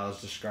to what I was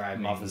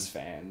describing. Mothers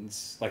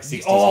fans. Like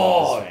 60s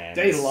Oh, Mothers fans.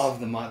 they love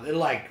the mother.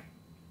 Like,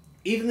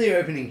 even the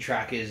opening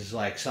track is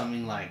like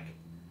something like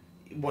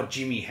what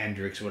Jimi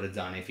Hendrix would have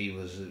done if he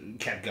was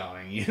kept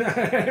going, you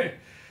know?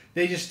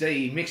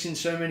 They mix in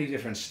so many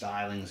different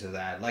stylings of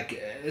that. Like,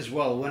 as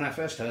well, when I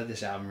first heard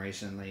this album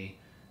recently,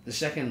 the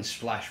second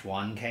Splash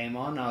 1 came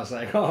on, I was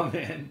like, oh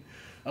man,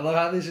 I love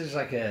how this is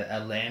like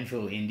a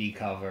landfill indie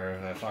cover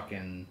of a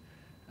fucking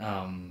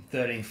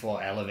 13th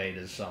Floor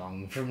Elevators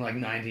song from like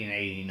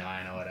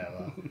 1989 or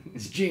whatever.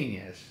 It's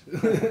genius.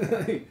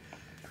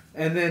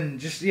 And then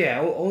just,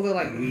 yeah, all the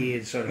like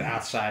weird sort of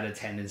outsider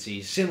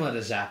tendencies, similar to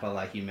Zappa,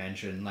 like you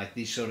mentioned, like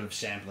these sort of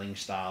sampling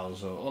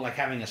styles, or like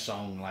having a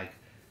song like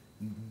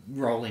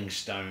Rolling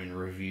Stone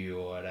review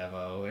or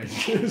whatever.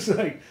 It's just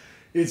like,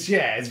 it's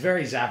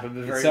very Zappa, but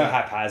very... It's so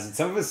haphazard.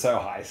 Some of it's so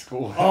high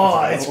school.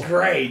 Oh, it's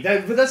great.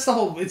 But that's the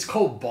whole... It's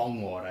called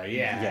Bong Water,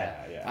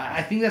 yeah. Yeah.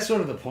 I think that's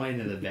sort of the point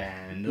of the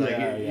band. Like,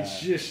 it's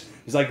just...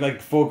 It's like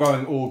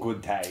foregoing all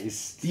good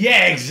taste.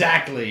 Yeah,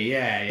 exactly.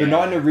 Yeah. But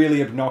not in a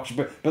really obnoxious...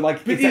 But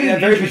like, it's a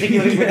very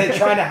particular thing where they're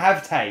trying to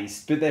have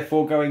taste, but they're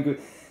foregoing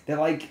good... They're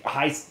like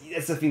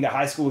that's the thing. The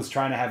high school is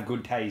trying to have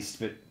good taste,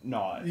 but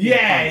not.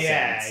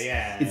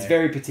 Yeah. It's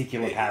very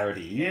particular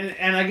parody.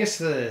 And I guess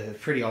the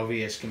pretty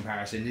obvious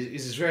comparison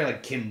is it's very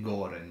like Kim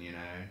Gordon, you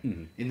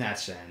know, in that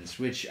sense.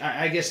 Which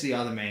I guess the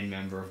other main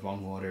member of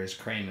Bong Water is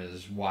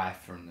Kramer's wife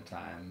from the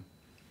time,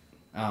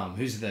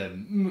 who's the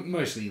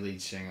mostly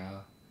lead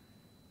singer,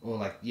 or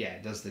like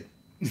does the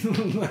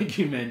like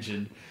you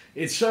mentioned.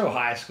 It's so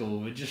high school,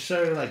 but just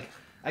so like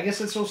I guess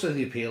that's also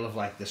the appeal of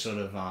like the sort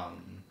of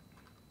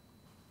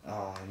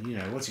you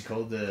know, what's he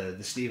called? The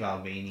Steve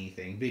Albini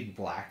thing, Big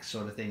Black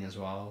sort of thing as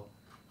well.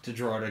 To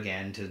draw it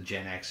again to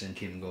Gen X and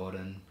Kim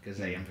Gordon, because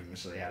they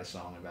infamously had a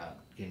song about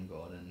Kim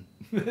Gordon.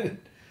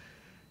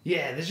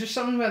 Yeah, there's just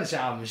something about this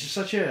album. It's just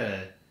such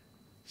a...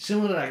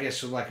 Similar to, I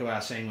guess, like what I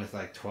was saying with,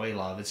 like, Toy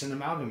Love. It's an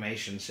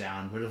amalgamation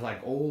sound, but of,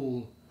 like,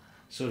 all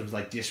sort of,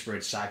 like,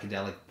 disparate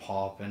psychedelic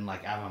pop and,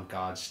 like,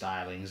 avant-garde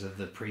stylings of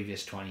the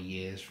previous 20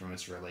 years from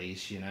its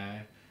release, you know?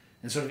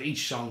 And sort of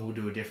each song will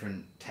do a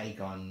different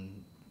take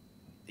on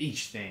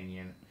each thing,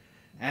 you know?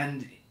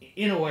 And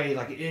in a way,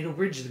 like, it'll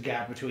bridge the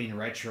gap between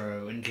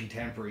retro and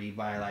contemporary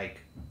by, like,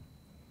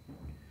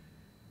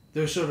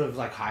 those sort of,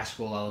 like, high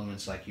school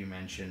elements, like you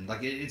mentioned.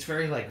 Like, it's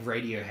very, like,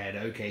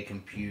 Radiohead, OK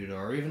Computer,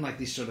 or even, like,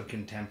 this sort of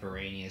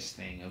contemporaneous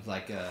thing of,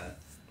 like, a,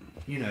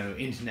 you know,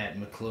 internet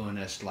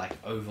McLuhanist, like,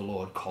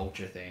 overlord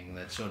culture thing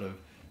that sort of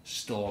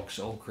stalks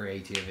all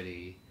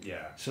creativity.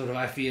 Yeah. Sort of,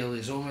 I feel,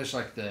 is almost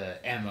like the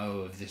MO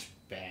of this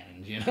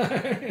band, you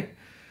know?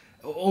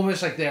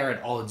 Almost like they're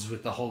at odds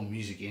with the whole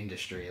music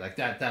industry. Like,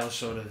 that was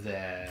sort of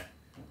their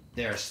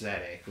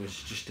aesthetic,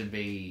 was just to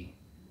be...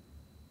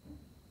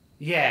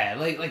 Yeah,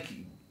 like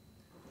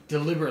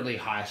deliberately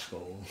high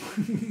school.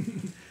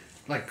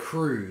 Like,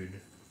 crude.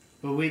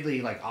 But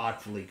weirdly, like,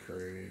 artfully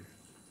crude.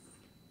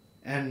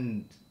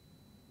 And,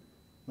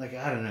 like,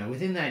 I don't know,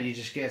 within that you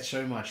just get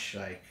so much,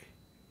 like...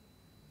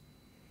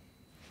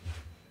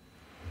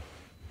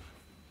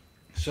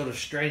 sort of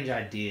strange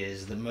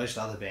ideas that most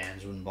other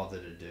bands wouldn't bother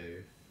to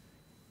do.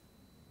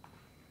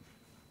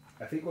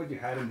 I think what you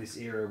had in this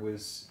era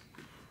was,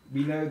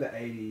 we know the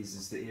 80s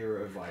is the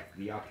era of like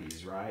the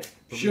uppies, right?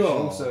 But Sure. we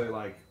should also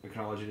like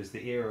acknowledge it as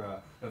the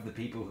era of the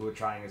people who are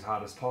trying as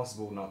hard as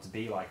possible not to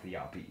be like the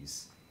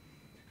uppies.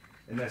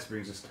 And this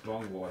brings us to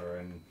Bongwater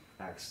and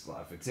acts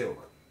like Tilk.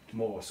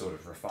 More sort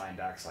of refined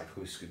acts like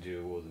Husker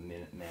Du or the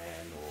Minutemen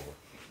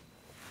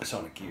or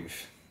Sonic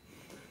Youth.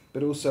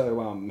 But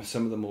also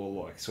some of the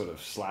more like sort of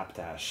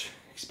slapdash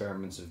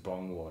experiments of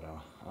Bongwater,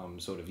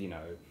 sort of, you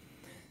know,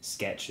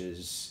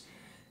 sketches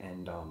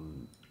and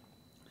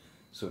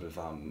sort of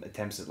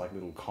attempts at like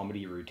little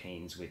comedy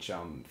routines, which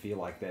feel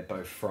like they're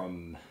both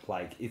from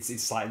like it's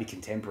slightly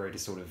contemporary to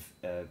sort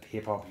of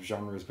hip hop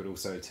genres, but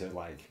also to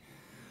like,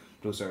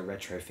 but also a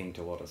retro thing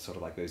to a lot of sort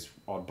of like those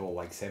oddball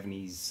like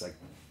 70s like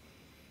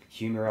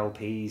humor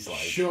LPs. Like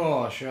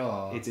Sure.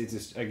 it's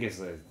just, I guess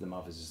the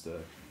Mothers is the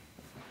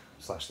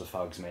 / the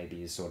Fugs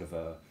maybe is sort of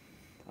a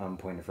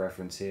point of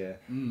reference here.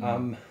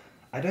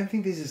 I don't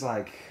think this is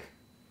like,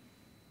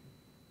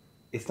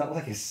 it's not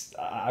like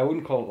I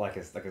wouldn't call it like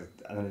a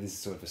I don't know, this is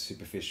sort of a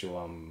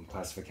superficial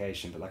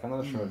classification, but like I'm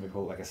not sure if I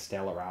call it like a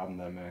stellar album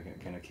that I'm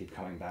gonna keep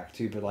coming back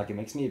to, but like it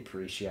makes me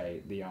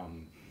appreciate the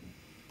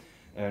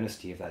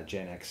earnesty of that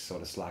Gen X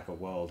sort of slacker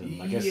world,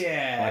 and I guess like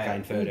I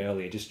inferred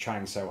earlier, just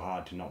trying so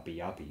hard to not be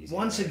uppies.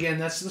 Once again,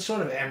 that's the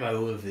sort of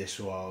MO of this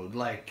world.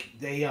 Like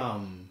they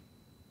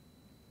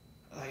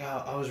like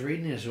I was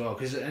reading it as well,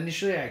 because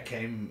initially I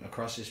came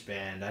across this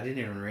band, I didn't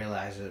even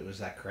realize it was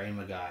that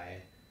Kramer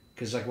guy,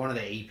 because like one of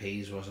the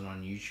EPs wasn't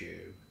on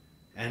YouTube,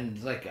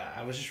 and like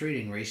I was just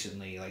reading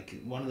recently, like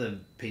one of the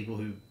people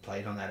who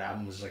played on that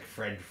album was like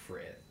Fred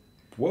Frith.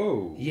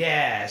 Whoa.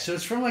 Yeah, so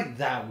it's from like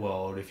that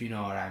world, if you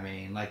know what I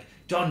mean. Like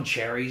Don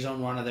Cherry's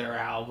on one of their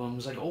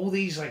albums, like all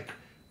these like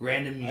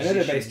random musicians. I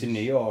know they're based in New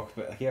York,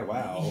 but yeah,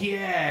 wow.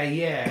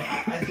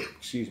 Yeah.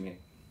 Excuse me.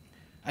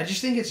 I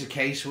just think it's a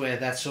case where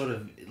that's sort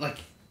of, like,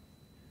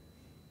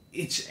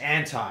 it's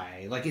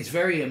like, it's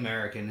very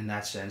American in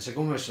that sense, like,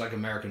 almost like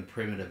American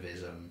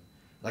primitivism,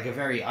 like a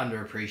very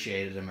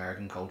underappreciated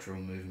American cultural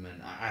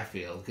movement, I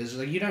feel, because,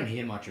 like, you don't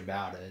hear much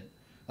about it.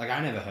 Like, I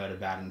never heard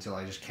about it until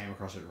I just came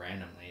across it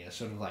randomly, a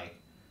sort of, like,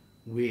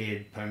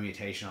 weird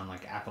permutation on,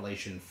 like,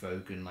 Appalachian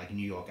folk and, like,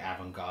 New York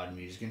avant-garde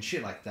music and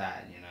shit like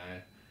that, you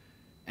know?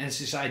 And it's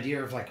this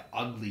idea of, like,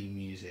 ugly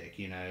music,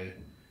 you know?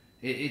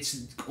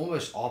 It's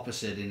almost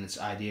opposite in its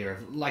idea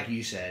of, like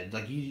you said,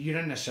 like you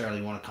don't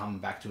necessarily want to come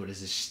back to it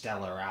as a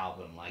stellar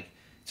album. Like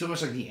it's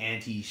almost like the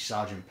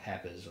anti-Sgt.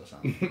 Pepper's or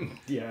something.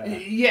 Yeah.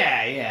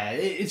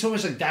 It's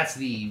almost like that's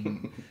the.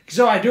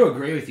 So I do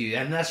agree with you,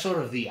 and that's sort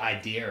of the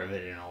idea of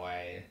it in a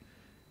way,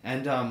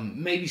 and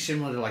maybe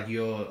similar to like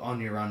your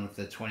On Your Run with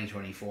the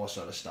 2024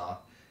 sort of stuff.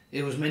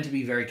 It was meant to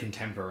be very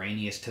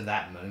contemporaneous to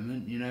that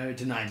moment, you know,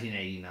 to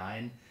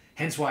 1989.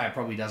 Hence why it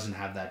probably doesn't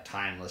have that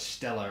timeless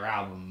stellar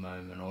album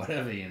moment or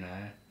whatever, you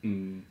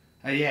know.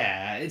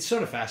 Yeah, it's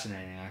sort of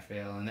fascinating, I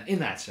feel, in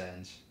that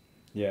sense.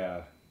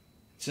 Yeah.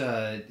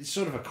 It's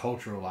sort of a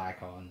cultural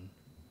icon.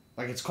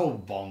 Like, it's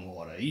called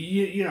Bongwater.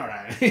 You know what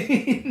I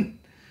mean?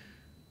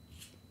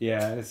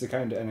 Yeah, and it's a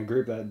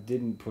group that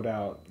didn't put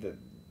out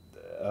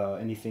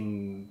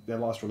anything. Their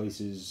last release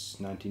is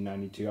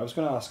 1992. I was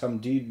going to ask,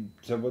 do you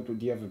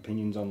have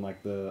opinions on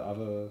like the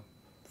other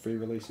free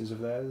releases of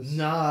theirs?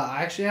 Nah,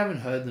 I actually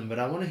haven't heard them, but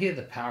I want to hear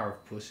The Power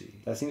of Pussy.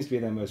 That seems to be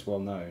their most well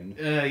known.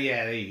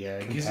 Yeah, there you go.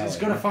 Because it's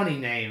got a funny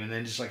name, and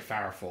then just like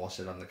Farrah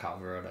Fawcett on the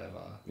cover or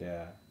whatever.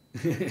 Yeah.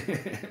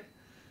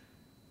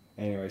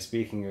 Anyway,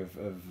 speaking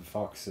of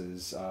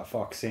foxes,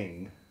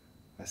 foxing,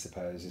 I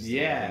suppose, is what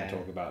we're going to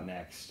talk about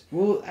next.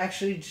 Well,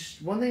 actually,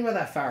 just one thing about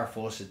that Farrah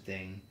Fawcett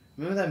thing.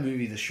 Remember that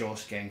movie, The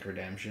Shawshank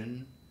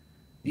Redemption?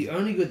 The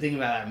only good thing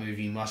about that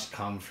movie must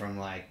come from,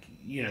 like,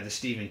 you know, the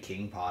Stephen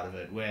King part of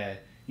it, where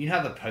you know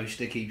how the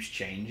poster keeps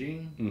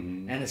changing,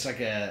 and it's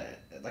like a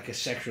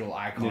sexual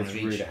icon of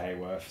each. Rita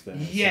Hayworth.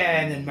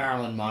 And then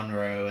Marilyn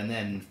Monroe, and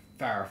then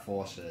Farrah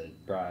Fawcett.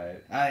 Right.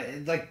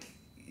 Like,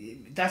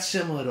 that's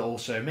similar to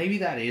also, maybe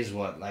that is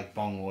what like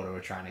Bongwater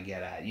were trying to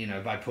get at, you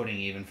know, by putting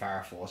even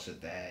Farrah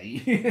Fawcett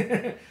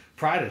there.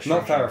 Prior to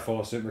not Farrah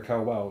Fawcett,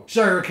 Raquel Welch.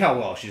 Sorry, Raquel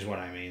Welch is what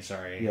I mean.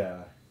 Sorry.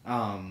 Yeah.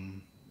 I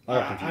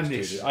got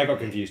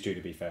confused too,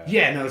 to be fair.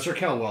 Yeah, no, it's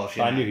Raquel Welch.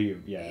 I knew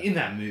you. Yeah. In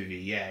that movie,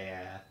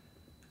 yeah.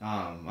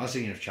 I was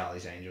thinking of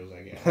Charlie's Angels,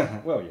 I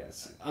guess. Well,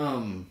 yes.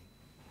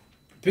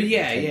 But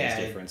yeah.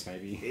 Difference,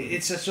 maybe.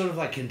 It's a sort of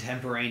like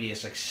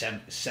contemporaneous, like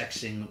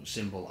sex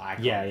symbol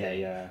icon.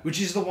 Yeah.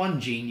 Which is the one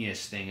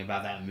genius thing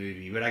about that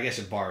movie, but I guess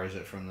it borrows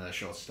it from the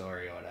short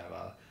story or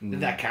whatever.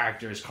 That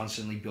character is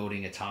constantly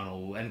building a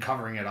tunnel and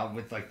covering it up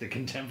with like the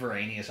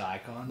contemporaneous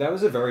icon. That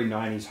was a very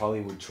 90s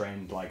Hollywood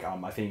trend. Like,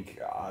 I think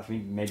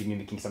maybe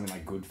mimicking something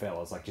like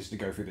Goodfellas, like just to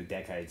go through the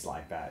decades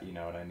like that. You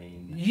know what I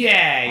mean?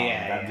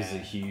 That was a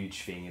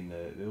huge thing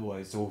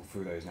it's all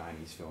through those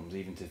 90s films,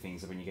 even to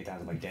things when you get down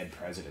to like Dead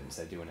Presidents,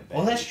 they're doing it better.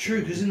 Well, that's true,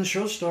 because in the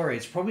short story,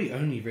 it's probably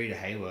only Rita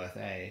Hayworth,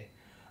 eh?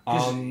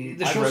 I've read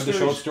the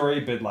short story,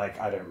 but like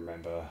I don't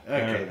remember.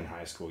 Okay. I read it in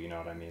high school, you know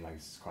what I mean? Like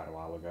it's quite a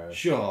while ago.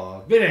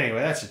 Sure, but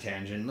anyway, that's a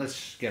tangent.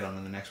 Let's get on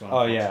to the next one.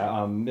 Oh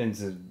yeah,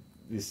 into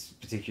this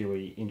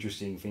particularly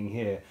interesting thing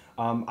here.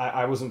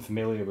 I wasn't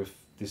familiar with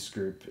this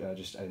group,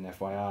 just an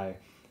FYI,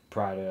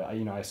 prior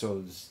to, I saw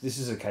this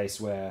is a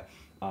case where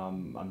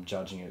I'm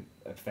judging it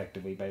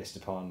effectively based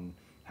upon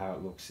how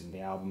it looks in the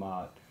album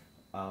art.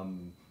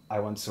 I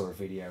once saw a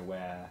video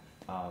where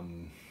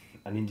an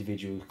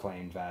individual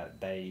claimed that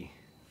they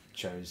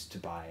chose to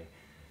buy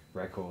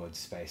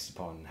records based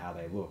upon how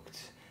they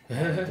looked.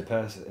 And the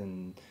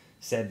person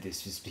said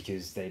this was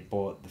because they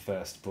bought the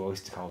first Boys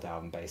to Cult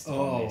album based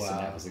upon this, and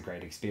that was a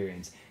great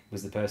experience.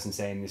 Was the person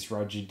saying this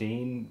Roger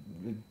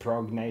Dean,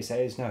 prog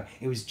naysayers? No,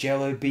 it was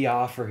Jello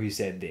Biafra who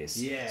said this.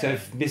 Yeah. So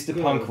if Mr.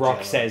 Punk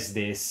Rock says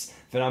this,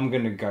 then I'm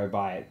going to go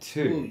buy it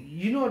too. Well,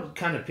 you know what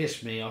kind of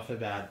pissed me off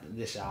about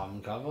this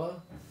album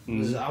cover?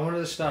 Was I wanted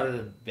to start a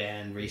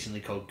band recently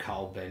called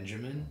Carl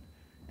Benjamin,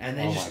 and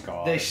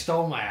they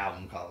stole my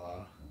album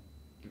cover.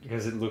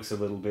 Because it looks a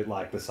little bit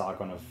like the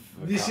Sargon of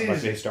the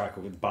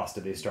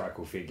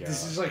historical figure.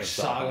 This is like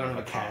Sargon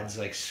of Akkad's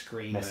like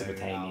screamo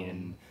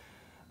Mesopotamian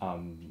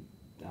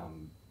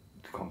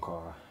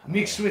conqueror.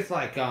 Mixed with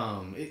like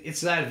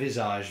it's that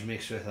visage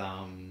mixed with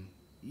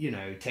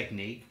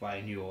Technique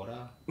by New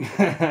Order.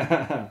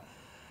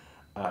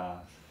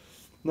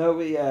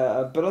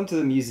 But onto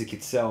the music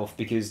itself,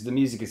 because the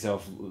music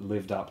itself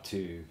lived up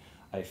to,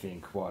 I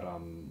think, what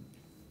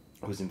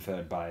was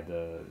inferred by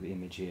the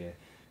image here.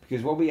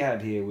 Because what we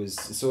had here was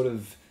sort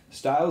of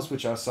styles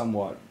which are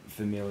somewhat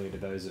familiar to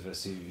those of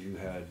us who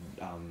heard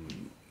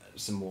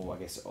some more, I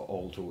guess,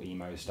 alt or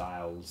emo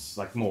styles,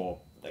 like more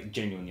like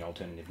genuinely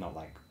alternative, not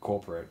like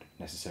corporate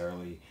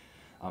necessarily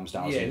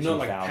styles. Yeah, not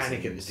like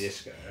Panic at the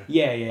Disco.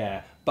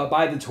 Yeah. But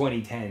by the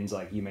 2010s,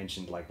 like you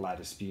mentioned, like La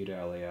Dispute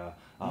earlier,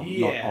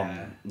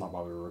 not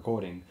while we were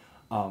recording,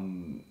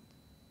 and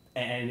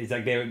it's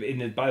like they were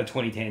by the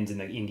 2010s and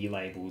the indie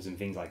labels and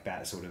things like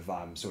that sort of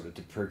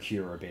to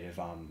procure a bit of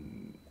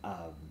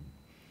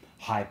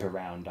hype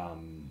around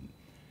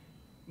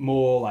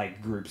more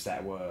like groups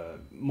that were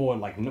more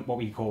like what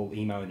we call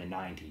emo in the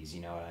 90s, you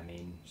know what I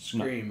mean?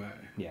 Screamo.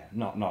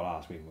 Not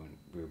us, we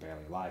were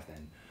barely alive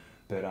then.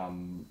 But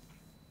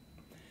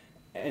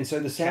and so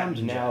the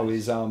sound now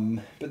is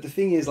but the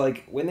thing is,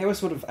 like, when they were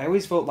I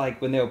always felt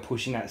like when they were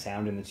pushing that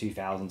sound in the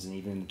 2000s and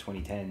even in the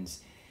 2010s,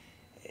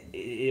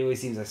 it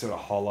always seems like sort of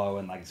hollow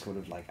and like sort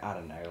of like, I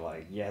don't know,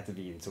 like you have to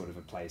be in sort of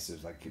a place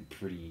of like a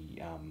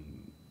pretty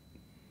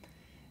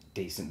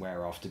decent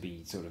wear off to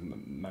be sort of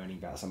moaning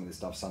about some of this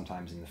stuff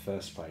sometimes in the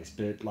first place.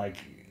 But like,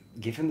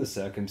 given the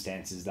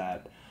circumstances,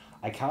 that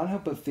I can't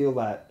help but feel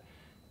that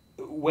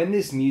when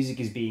this music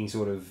is being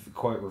sort of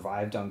quote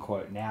revived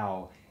unquote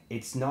now,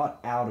 it's not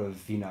out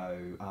of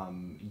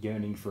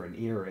yearning for an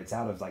era. It's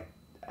out of like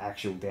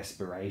actual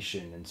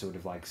desperation and sort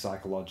of like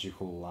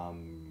psychological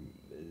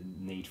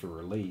need for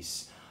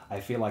release.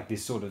 I feel like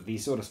these sort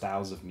of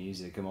styles of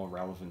music are more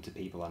relevant to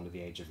people under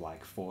the age of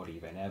like 40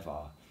 than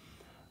ever.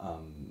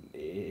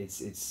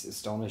 It's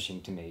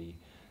astonishing to me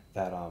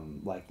that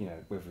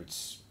whether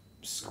it's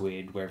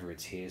Squid, whether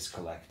it's Here's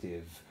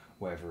Collective,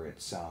 whether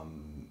it's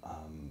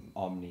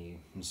Omni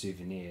and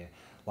Souvenir,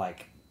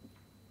 like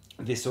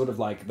this sort of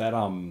like that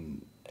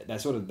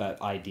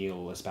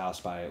ideal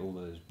espoused by all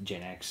the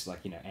Gen X,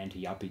 like,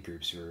 anti-yuppie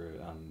groups we were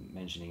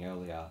mentioning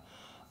earlier.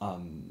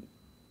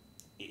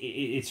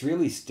 It's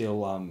really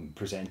still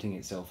presenting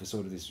itself as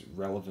sort of this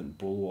relevant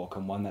bulwark,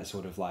 and one that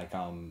sort of like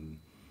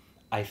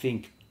I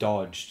think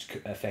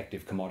dodged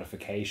effective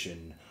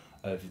commodification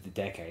over the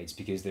decades,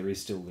 because there is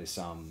still this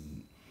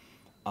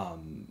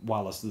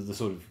while the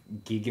sort of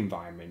gig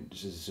environment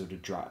is sort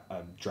of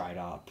dried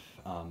up,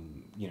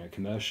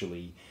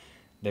 commercially,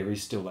 there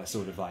is still that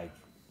sort of like,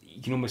 you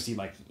can almost see,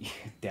 like,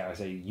 dare I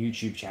say,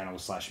 YouTube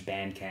channels /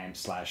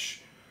 Bandcamp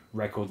 /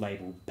 record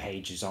label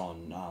pages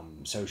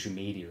on social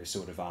media are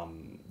sort of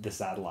the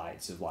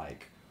satellites of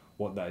like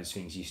what those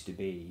things used to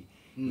be,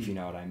 if you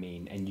know what I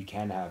mean. And you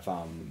can have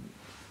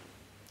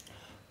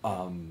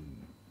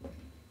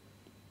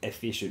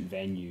efficient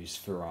venues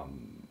for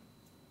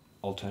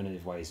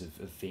alternative ways of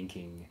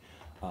thinking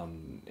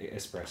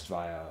expressed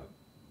via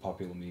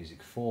popular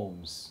music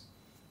forms.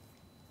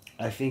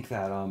 I think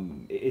that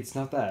it's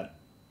not that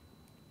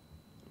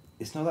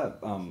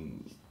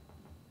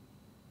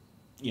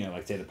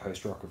like say the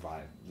post-rock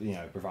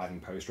reviving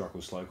post-rock or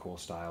slowcore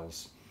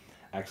styles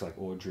acts like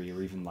Audrey,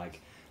 or even like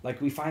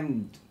we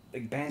find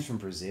like bands from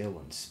Brazil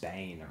and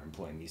Spain are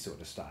employing these sort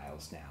of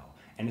styles now.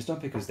 And it's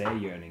not because they're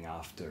yearning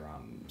after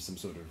some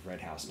sort of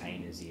Red House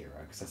Painters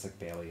era, because that's like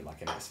barely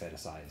like an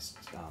aestheticized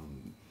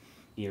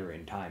era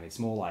in time. It's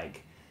more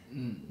like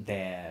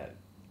that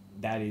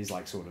is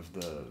like sort of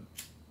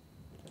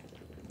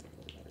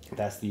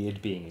that's the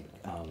id being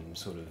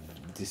sort of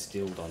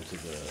distilled onto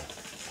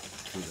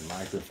through the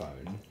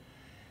microphone.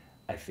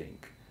 I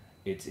think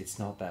it's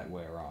not that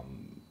we're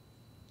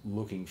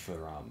looking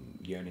for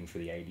yearning for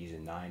the 80s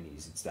and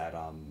 90s. It's that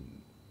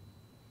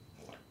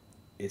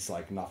it's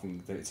like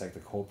nothing. It's like the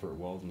corporate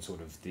world and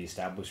sort of the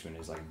establishment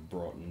has like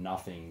brought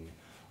nothing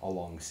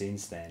along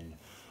since then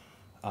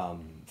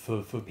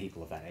for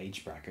people of that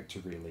age bracket to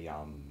really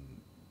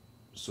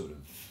sort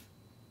of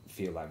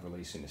feel like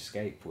releasing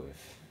escape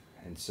with.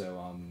 And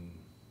so,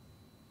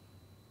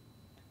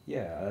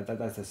 yeah,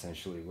 that's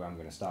essentially where I'm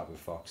going to start with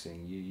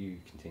Foxing. You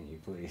continue,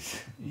 please.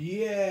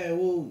 Yeah,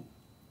 well,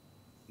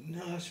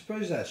 no, I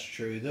suppose that's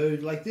true. Though,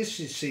 like, this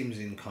just seems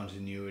in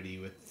continuity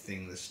with the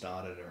thing that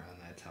started around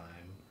that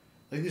time.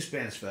 Like, this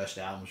band's first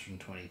album was from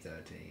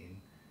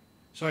 2013.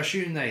 So I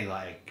assume they,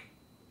 like,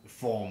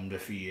 formed a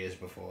few years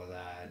before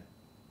that.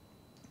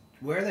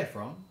 Where are they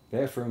from?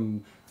 They're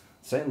from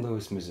St.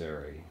 Louis,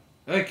 Missouri.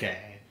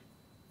 Okay.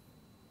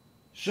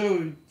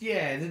 So,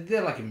 yeah,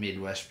 they're like a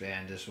Midwest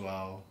band as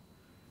well.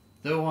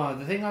 Though,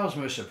 the thing I was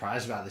most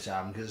surprised about this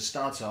album, because it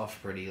starts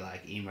off pretty,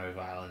 like, emo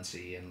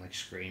violence-y and, like,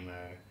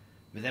 screamo.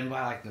 But then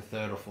by, like, the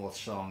third or fourth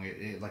song,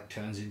 it like,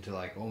 turns into,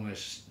 like,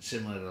 almost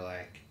similar to,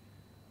 like,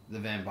 the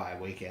Vampire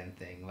Weekend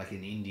thing. Like,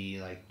 an indie,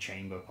 like,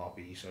 chamber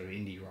poppy sort of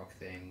indie rock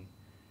thing.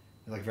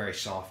 Like, very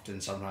soft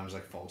and sometimes,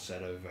 like,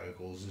 falsetto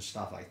vocals and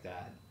stuff like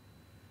that.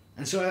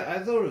 And so I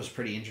thought it was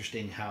pretty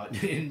interesting how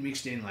it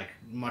mixed in, like,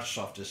 much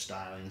softer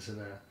stylings that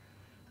are,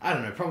 I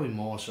don't know, probably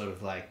more sort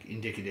of, like,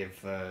 indicative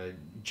for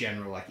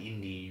general, like,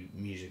 indie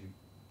music,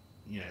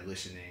 you know,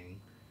 listening,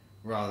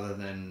 rather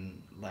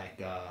than, like,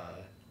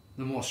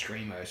 the more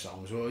screamo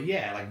songs. Well,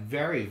 yeah, like,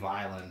 very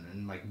violent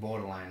and, like,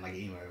 borderline, like,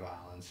 emo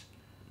violence.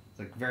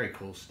 Like, very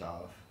cool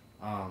stuff.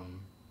 But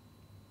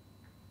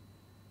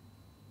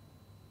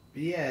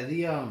yeah,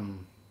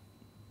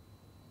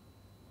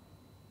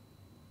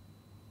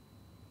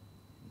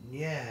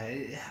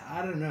 yeah,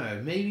 I don't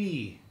know,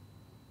 maybe...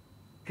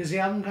 Because the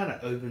album kind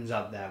of opens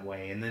up that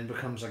way and then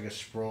becomes like a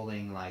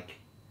sprawling, like,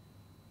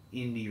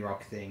 indie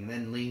rock thing,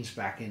 then leans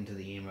back into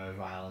the emo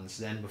violence,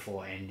 then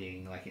before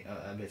ending, like,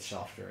 a bit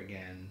softer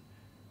again.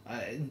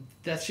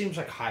 That seems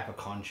like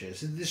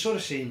hyper-conscious. This sort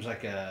of seems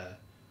like a...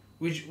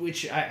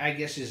 Which I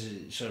guess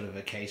is sort of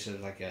a case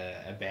of, like,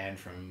 a band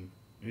from...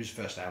 whose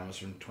first album was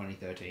from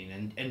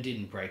 2013 and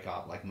didn't break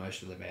up like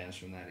most of the bands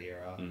from that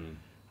era.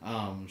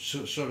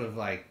 Sort of,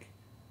 like...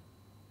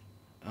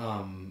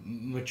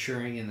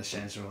 maturing in the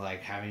sense of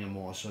like having a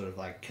more sort of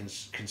like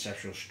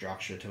conceptual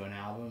structure to an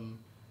album,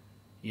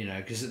 you know,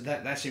 because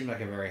that seemed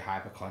like a very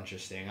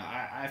hyper-conscious thing.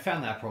 I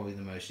found that probably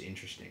the most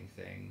interesting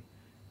thing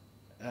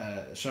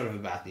sort of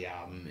about the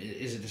album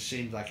is it just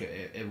seemed like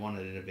it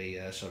wanted it to be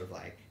a sort of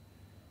like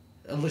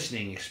a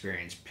listening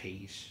experience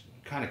piece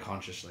kind of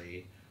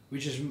consciously,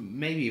 which is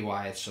maybe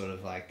why it's sort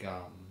of like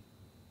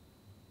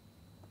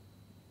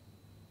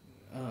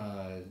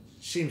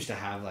seems to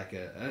have like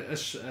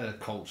a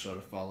cult sort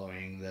of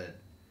following that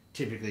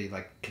typically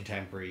like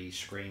contemporary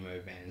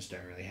screamo bands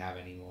don't really have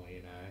anymore,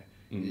 you know.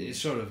 It's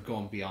sort of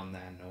gone beyond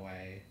that in a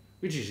way,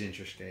 which is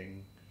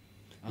interesting.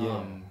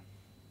 Yeah.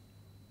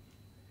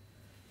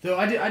 Though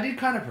I did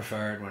kind of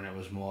prefer it when it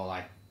was more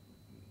like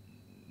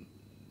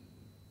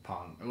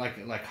punk,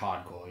 like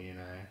hardcore, you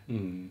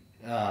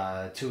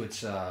know. To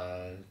its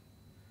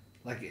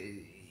like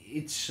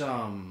it's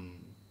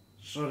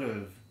sort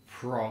of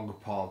prog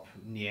pop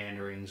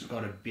meanderings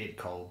got a bit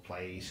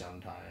Coldplay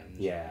sometimes.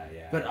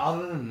 Yeah. But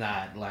other than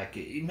that, like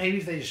maybe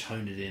if they just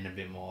honed it in a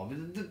bit more,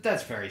 but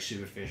that's very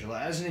superficial.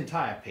 As an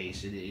entire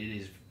piece, it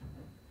is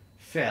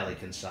fairly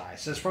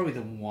concise. That's probably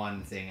the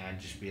one thing I'd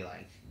just be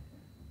like,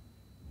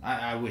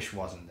 I wish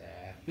wasn't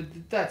there.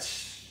 But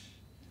that's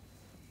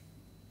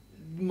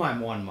my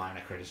one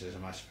minor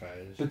criticism, I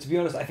suppose. But to be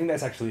honest, I think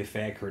that's actually a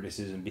fair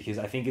criticism because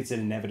I think it's an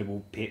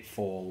inevitable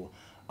pitfall.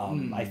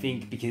 I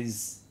think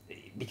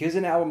because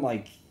an album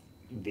like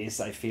this,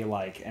 I feel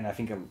like, and I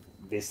think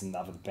this and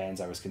other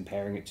bands I was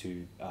comparing it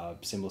to,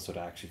 similar sort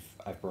of actually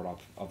I've brought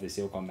up of this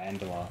ilk on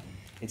Mandala,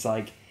 it's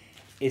like,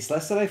 it's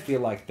less that I feel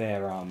like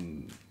they're,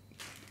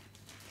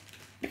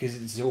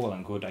 because it's all well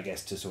and good, I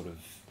guess, to sort of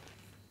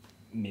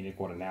mimic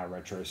what are now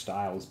retro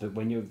styles, but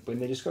when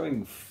they're just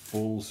going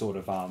full sort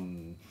of,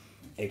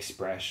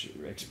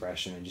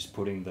 expression and just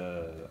putting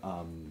the,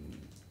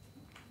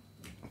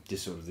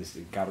 just sort of this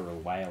guttural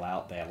wail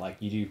out there, like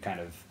you do kind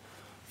of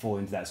fall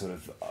into that sort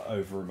of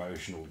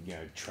over-emotional, you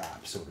know,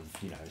 trap, sort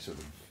of, you know, sort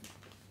of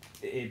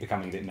it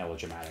becoming a bit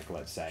melodramatic,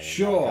 let's say.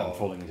 Sure. And like,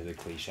 falling into the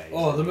cliches.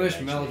 Oh, the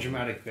most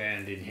melodramatic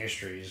band in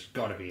history has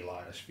got to be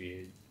Light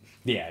Dispute.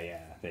 Yeah,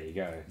 there you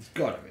go. It's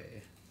got to be.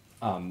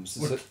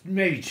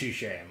 Maybe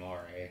Touche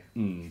Amore.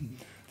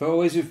 But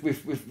always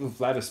with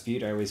Light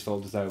Dispute, I always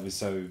felt as though it was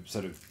so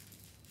sort of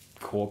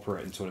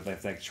corporate and sort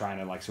of like trying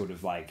to like sort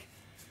of like...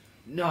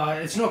 No,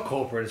 it's not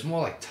corporate, it's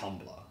more like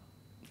Tumblr.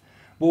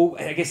 Well,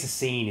 I guess the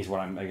scene is what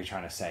I'm like,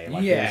 trying to say.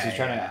 Like, yeah, it's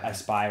trying to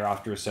aspire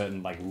after a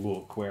certain like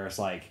look, whereas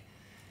like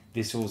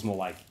this feels more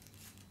like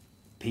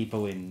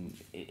people in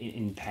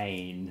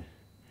pain,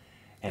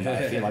 and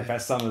I feel like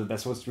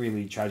that's what's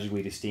really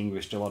tragically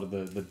distinguished a lot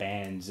of the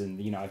bands. And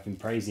you know, I've been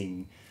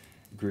praising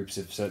groups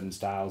of certain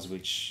styles,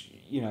 which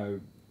you know,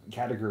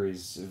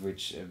 categories of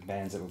which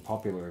bands that were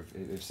popular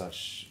of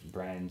such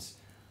brands,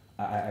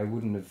 I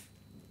wouldn't have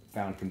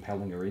found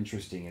compelling or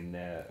interesting in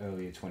their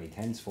earlier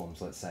 2010s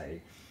forms, let's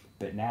say.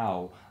 But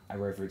now,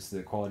 whether it's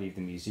the quality of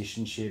the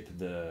musicianship,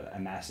 the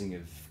amassing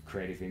of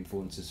creative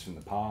influences from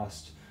the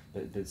past,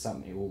 but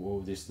something,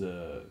 or just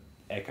the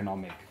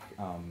economic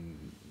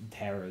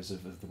terrors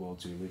of the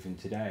worlds we live in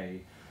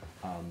today,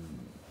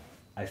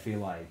 I feel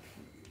like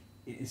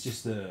it's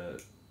just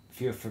the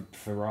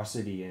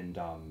ferocity and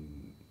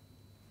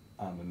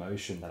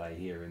emotion that I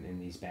hear in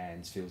these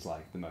bands feels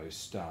like the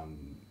most.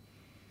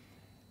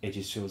 It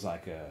just feels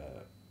like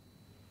a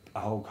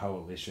whole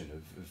coalition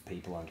of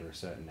people under a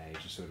certain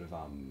age are sort of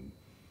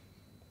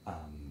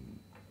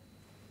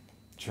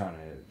trying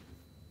to,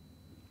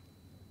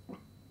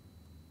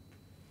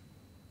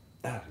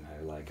 I don't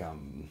know, like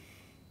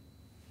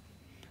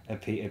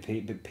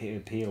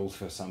appeal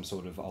for some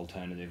sort of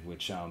alternative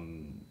which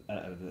an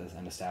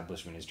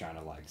establishment is trying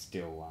to like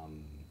still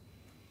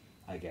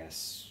I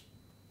guess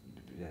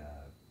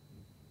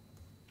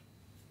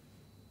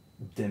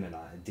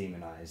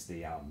demonize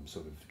the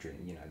sort of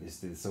dream, you know,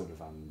 this sort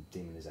of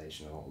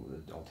demonization of all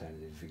the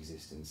alternative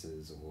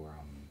existences or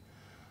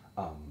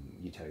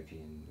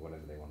utopian,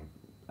 whatever they want to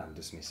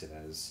dismiss it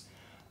as.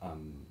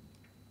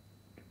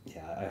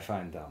 I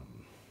find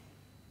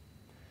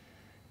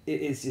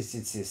it's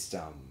just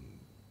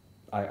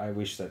I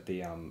wish that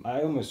the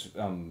I almost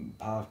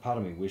part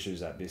of me wishes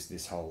that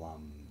this whole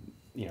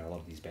you know, a lot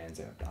of these bands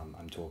that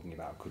I'm talking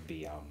about could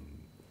be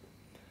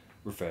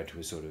referred to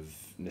as sort of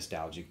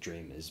nostalgic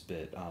dreamers,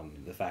 but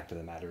the fact of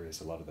the matter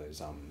is a lot of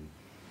those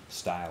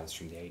styles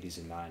from the 80s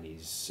and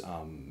 90s,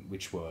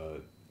 which were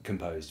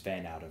composed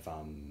then out of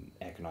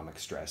economic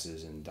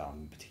stresses and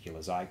particular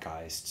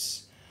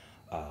zeitgeists,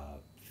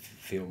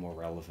 feel more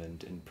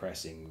relevant and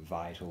pressing,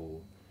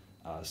 vital,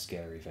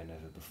 scary than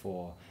ever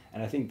before.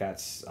 And I think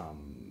that's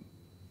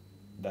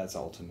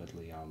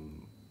ultimately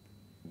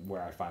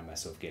where I find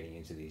myself getting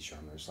into these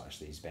genres /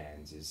 these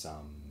bands is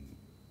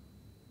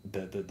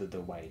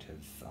the weight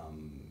of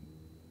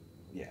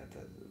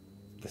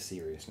the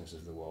seriousness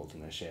of the world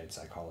and the shared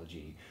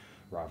psychology,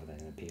 rather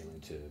than appealing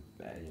to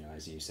you know,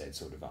 as you said,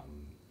 sort of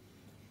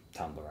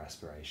Tumblr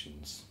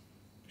aspirations.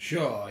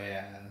 Sure,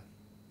 yeah.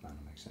 That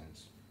makes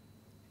sense.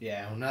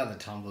 Yeah, well, now that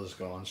Tumblr's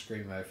gone,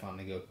 Screamo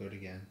finally got good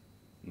again.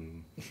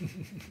 Mm.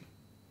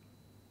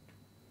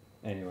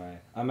 Anyway,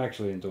 I'm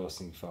actually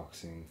endorsing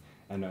Foxing.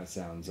 I know it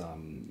sounds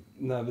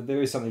no, but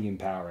there is something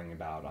empowering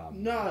about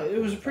No, it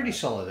was a pretty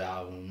solid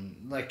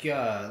album. Like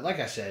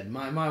I said,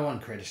 my one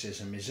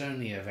criticism is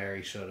only a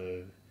very sort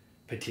of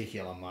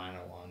particular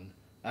minor one.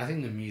 I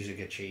think the music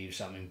achieves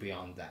something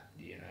beyond that,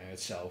 you know,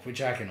 itself,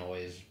 which I can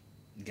always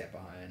get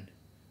behind.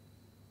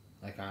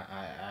 Like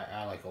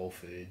I like all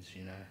foods,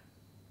 you know.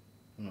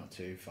 I'm not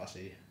too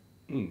fussy.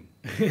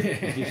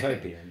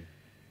 Utopian.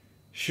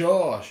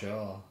 Sure.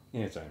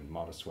 In its own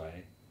modest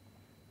way.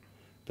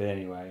 But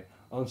anyway,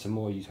 on to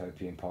more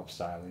utopian pop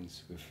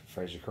stylings with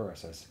Fraser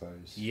Chorus, I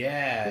suppose.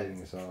 Yeah,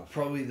 This off.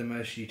 Probably the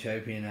most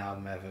utopian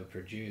album ever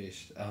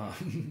produced.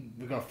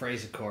 We got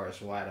Fraser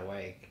Chorus, Wide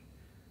Awake,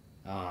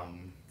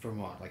 from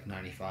what, like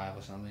 95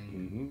 or something?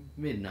 Mm-hmm.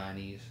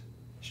 Mid-90s.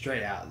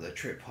 Straight out of the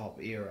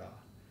trip-hop era.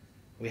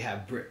 We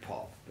have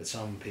Britpop, but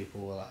some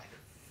people were like,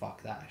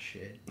 fuck that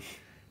shit.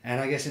 And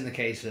I guess in the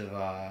case of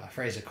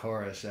Fraser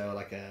Chorus, they were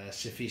like a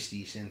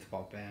sophisti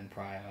synth-pop band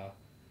prior.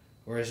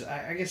 Whereas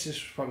I guess this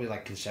was probably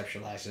like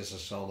conceptualized as a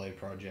solo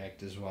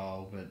project as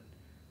well, but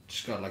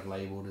just got like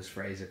labeled as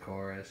Fraser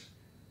Chorus.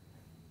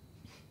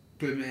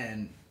 But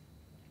man,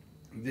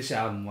 this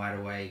album Wide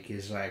Awake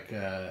is like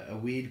a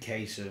weird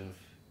case of,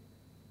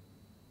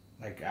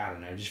 like, I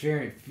don't know, just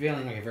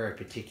feeling like a very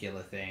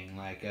particular thing.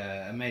 Like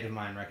a mate of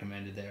mine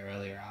recommended their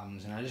earlier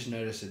albums, and I just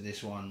noticed that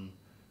this one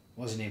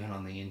wasn't even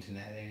on the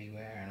internet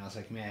anywhere, and I was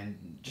like, man,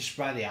 just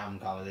by the album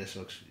cover, this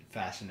looks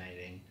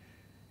fascinating.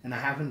 And I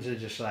happened to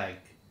just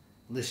like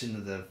listen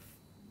to the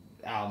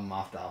album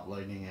after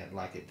uploading it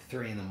like at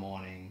 3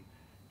 a.m,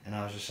 and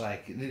I was just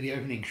like, the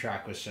opening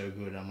track was so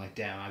good, I'm like,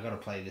 damn, I gotta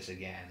play this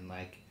again.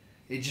 Like,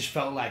 it just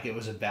felt like it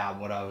was about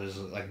what I was,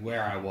 like,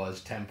 where I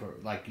was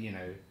like, you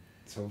know.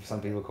 So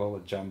some people call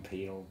it John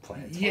Peel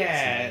playing.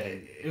 Yeah,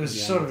 it was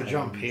sort of a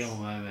John Peel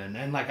moment,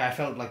 and like I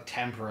felt like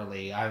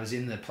temporarily I was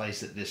in the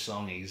place that this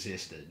song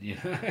existed, you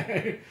know.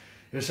 It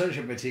was such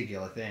a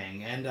particular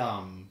thing, and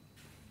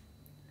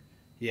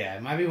yeah,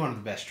 it might be one of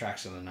the best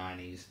tracks of the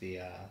 90s,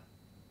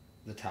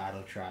 the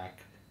title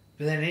track.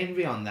 But then even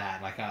beyond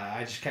that, like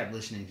I just kept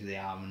listening to the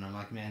album, and I'm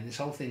like, man, this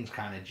whole thing's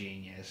kind of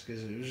genius,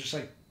 because it was just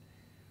like,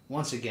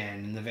 once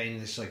again, in the vein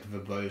of this like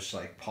verbose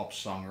like pop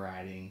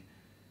songwriting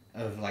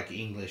of like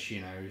English,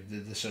 you know,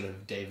 the sort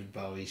of David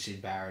Bowie,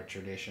 Syd Barrett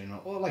tradition,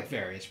 or like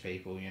various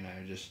people, you know,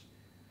 just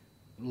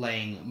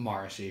laying,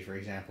 Morrissey for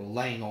example,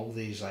 laying all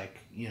these like,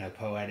 you know,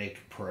 poetic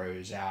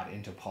prose out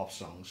into pop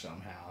songs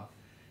somehow,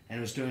 and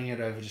it was doing it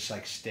over just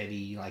like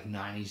steady like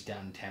 90s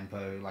down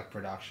tempo like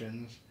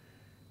productions,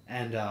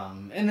 and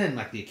then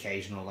like the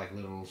occasional like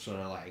little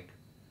sort of like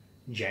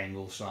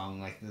jangle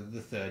song, like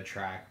the third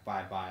track,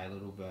 Bye Bye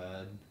Little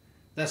Bird.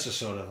 That's just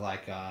sort of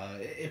like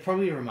it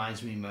probably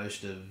reminds me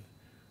most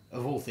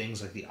of all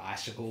things like the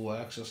Icicle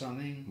Works or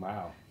something.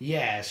 Wow.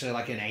 Yeah, so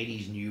like an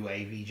 80s new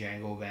wavy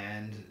jangle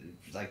band,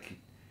 like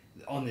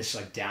on this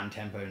like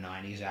down-tempo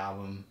 90s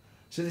album.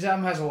 So this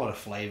album has a lot of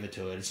flavor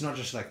to it. It's not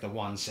just like the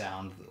one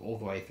sound all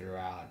the way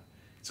throughout.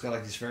 It's got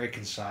like this very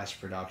concise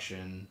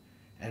production.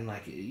 and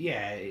like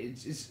yeah,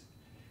 it's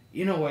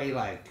in a way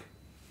like.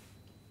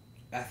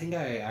 I think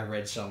I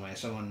read somewhere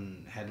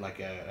someone had like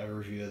a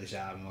review of this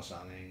album or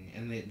something,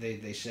 and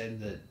they said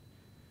that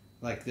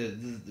like the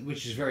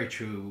which is very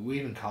true. We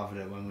even covered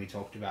it when we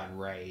talked about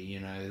Ray. You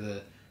know,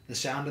 the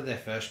sound of their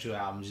first two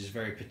albums is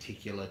very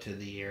particular to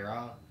the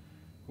era,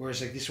 whereas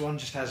like this one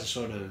just has a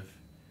sort of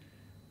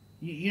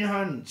you know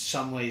how in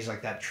some ways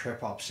like that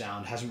trip hop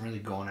sound hasn't really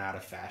gone out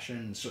of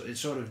fashion. So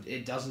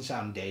it doesn't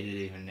sound dated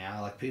even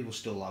now. Like people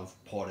still love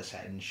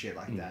Portishead and shit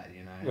like that.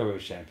 You know. Well, we were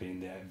championing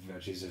the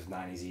virtues of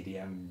 90s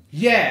EDM.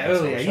 Yeah,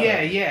 earlier.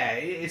 Yeah.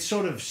 It's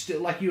sort of still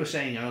like you were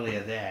saying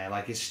earlier there.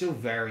 Like it's still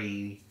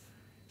very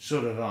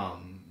sort of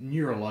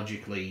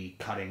neurologically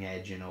cutting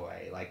edge in a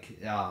way. Like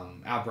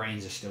our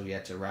brains are still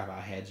yet to wrap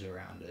our heads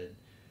around it,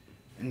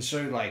 and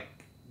so like.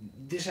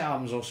 This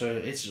album's also,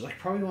 it's like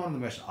probably one of the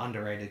most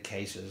underrated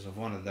cases of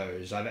one of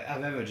those I've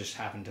ever just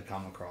happened to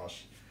come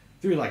across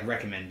through like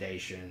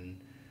recommendation,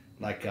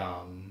 like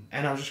and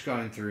I was just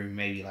going through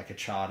maybe like a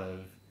chart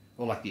of,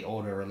 or like the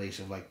order release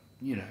of like,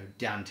 you know,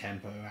 down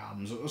tempo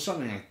albums or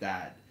something like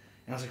that,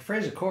 and I was like,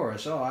 Fraser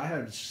Chorus, oh I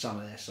heard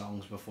some of their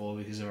songs before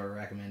because of a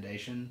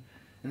recommendation,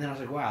 and then I was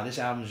like, wow, this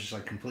album's just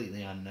like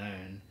completely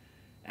unknown,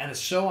 and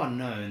it's so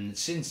unknown that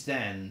since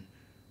then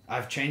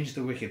I've changed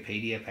the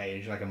Wikipedia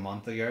page like a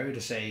month ago to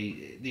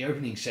say the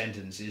opening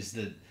sentence is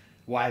that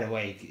Wide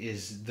Awake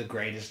is the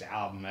greatest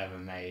album ever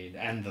made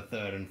and the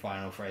third and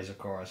final Fraser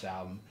Chorus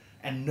album.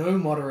 And no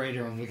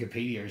moderator on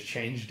Wikipedia has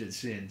changed it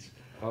since.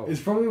 Oh. It's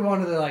probably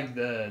one of the like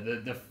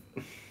the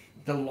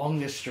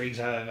longest streaks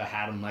I've ever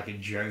had on like a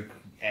joke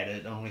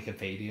edit on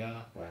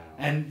Wikipedia. Wow.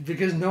 And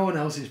because no one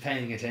else is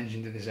paying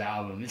attention to this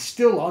album, it's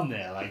still on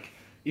there. Like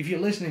if you're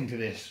listening to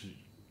this,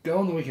 go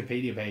on the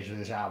Wikipedia page of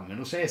this album.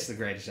 It'll say it's the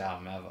greatest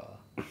album ever.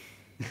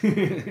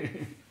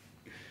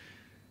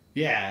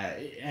 Yeah,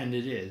 and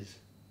it is.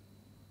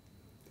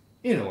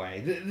 In a way.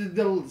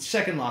 The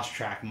second last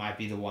track might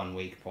be the one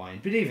weak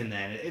point. But even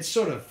then, it's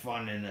sort of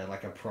fun in a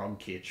prog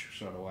kitsch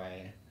sort of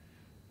way.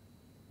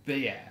 But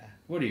yeah,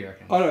 what do you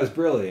reckon? Oh no, it's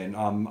brilliant.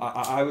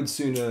 I would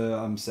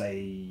sooner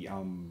say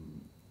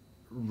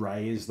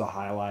Ray is the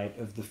highlight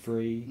of the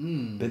three.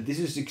 But this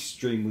is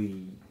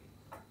extremely...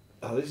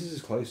 Oh, this is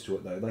as close to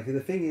it though. Like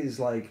the thing is,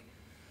 like,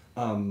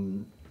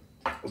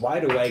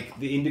 Wide Awake.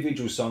 The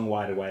individual song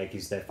Wide Awake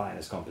is their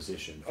finest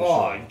composition.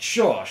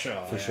 Sure,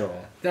 for sure.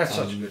 That's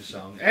such a good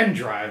song. And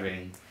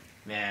Driving,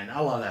 man, I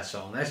love that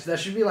song. That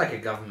should be like a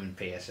government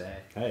PSA.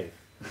 Hey,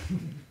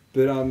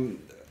 but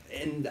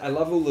and I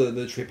love all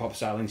the trip hop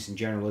stylings in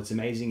general. It's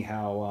amazing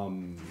how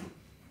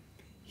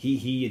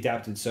he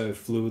adapted so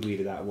fluidly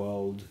to that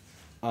world,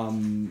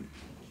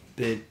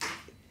 but.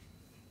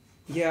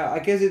 Yeah, I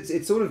guess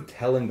it's sort of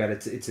telling that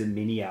it's a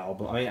mini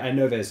album. I mean, I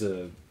know there's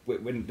a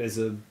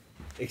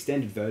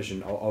extended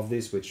version of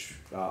this which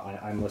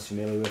I'm less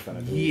familiar with. And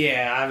I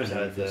haven't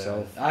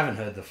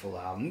heard the full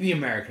album, the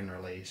American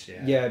release.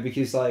 Yeah. Yeah,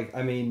 because like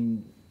I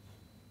mean,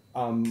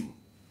 all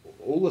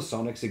the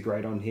sonics are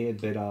great on here,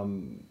 but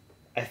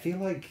I feel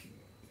like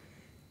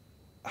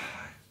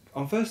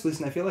on first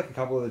listen, I feel like a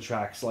couple of the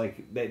tracks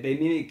like they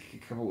mimic a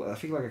couple. I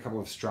feel like a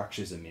couple of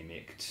structures are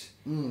mimicked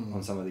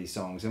on some of these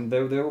songs, and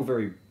they're all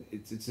very.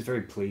 It's a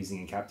very pleasing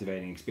and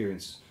captivating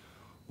experience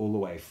all the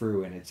way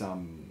through, and it's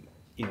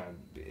you know,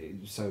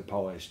 so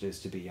polished as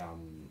to be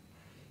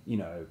you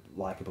know,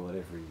 likable at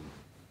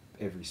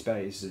every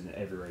space, and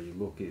everywhere you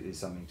look is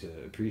something to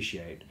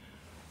appreciate.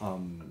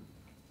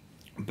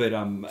 But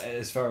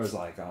as far as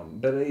like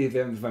but if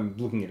I'm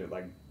looking at it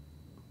like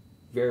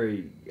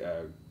very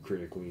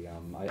critically,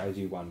 I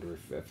do wonder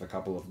if a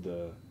couple of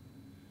the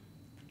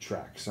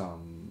tracks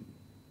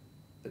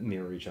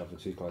mirror each other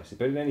too closely.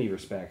 But in any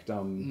respect,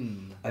 I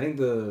think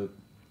the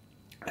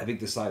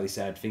slightly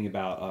sad thing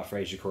about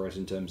Fraser Chorus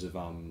in terms of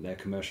their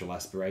commercial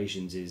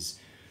aspirations is,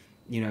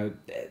 you know,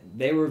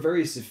 they were a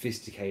very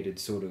sophisticated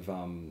sort of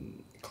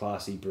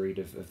classy breed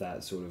of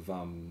that sort of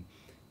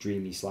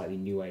dreamy, slightly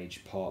new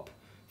age pop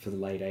for the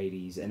late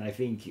 80s, and I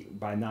think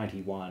by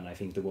 91 I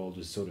think the world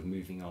was sort of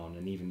moving on,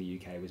 and even the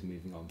UK was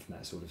moving on from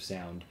that sort of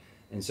sound,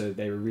 and so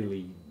they were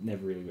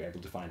never really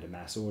able to find a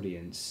mass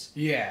audience.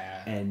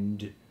 Yeah.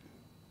 And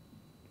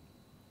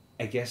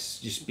I guess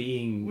just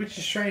being... Which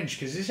is strange,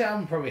 because this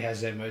album probably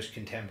has their most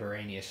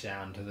contemporaneous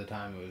sound to the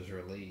time it was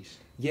released.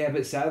 Yeah,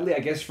 but sadly, I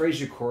guess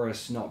Fraser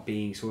Chorus not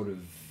being sort of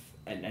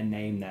a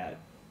name that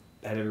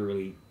had ever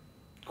really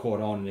caught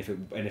on, and if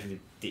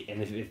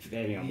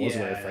anyone was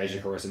aware of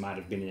Fraser Chorus, it might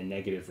have been in a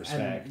negative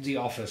respect. And The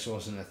Office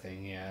wasn't a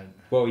thing, yeah.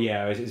 Well,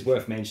 yeah, it's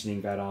worth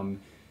mentioning that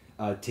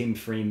Tim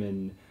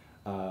Freeman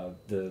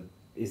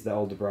is the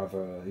older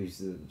brother who's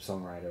the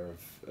songwriter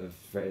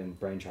of and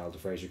brainchild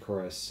of Fraser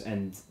Chorus,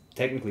 and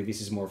technically this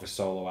is more of a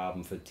solo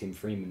album for Tim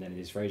Freeman than it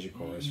is Fraser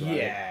Chorus, right?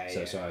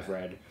 Yeah. So I've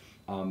read.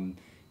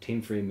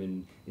 Tim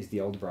Freeman is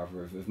the older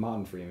brother of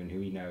Martin Freeman, who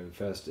we know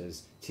first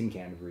as Tim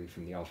Canterbury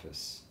from The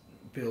Office.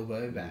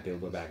 Bilbo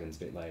Baggins a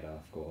bit later,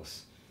 of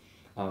course.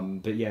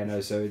 But yeah,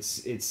 no, so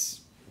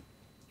it's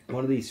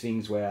one of these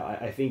things where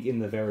I think in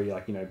the very,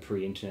 like, you know,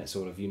 pre-internet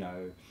sort of, you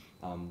know,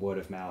 word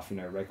of mouth, you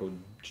know, record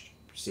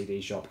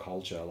CD shop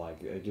culture,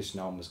 like just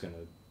no one was gonna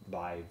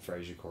buy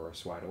Frasier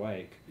Chorus Wide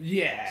Awake.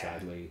 Yeah.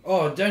 Sadly.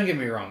 Oh, don't get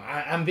me wrong.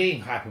 I'm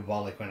being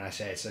hyperbolic when I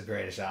say it's the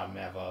greatest album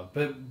ever,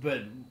 but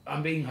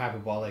I'm being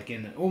hyperbolic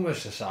in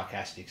almost a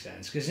sarcastic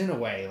sense, because in a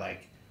way,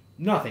 like,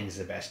 nothing's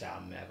the best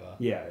album ever.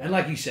 Yeah. And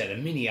like you said,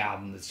 a mini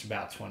album that's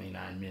about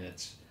 29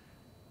 minutes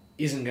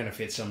isn't going to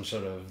fit some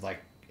sort of,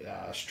 like,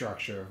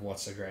 structure of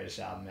what's the greatest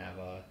album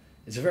ever.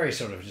 It's a very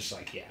sort of just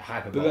like, yeah,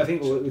 hyperbolic. But I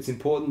think it's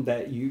important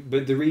that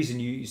but the reason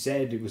you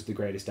said it was the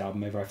greatest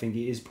album ever, I think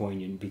it is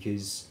poignant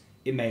because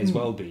it may as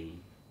well be.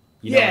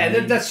 You know yeah, what I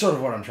mean? that's sort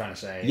of what I'm trying to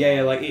say.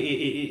 Yeah, like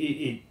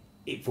it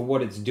for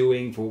what it's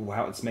doing, for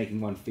how it's making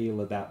one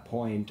feel at that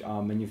point,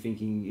 and you're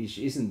thinking,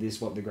 isn't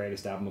this what the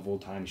greatest album of all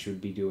time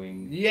should be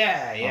doing?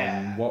 Yeah,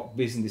 yeah. What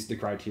isn't this the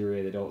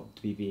criteria that ought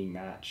to be being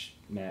met?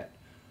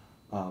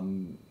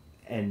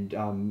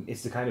 And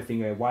it's the kind of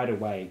thing where Wide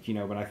Awake, you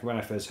know, when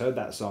I first heard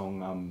that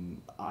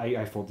song,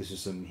 I thought this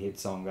was some hit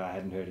song that I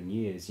hadn't heard in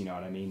years. You know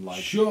what I mean?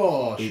 Like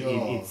sure.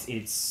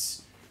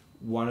 It's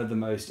one of the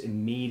most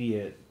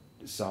immediate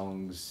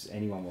songs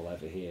anyone will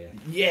ever hear.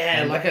 Yeah,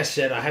 and like I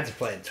said, I had to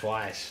play it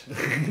twice.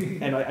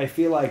 And I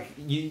feel like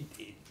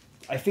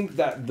I think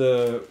that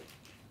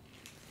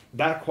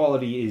that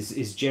quality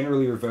is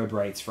generally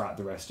reverberates throughout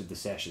the rest of the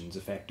sessions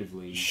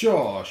effectively.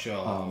 Sure.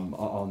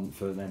 On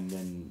for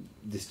then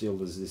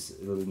distilled as this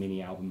little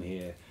mini album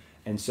here,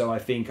 and so I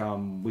think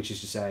which is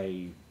to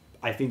say,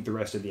 I think the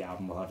rest of the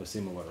album will have a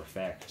similar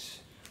effect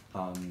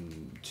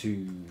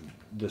to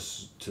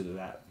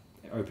that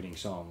opening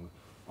song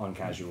on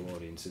casual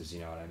audiences. You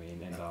know what I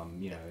mean?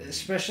 And you know,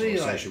 especially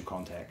like social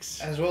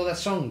context as well. That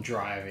song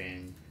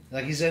 "Driving."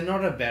 Like, is there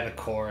not a better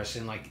chorus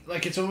in,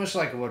 like it's almost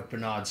like what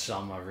Bernard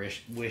Sumner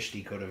wished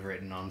he could have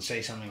written on,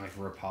 say, something like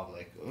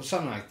Republic, or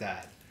something like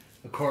that.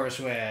 A chorus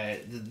where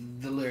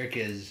the lyric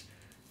is,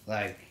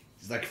 like,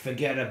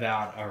 forget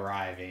about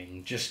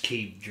arriving, just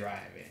keep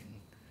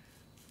driving.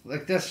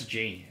 Like, that's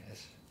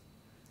genius.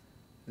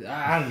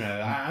 I don't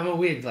know. I'm a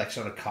weird, like,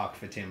 sort of cock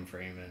for Tim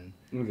Freeman.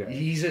 Okay.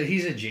 He's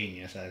a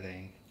genius, I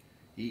think.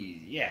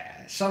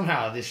 Yeah.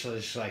 Somehow this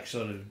was, like,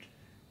 sort of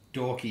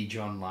dorky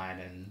John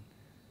Lydon.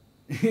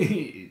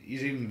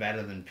 He's even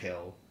better than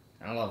Pill.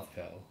 I love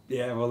Pill.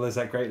 Yeah, well, there's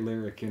that great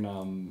lyric in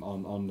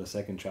on the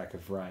second track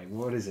of Ray.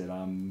 What is it?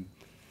 And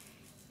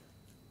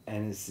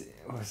it's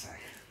what was that?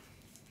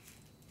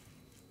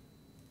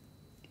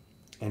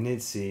 And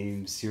it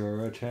seems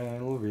your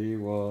eternal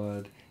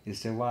reward is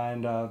to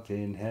wind up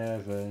in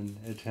heaven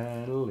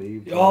eternally.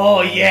 Born.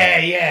 Oh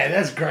yeah,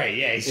 that's great.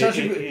 Yeah, he's such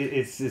a good.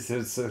 It's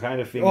the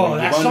kind of thing. Oh, where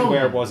that you wonder song.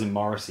 where it was in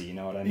Morrissey. You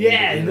know what I mean?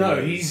 Yeah,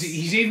 no,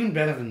 he's even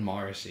better than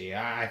Morrissey,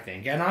 I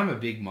think, and I'm a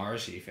big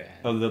Morrissey fan.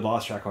 Oh, the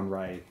last track on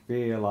Ray.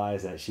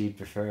 Realize that she'd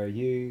prefer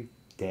you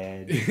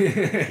dead.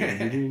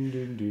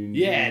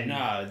 Yeah,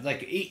 no,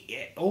 like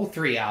all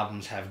three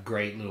albums have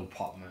great little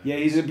pop moments. Yeah,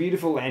 he's a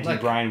beautiful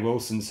anti-Brian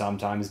Wilson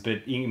sometimes,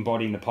 but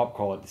embodying the pop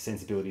quality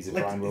sensibilities of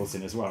Brian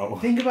Wilson as well.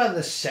 Think about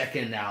the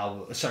second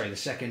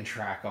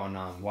track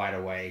on Wide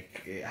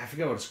Awake. I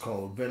forget what it's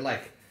called, but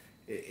like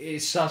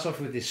it starts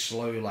off with this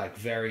slow, like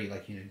very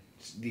like, you know,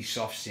 these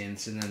soft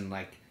synths, and then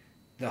like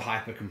the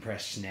hyper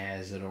compressed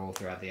snares that are all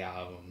throughout the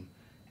album,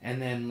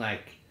 and then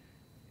like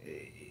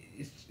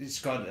it's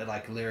got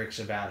like lyrics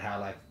about how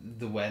like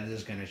the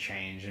weather's gonna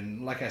change,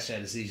 and like I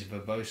said, it's these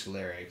verbose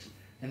lyrics,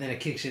 and then it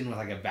kicks in with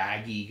like a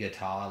baggy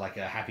guitar, like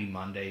a Happy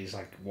Mondays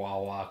like wah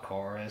wah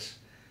chorus,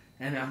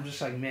 and I'm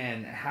just like,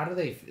 man, how do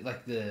they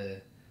like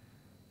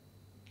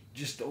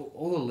just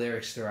all the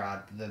lyrics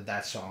throughout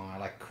that song are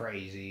like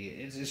crazy.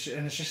 It's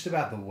just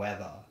about the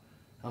weather.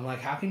 I'm like,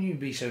 how can you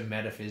be so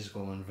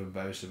metaphysical and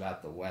verbose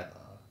about the weather?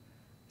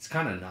 It's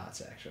kind of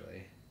nuts,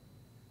 actually.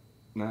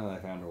 No,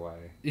 they found a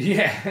way.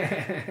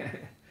 Yeah.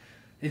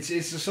 It's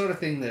the sort of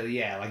thing that,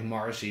 yeah, like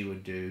Morrissey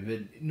would do,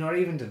 but not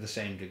even to the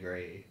same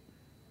degree.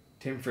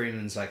 Tim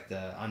Freeman's like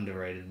the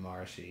underrated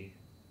Morrissey.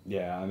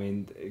 Yeah, I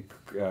mean,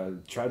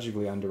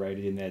 tragically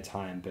underrated in their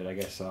time, but I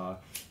guess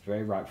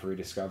very ripe for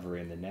rediscovery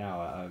in the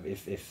now.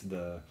 If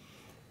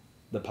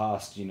the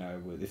past, you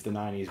know, if the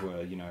 90s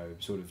were, you know,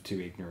 sort of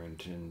too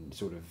ignorant and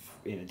sort of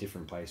in a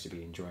different place to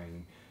be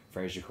enjoying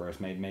Frasier Chorus,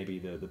 maybe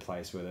the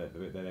place where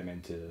they're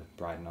meant to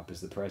brighten up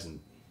is the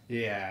present.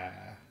 Yeah.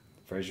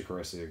 Frasier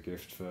Chorus is a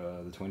gift for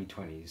the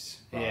 2020s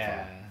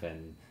rather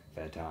than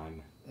their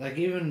time. Like,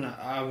 even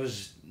I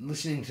was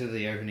listening to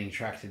the opening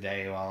track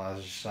today while I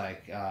was just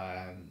like,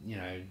 you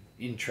know,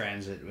 in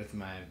transit with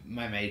my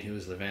mate who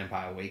was the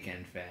Vampire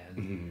Weekend fan.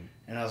 Mm-hmm.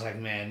 And I was like,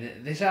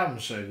 man, this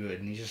album's so good.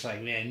 And he's just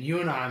like, man,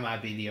 you and I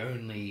might be the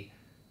only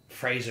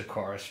Frasier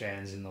Chorus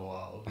fans in the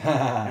world.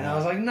 And I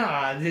was like,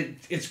 nah,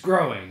 it's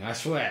growing, I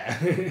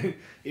swear.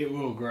 It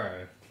will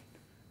grow.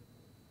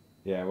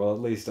 Yeah, well,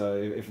 at least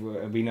if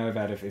we know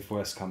that if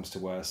worse comes to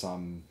worse,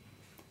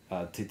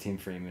 Tim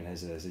Freeman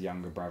has a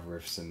younger brother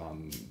of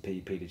some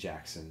Peter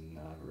Jackson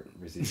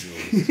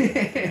residuals.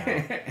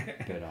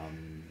 But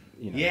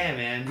you know. Yeah,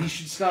 man, he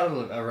should start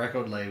a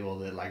record label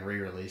that like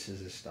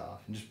re-releases his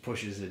stuff and just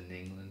pushes it in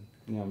England.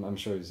 Yeah, I'm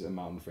sure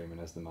Martin Freeman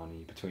has the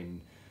money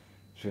between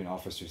between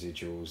Office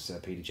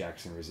residuals, Peter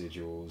Jackson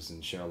residuals,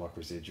 and Sherlock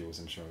residuals.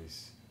 I'm sure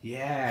he's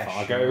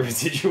Fargo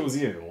residuals.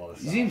 He did a lot of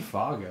stuff. He's in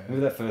Fargo.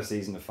 Remember that first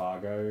season of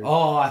Fargo?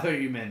 Oh, I thought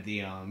you meant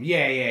the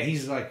yeah.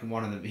 He's like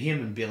one of the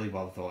him and Billy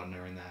Bob Thornton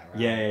are in that,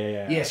 right?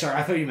 Yeah. Yeah, sorry,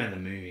 I thought you meant the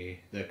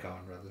movie, the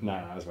Coen Brothers. No,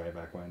 that was way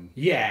back when.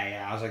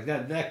 Yeah. I was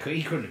like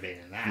he couldn't have been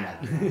in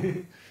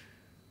that.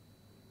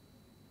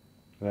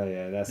 Well,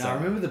 yeah, that's. Now,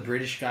 remember the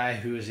British guy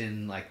who was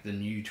in like the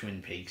new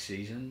Twin Peaks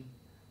season?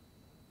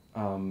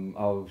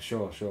 Oh,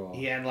 sure.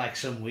 He had like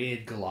some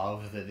weird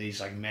glove that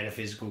these like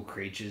metaphysical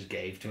creatures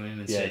gave to him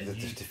and said, to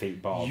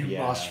defeat Bob. You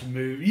must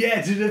move.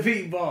 Yeah, to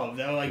defeat Bob.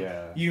 They were like,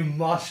 Yeah. you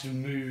must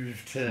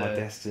move to My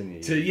destiny.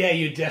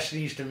 Your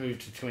destiny is to move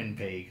to Twin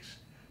Peaks.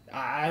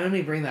 I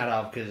only bring that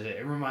up because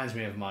it reminds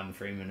me of Martin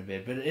Freeman a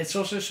bit, but it's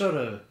also sort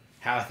of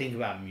how I think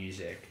about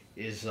music.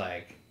 Is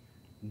like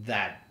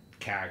that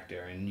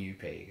character in New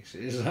Peaks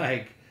is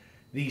like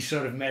these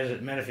sort of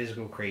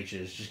metaphysical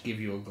creatures just give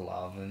you a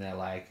glove and they're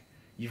like,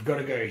 you've got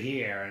to go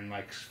here and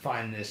like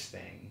find this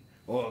thing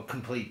or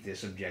complete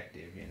this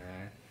objective, you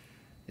know.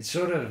 It's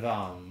sort of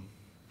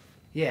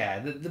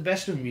the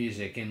best of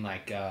music in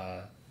like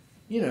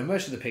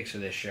most of the picks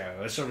of this show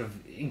are sort of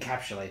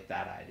encapsulate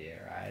that idea,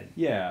 right?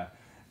 Yeah,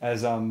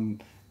 as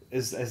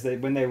they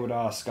when they would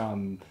ask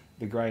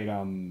the great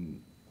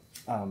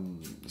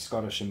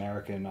Scottish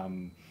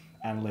American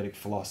analytic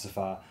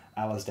philosopher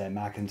Alasdair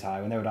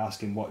MacIntyre, when they would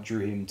ask him what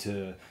drew him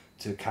to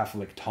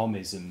Catholic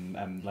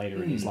Thomism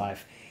later in his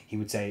life, he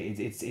would say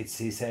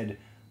he said,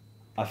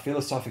 a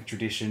philosophic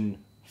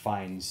tradition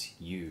finds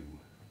you.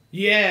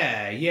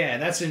 Yeah,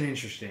 that's an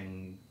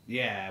interesting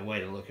way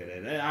to look at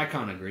it. I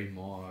can't agree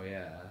more.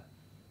 Yeah,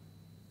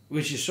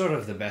 which is sort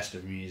of the best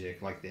of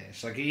music like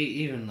this. Like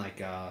even like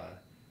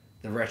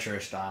the retro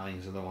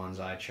stylings are the ones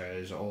I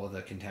chose, or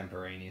the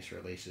contemporaneous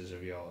releases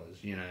of yours.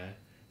 You know,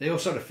 they all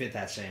sort of fit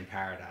that same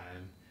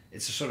paradigm.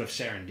 It's a sort of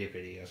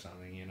serendipity or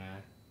something, you know.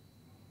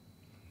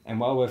 And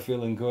while we're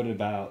feeling good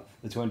about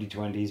the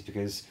 2020s,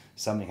 because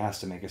something has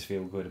to make us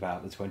feel good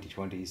about the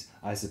 2020s,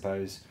 I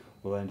suppose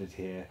we'll end it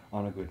here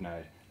on a good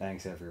note.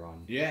 Thanks,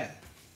 everyone. Yeah.